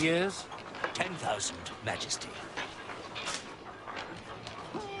 1,000 years? 10,000, Majesty.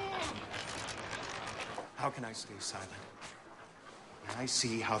 How can I stay silent? When I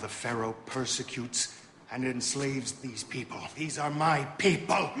see how the Pharaoh persecutes and enslaves these people. These are my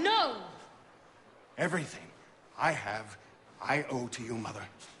people. No! Everything I have, I owe to you, Mother.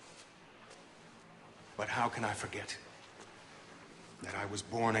 But how can I forget that I was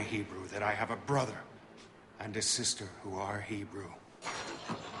born a Hebrew, that I have a brother and a sister who are Hebrew?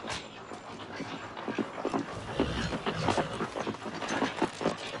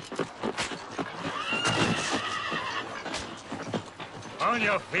 On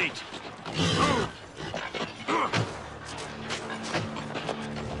your feet. Move.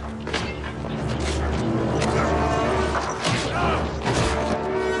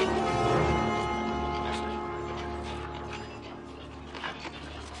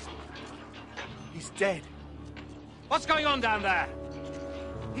 He's dead. What's going on down there?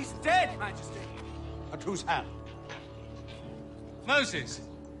 He's dead, Majesty. At whose hand? Moses.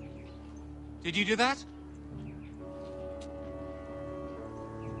 Did you do that?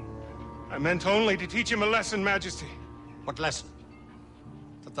 I meant only to teach him a lesson, Majesty. What lesson?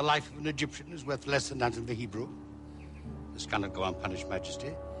 That the life of an Egyptian is worth less than that of the Hebrew? This cannot go unpunished,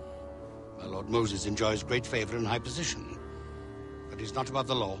 Majesty. My Lord Moses enjoys great favor and high position. But he's not above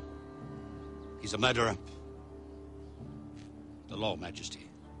the law. He's a murderer. The law, Majesty.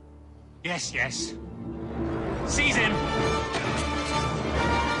 Yes, yes. Seize him!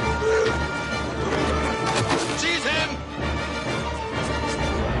 Seize him!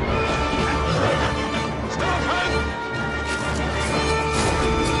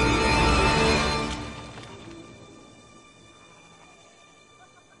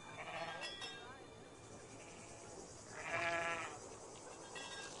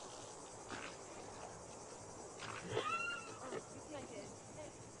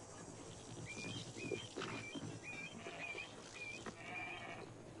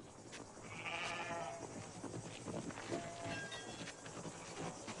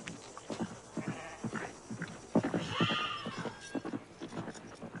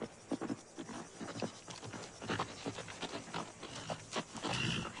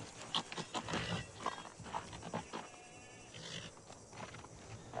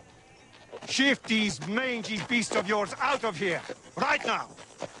 Shift these mangy beasts of yours out of here, right now.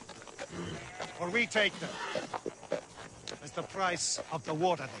 Or we take them as the price of the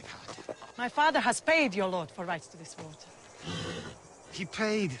water they've had. My father has paid your lord for rights to this water. He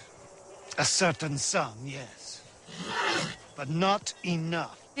paid a certain sum, yes. But not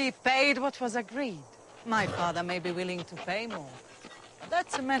enough. He paid what was agreed. My father may be willing to pay more.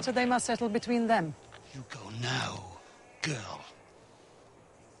 That's a matter they must settle between them. You go now, girl.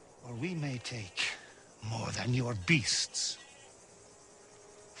 Or we may take more than your beasts.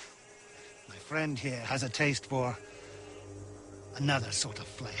 My friend here has a taste for another sort of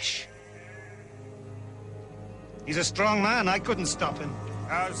flesh. He's a strong man. I couldn't stop him.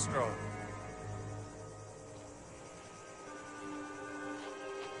 How strong?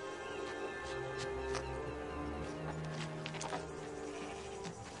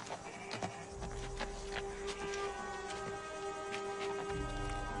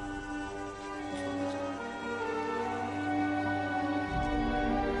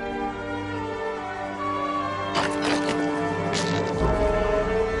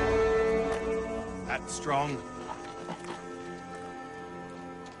 Strong.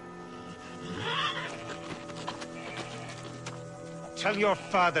 Tell your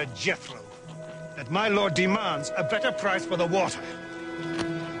father, Jethro, that my lord demands a better price for the water.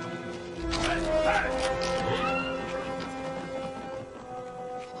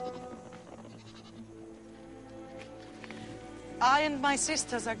 I and my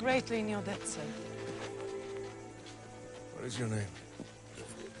sisters are greatly in your debt, sir. What is your name?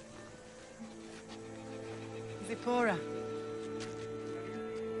 Zipporah.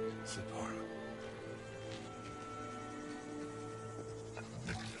 Zipporah.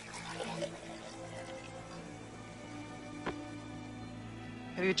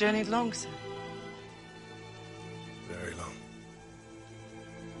 Have you journeyed long, sir? Very long.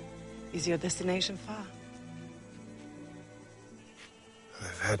 Is your destination far?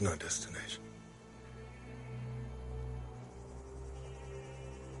 I've had no destination.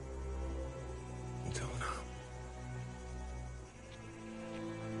 Until now.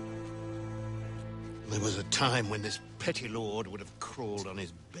 There was a time when this petty lord would have crawled on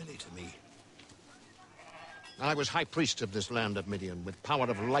his belly to me. I was high priest of this land of Midian, with power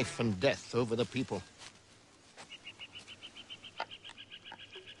of life and death over the people.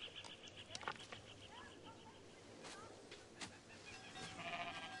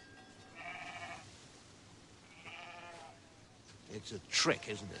 It's a trick,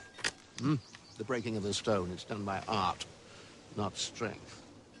 isn't it? Hmm? the breaking of the stone. It's done by art, not strength.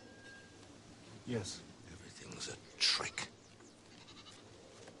 Yes. Everything's a trick.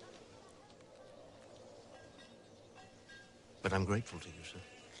 But I'm grateful to you, sir.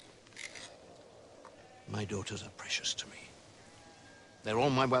 My daughters are precious to me. They're all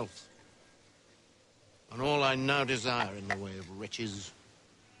my wealth. And all I now desire in the way of riches.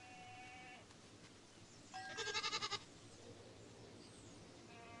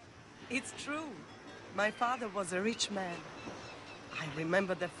 It's true. My father was a rich man. I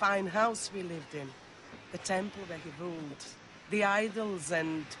remember the fine house we lived in, the temple where he ruled, the idols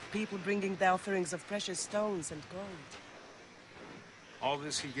and people bringing the offerings of precious stones and gold. All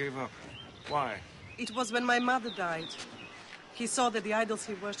this he gave up. Why? It was when my mother died. He saw that the idols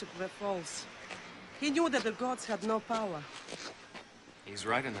he worshipped were false. He knew that the gods had no power. He's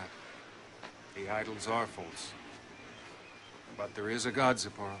right in that. The idols are false. But there is a God,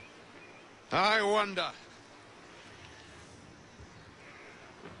 Zipporah. I wonder.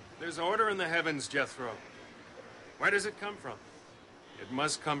 There's order in the heavens, Jethro. Where does it come from? It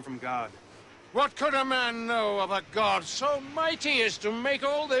must come from God. What could a man know of a God so mighty as to make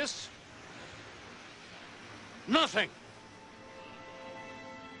all this? Nothing.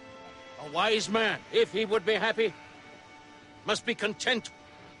 A wise man, if he would be happy, must be content.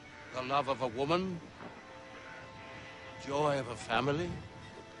 The love of a woman, joy of a family,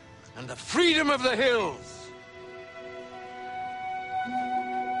 and the freedom of the hills.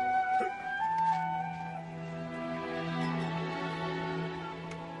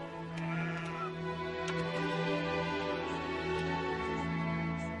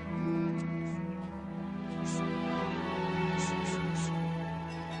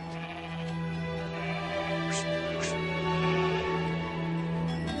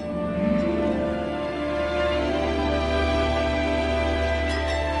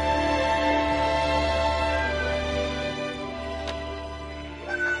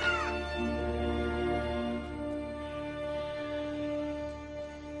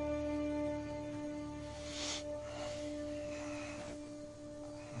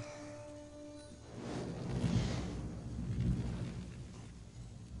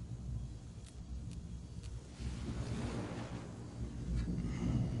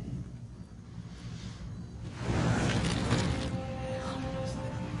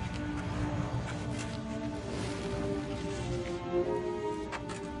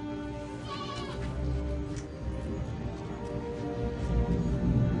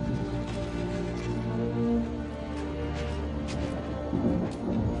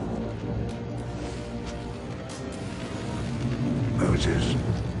 Moses.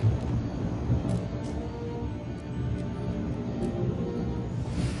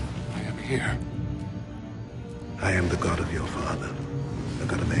 I am here. I am the God of your father, the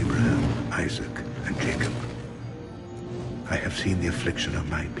God of Abraham, Isaac, and Jacob. I have seen the affliction of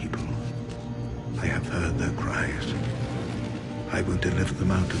my people. I have heard their cries. I will deliver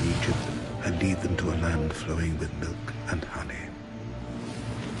them out of Egypt and lead them to a land flowing with milk and honey.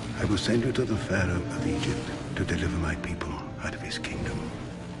 I will send you to the Pharaoh of Egypt to deliver my people out of his kingdom.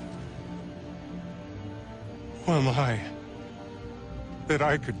 Who am I that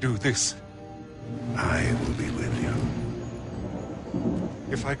I could do this? I will be with you.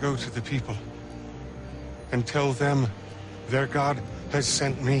 If I go to the people and tell them their God has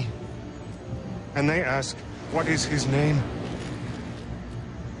sent me, and they ask, what is his name?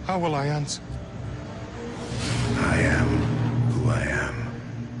 How will I answer? I am who I am.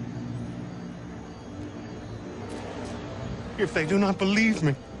 If they do not believe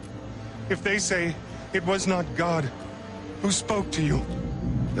me, if they say it was not God who spoke to you.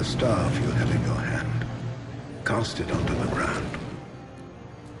 The staff you have in your hand, cast it onto the ground.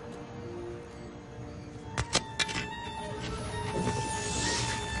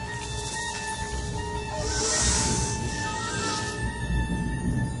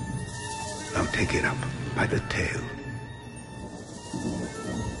 Now take it up by the tail.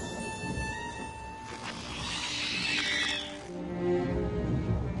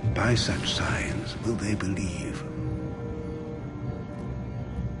 By such signs will they believe.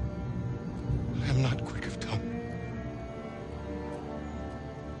 I am not quick of tongue.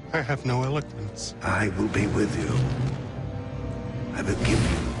 I have no eloquence. I will be with you. I will give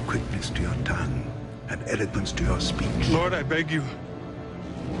you quickness to your tongue and eloquence to your speech. Lord, I beg you.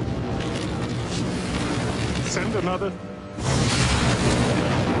 Send another.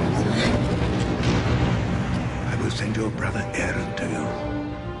 I will send your brother Aaron to you.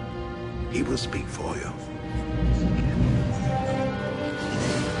 He will speak for you.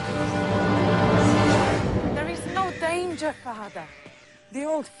 There is no danger, Father. The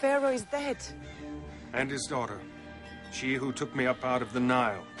old pharaoh is dead. And his daughter. She who took me up out of the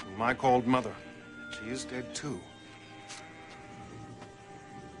Nile, whom I called mother. She is dead too.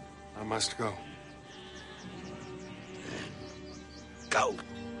 I must go. Go.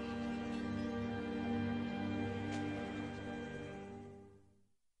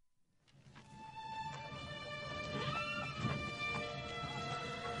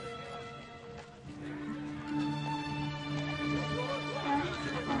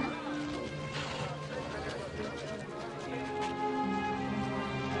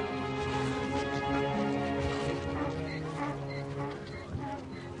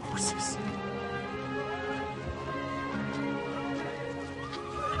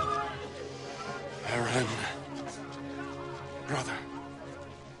 Aaron. Brother.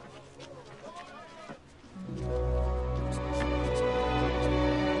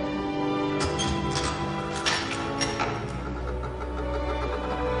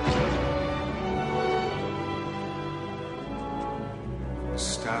 The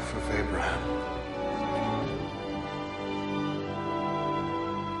staff of Abraham.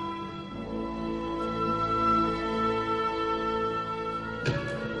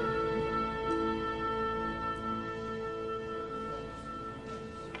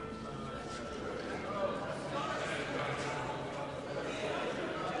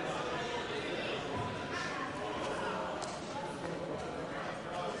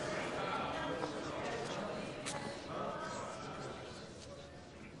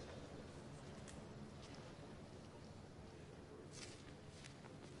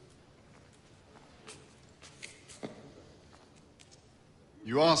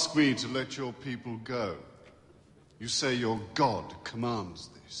 You ask me to let your people go. You say your God commands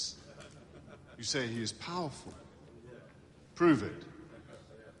this. You say he is powerful. Prove it.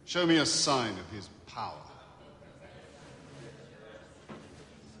 Show me a sign of his power.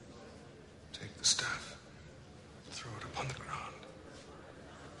 Take the staff. Throw it upon the ground.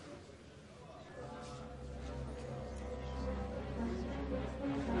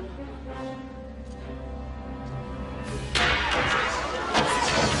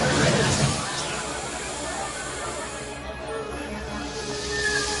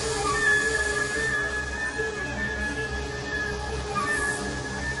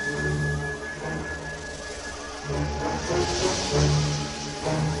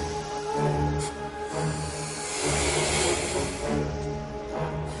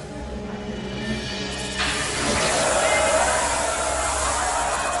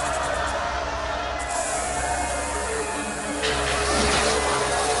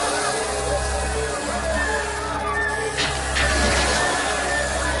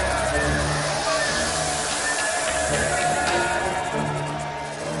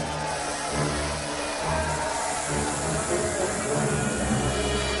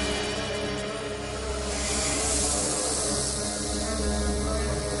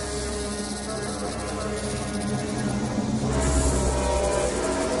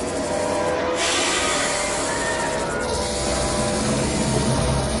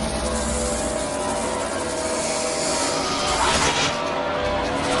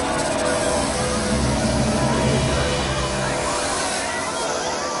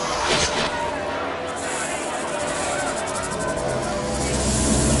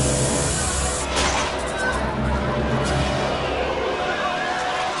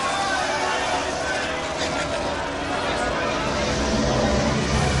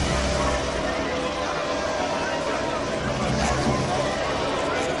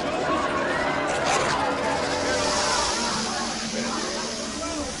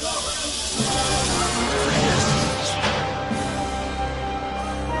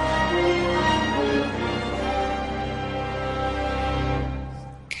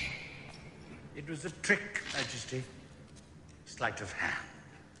 It was a trick, Majesty. Sleight of hand.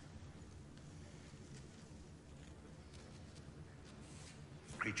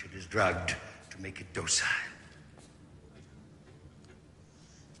 The creature is drugged to make it docile.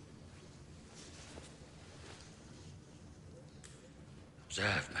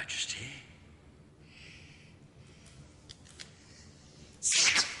 Observe, Majesty.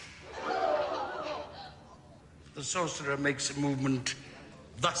 The sorcerer makes a movement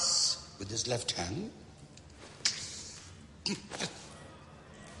thus with his left hand.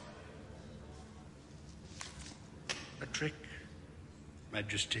 A trick,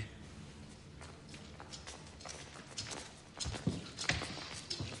 Majesty.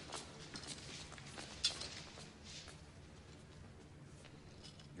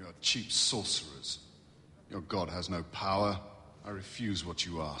 You are cheap sorcerers. Your God has no power. I refuse what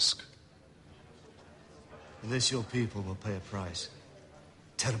you ask. For this, your people will pay a price.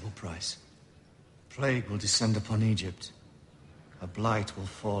 terrible price. Plague will descend upon Egypt. A blight will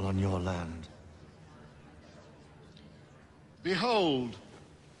fall on your land. Behold,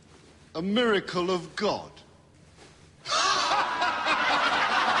 a miracle of God.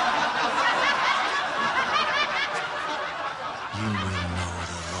 You will know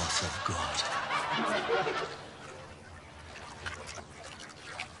the wrath of God.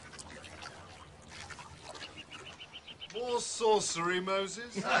 More sorcery,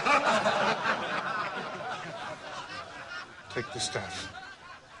 Moses? Take the staff,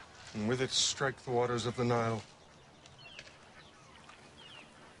 and with it strike the waters of the Nile.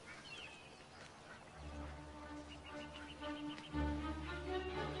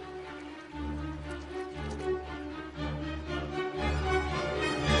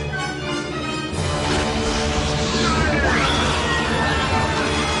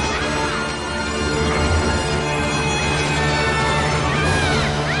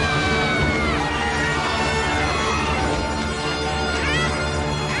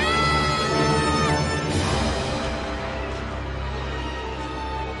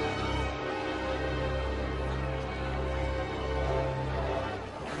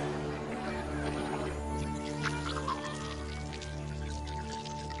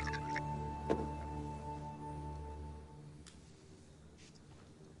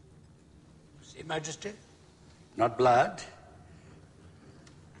 See, Majesty? Not blood,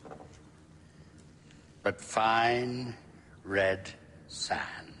 but fine red sand.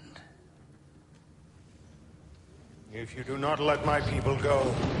 If you do not let my people go,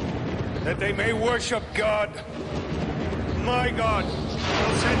 that they may worship God, my God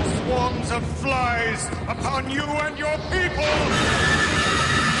will send swarms of flies upon you and your people!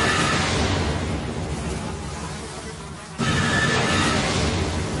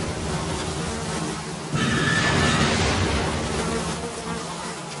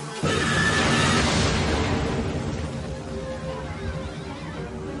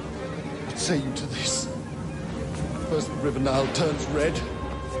 What say you to this? First the river Nile turns red,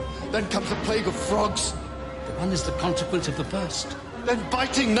 then comes a plague of frogs. The one is the consequence of the first. Then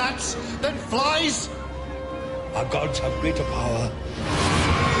biting gnats, then flies. Our gods have greater power.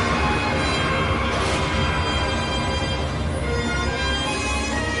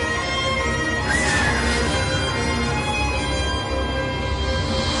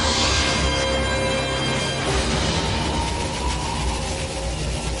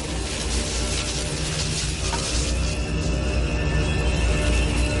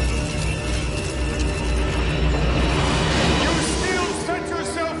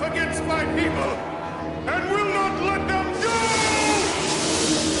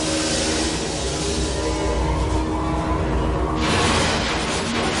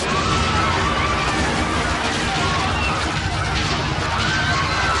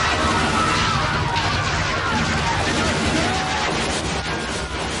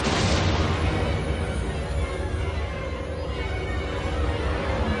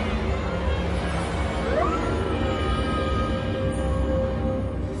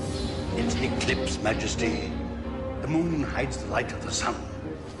 Majesty, the moon hides the light of the sun.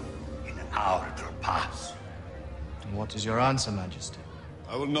 In an hour it will pass. And what is your answer, Majesty?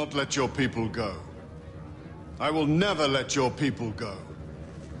 I will not let your people go. I will never let your people go.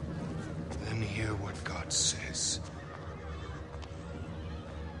 Then hear what God says.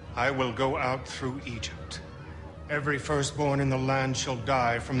 I will go out through Egypt. Every firstborn in the land shall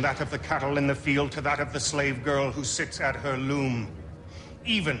die, from that of the cattle in the field to that of the slave girl who sits at her loom,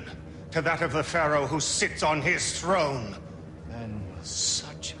 even to that of the Pharaoh who sits on his throne. Then will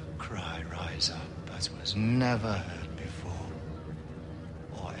such a cry rise up as was never heard before,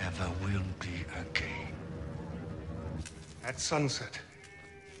 or ever will be again. At sunset,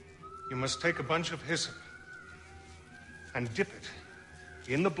 you must take a bunch of hyssop and dip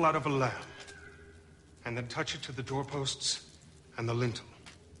it in the blood of a lamb, and then touch it to the doorposts and the lintel.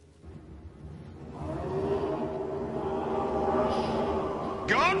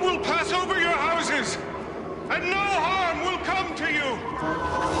 God will pass over your houses, and no harm will come to you.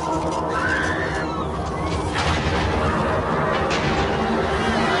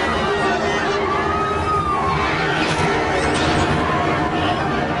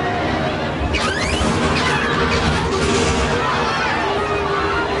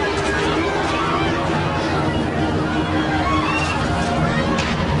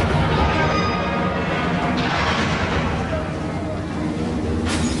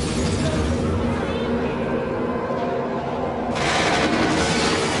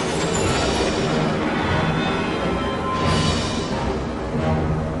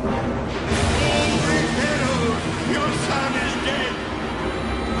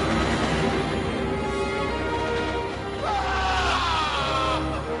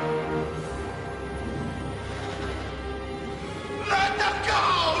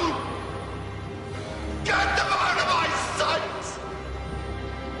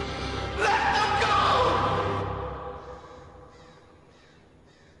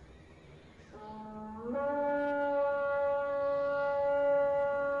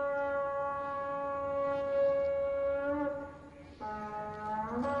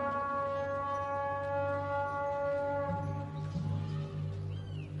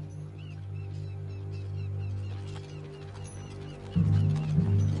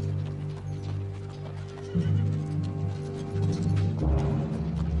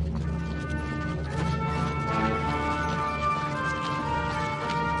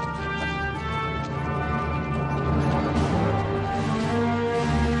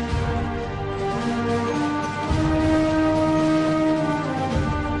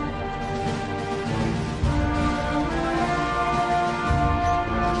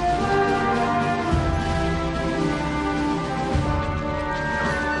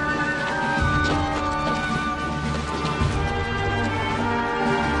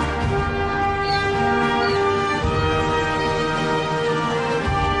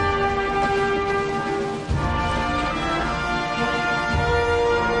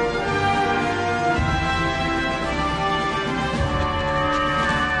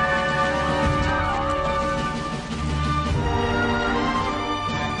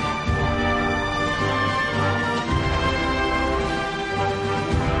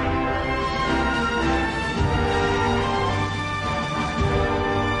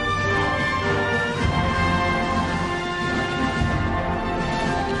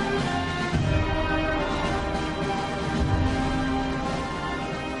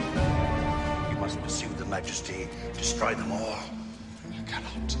 must pursue the Majesty, destroy them all. You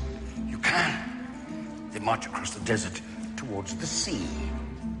cannot. You can. They march across the desert towards the sea.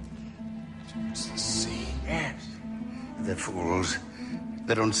 Towards the sea? Yes. They're fools.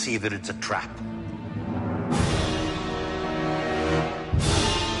 They don't see that it's a trap.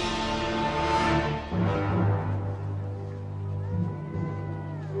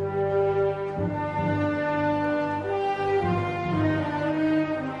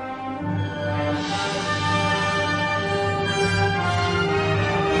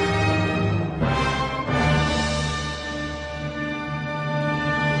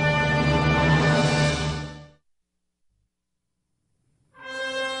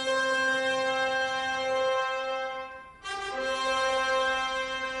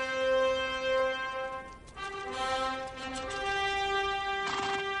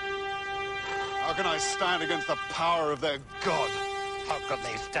 How can I stand against the power of their God? How can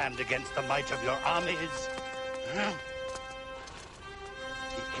they stand against the might of your armies? Huh?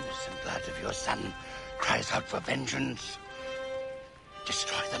 The innocent blood of your son cries out for vengeance.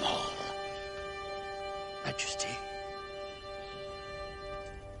 Destroy them all. Majesty.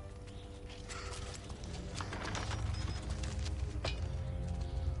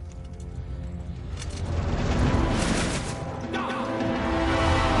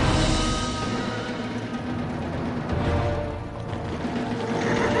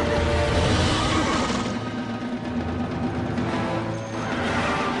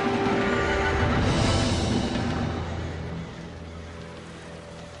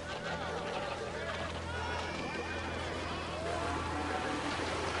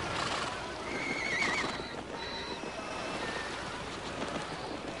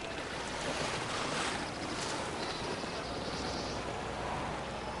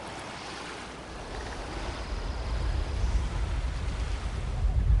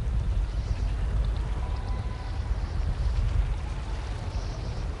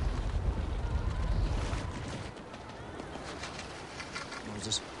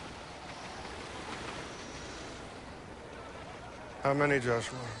 How many,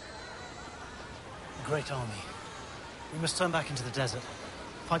 Joshua? A great army. We must turn back into the desert.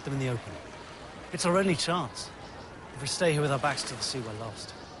 Fight them in the open. It's our only chance. If we stay here with our backs to the sea, we're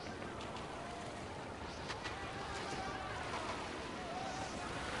lost.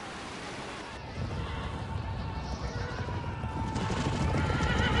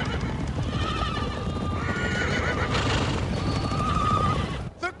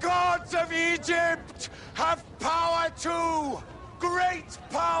 The gods of Egypt have power too! Great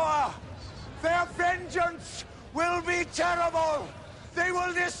power! Their vengeance will be terrible! They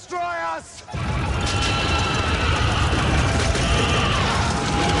will destroy us!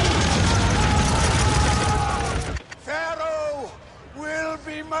 Pharaoh will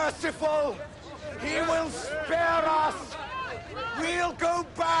be merciful! He will spare us! We'll go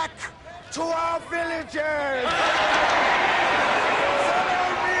back to our villages!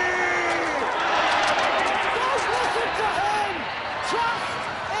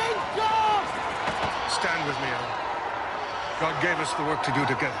 Stand with me, Aaron. God gave us the work to do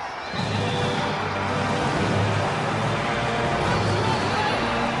together.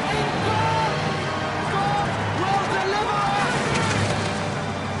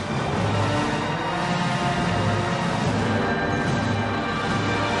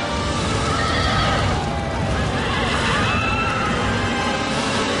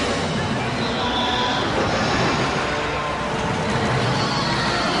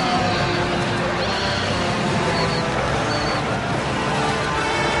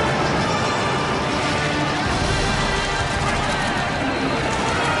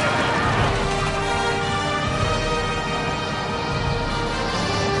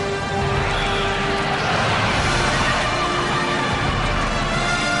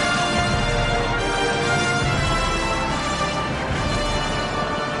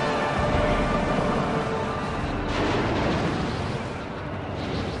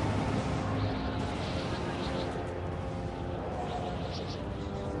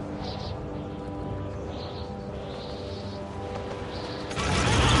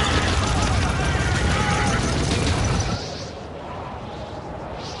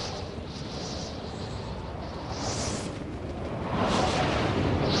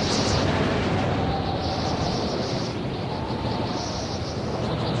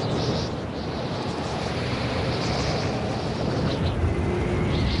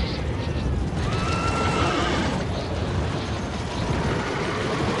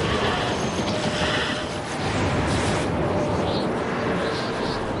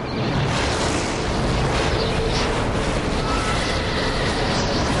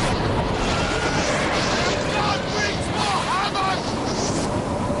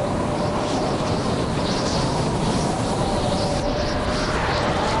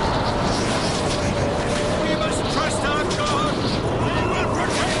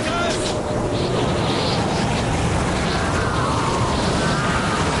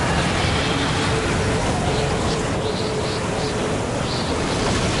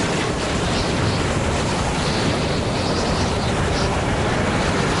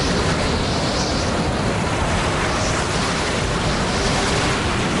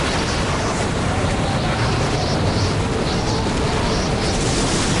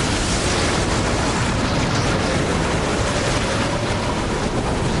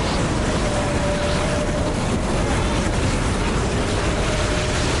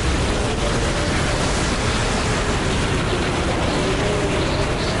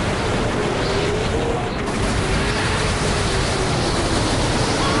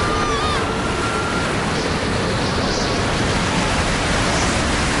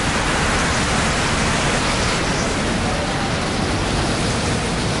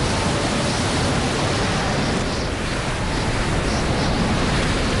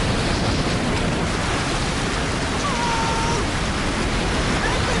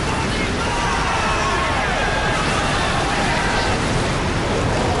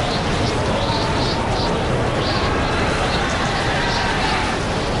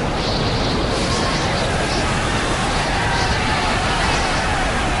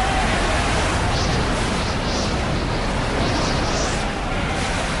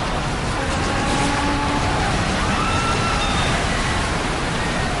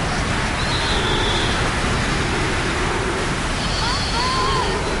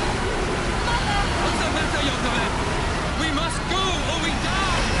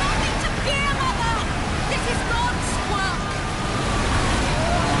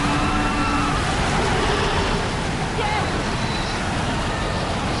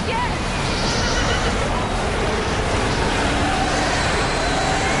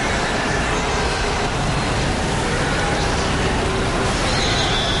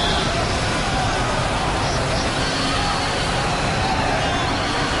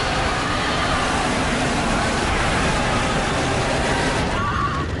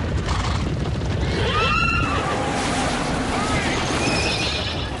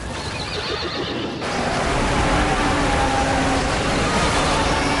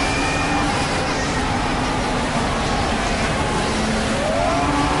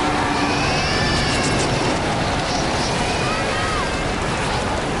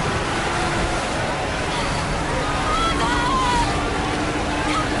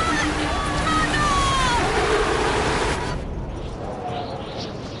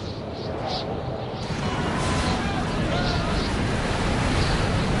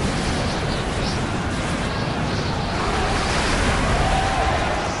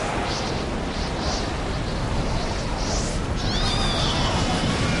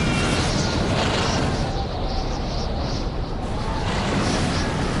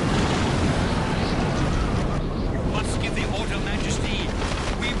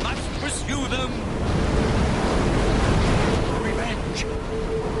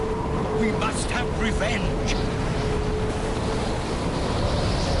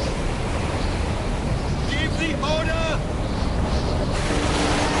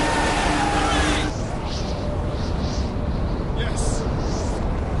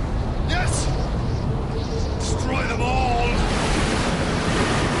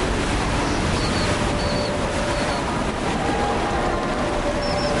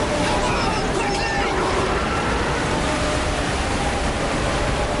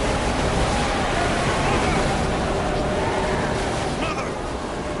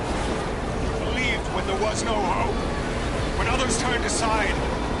 was no hope. When others turned aside,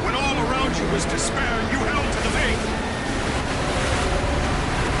 when all around you was despair, you held to the faith.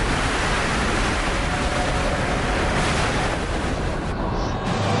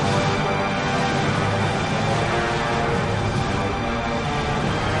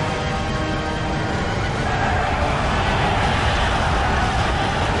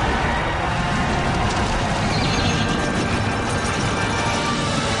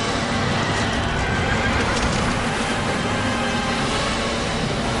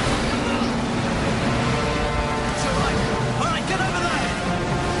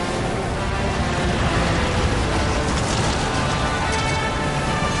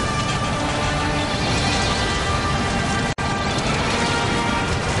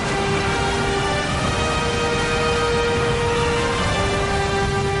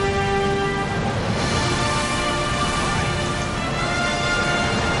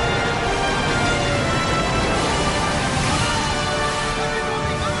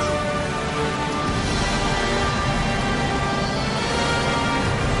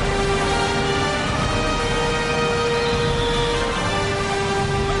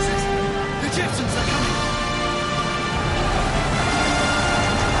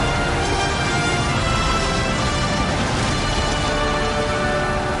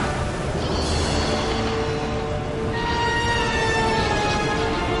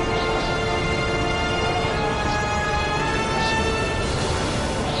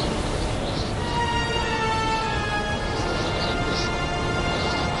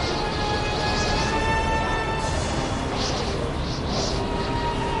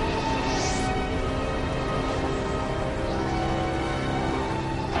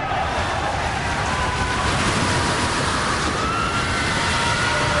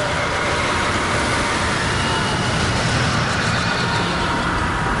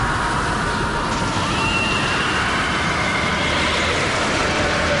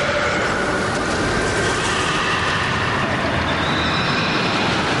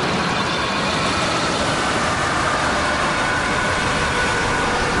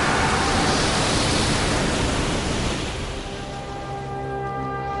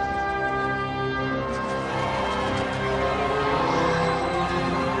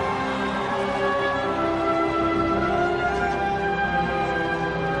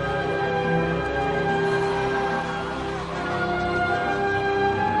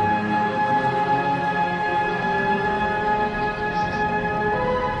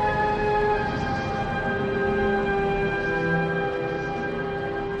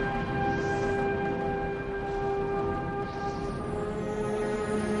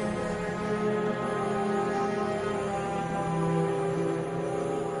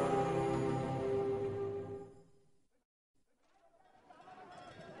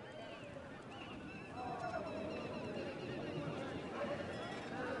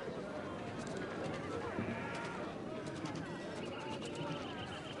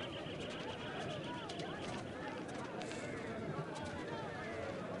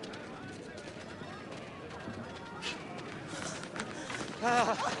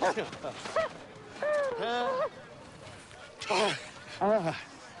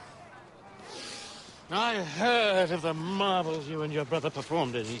 I heard of the marvels you and your brother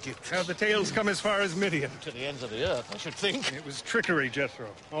performed in Egypt. The tales come as far as Midian. To the ends of the earth, I should think. It was trickery, Jethro.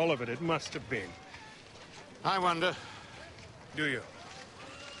 All of it. It must have been. I wonder. Do you?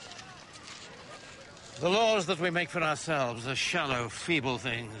 The laws that we make for ourselves are shallow, feeble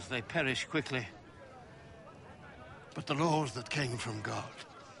things. They perish quickly. But the laws that came from God.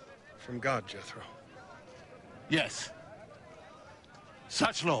 From God, Jethro? Yes.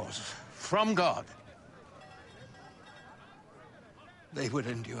 Such laws from God. They would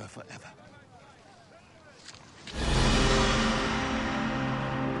endure forever.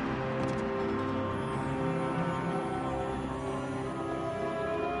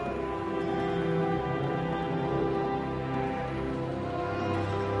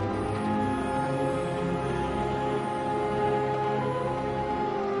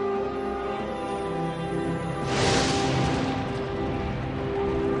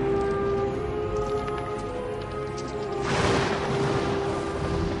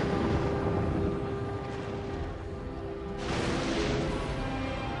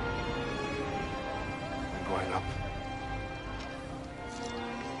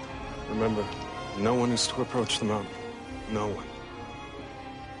 Remember, no one is to approach the mountain. No one.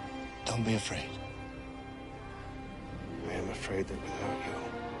 Don't be afraid. I am afraid that without you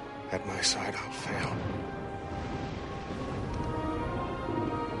at my side, I'll fail.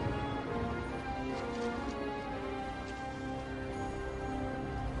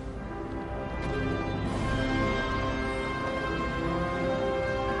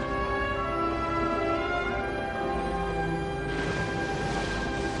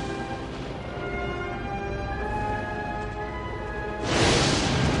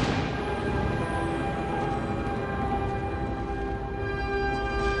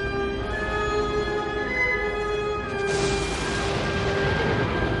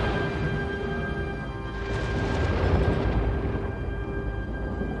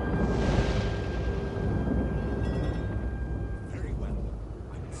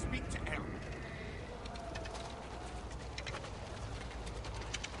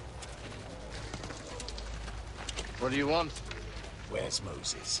 What do you want? Where's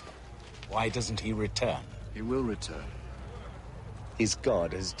Moses? Why doesn't he return? He will return. His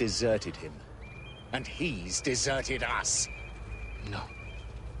God has deserted him. And he's deserted us. No.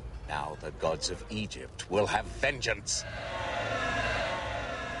 Now the gods of Egypt will have vengeance.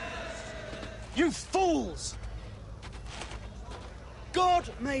 You fools! God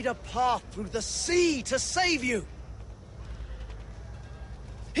made a path through the sea to save you.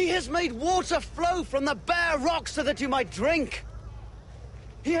 He has made water flow from the bare rocks so that you might drink.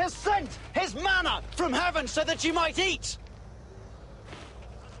 He has sent his manna from heaven so that you might eat.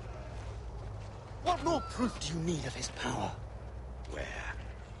 What more proof do you need of his power? Where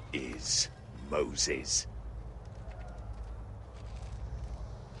is Moses?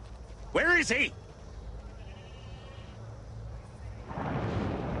 Where is he?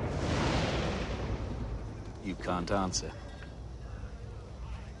 You can't answer.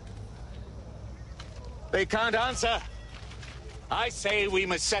 They can't answer. I say we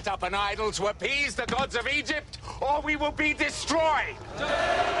must set up an idol to appease the gods of Egypt, or we will be destroyed.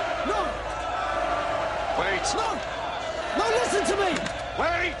 No! Wait! No! No, listen to me!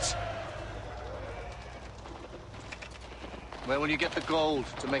 Wait! Where will you get the gold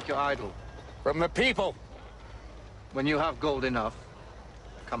to make your idol? From the people. When you have gold enough,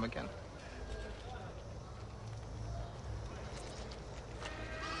 come again.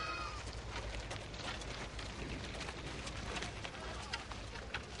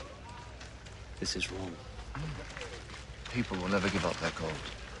 This is wrong. People will never give up their gold.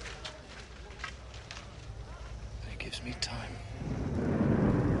 It gives me time.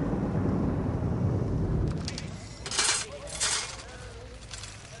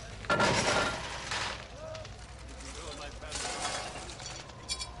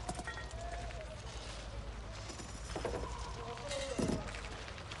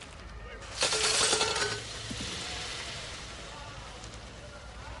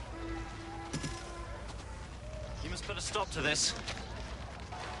 Put a stop to this.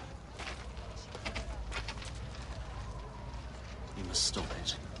 You must stop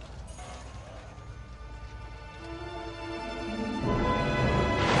it.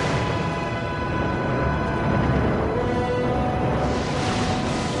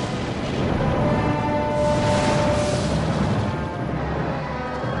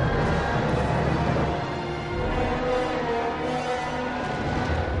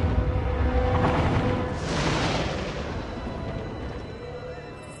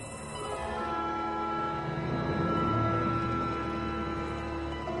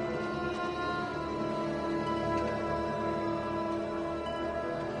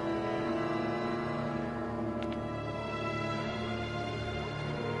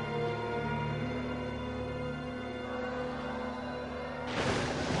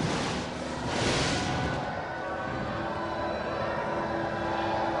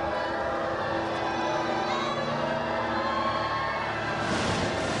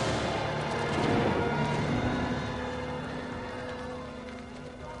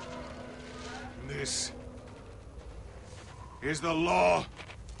 This is the law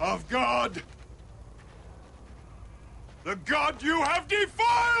of God. The God you have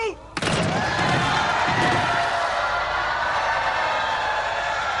defiled!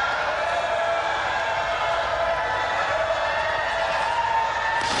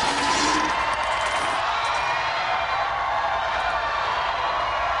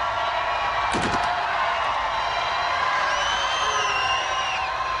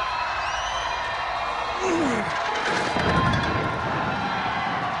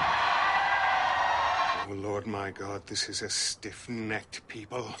 Lord my God, this is a stiff-necked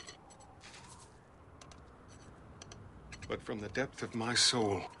people. But from the depth of my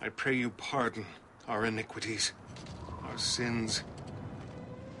soul, I pray you pardon our iniquities, our sins,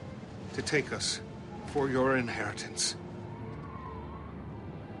 to take us for your inheritance.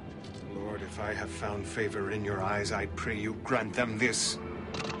 Lord, if I have found favor in your eyes, I pray you grant them this.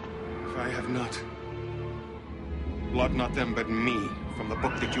 If I have not, blot not them but me from the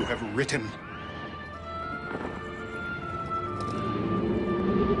book that you have written.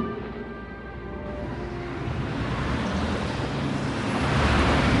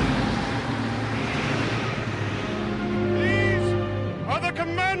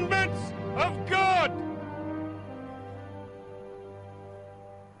 Commandments of God.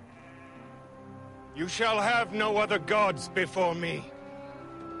 You shall have no other gods before me.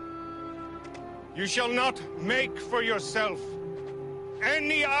 You shall not make for yourself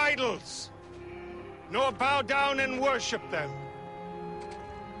any idols, nor bow down and worship them.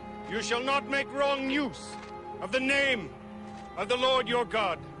 You shall not make wrong use of the name of the Lord your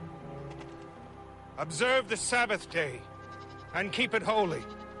God. Observe the Sabbath day and keep it holy.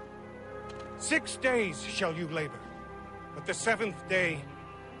 6 days shall you labor, but the 7th day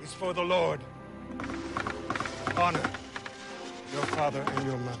is for the Lord. Honor your father and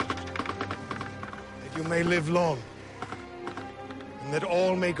your mother, that you may live long, and that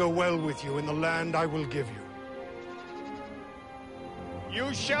all may go well with you in the land I will give you.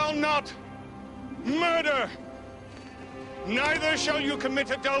 You shall not murder, neither shall you commit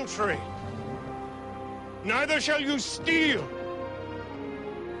adultery, neither shall you steal,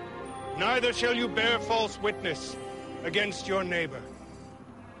 neither shall you bear false witness against your neighbor.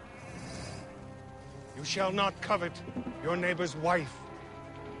 You shall not covet your neighbor's wife,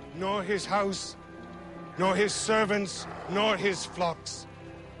 nor his house, nor his servants, nor his flocks,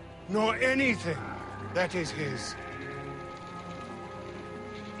 nor anything that is his.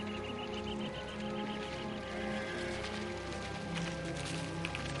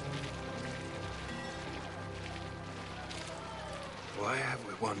 Why have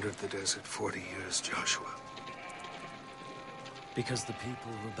we wandered the desert 40 years, Joshua? Because the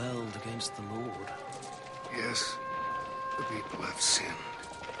people rebelled against the Lord. Yes, the people have sinned.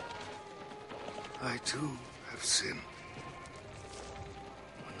 I too have sinned.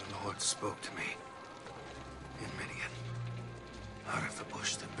 When the Lord spoke to me in Midian, out of the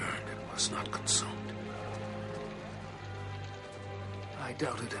bush that burned and was not consumed, I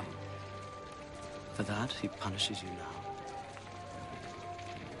doubted him. For that, he punishes you now.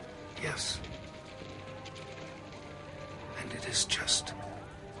 Yes. And it is just.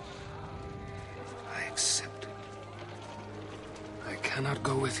 I accept. I cannot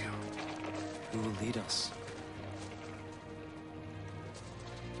go with you. Who will lead us?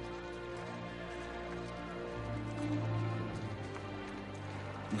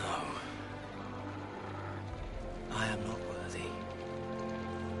 No. I am not worthy.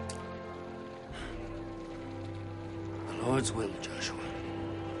 The Lord's will, Joshua.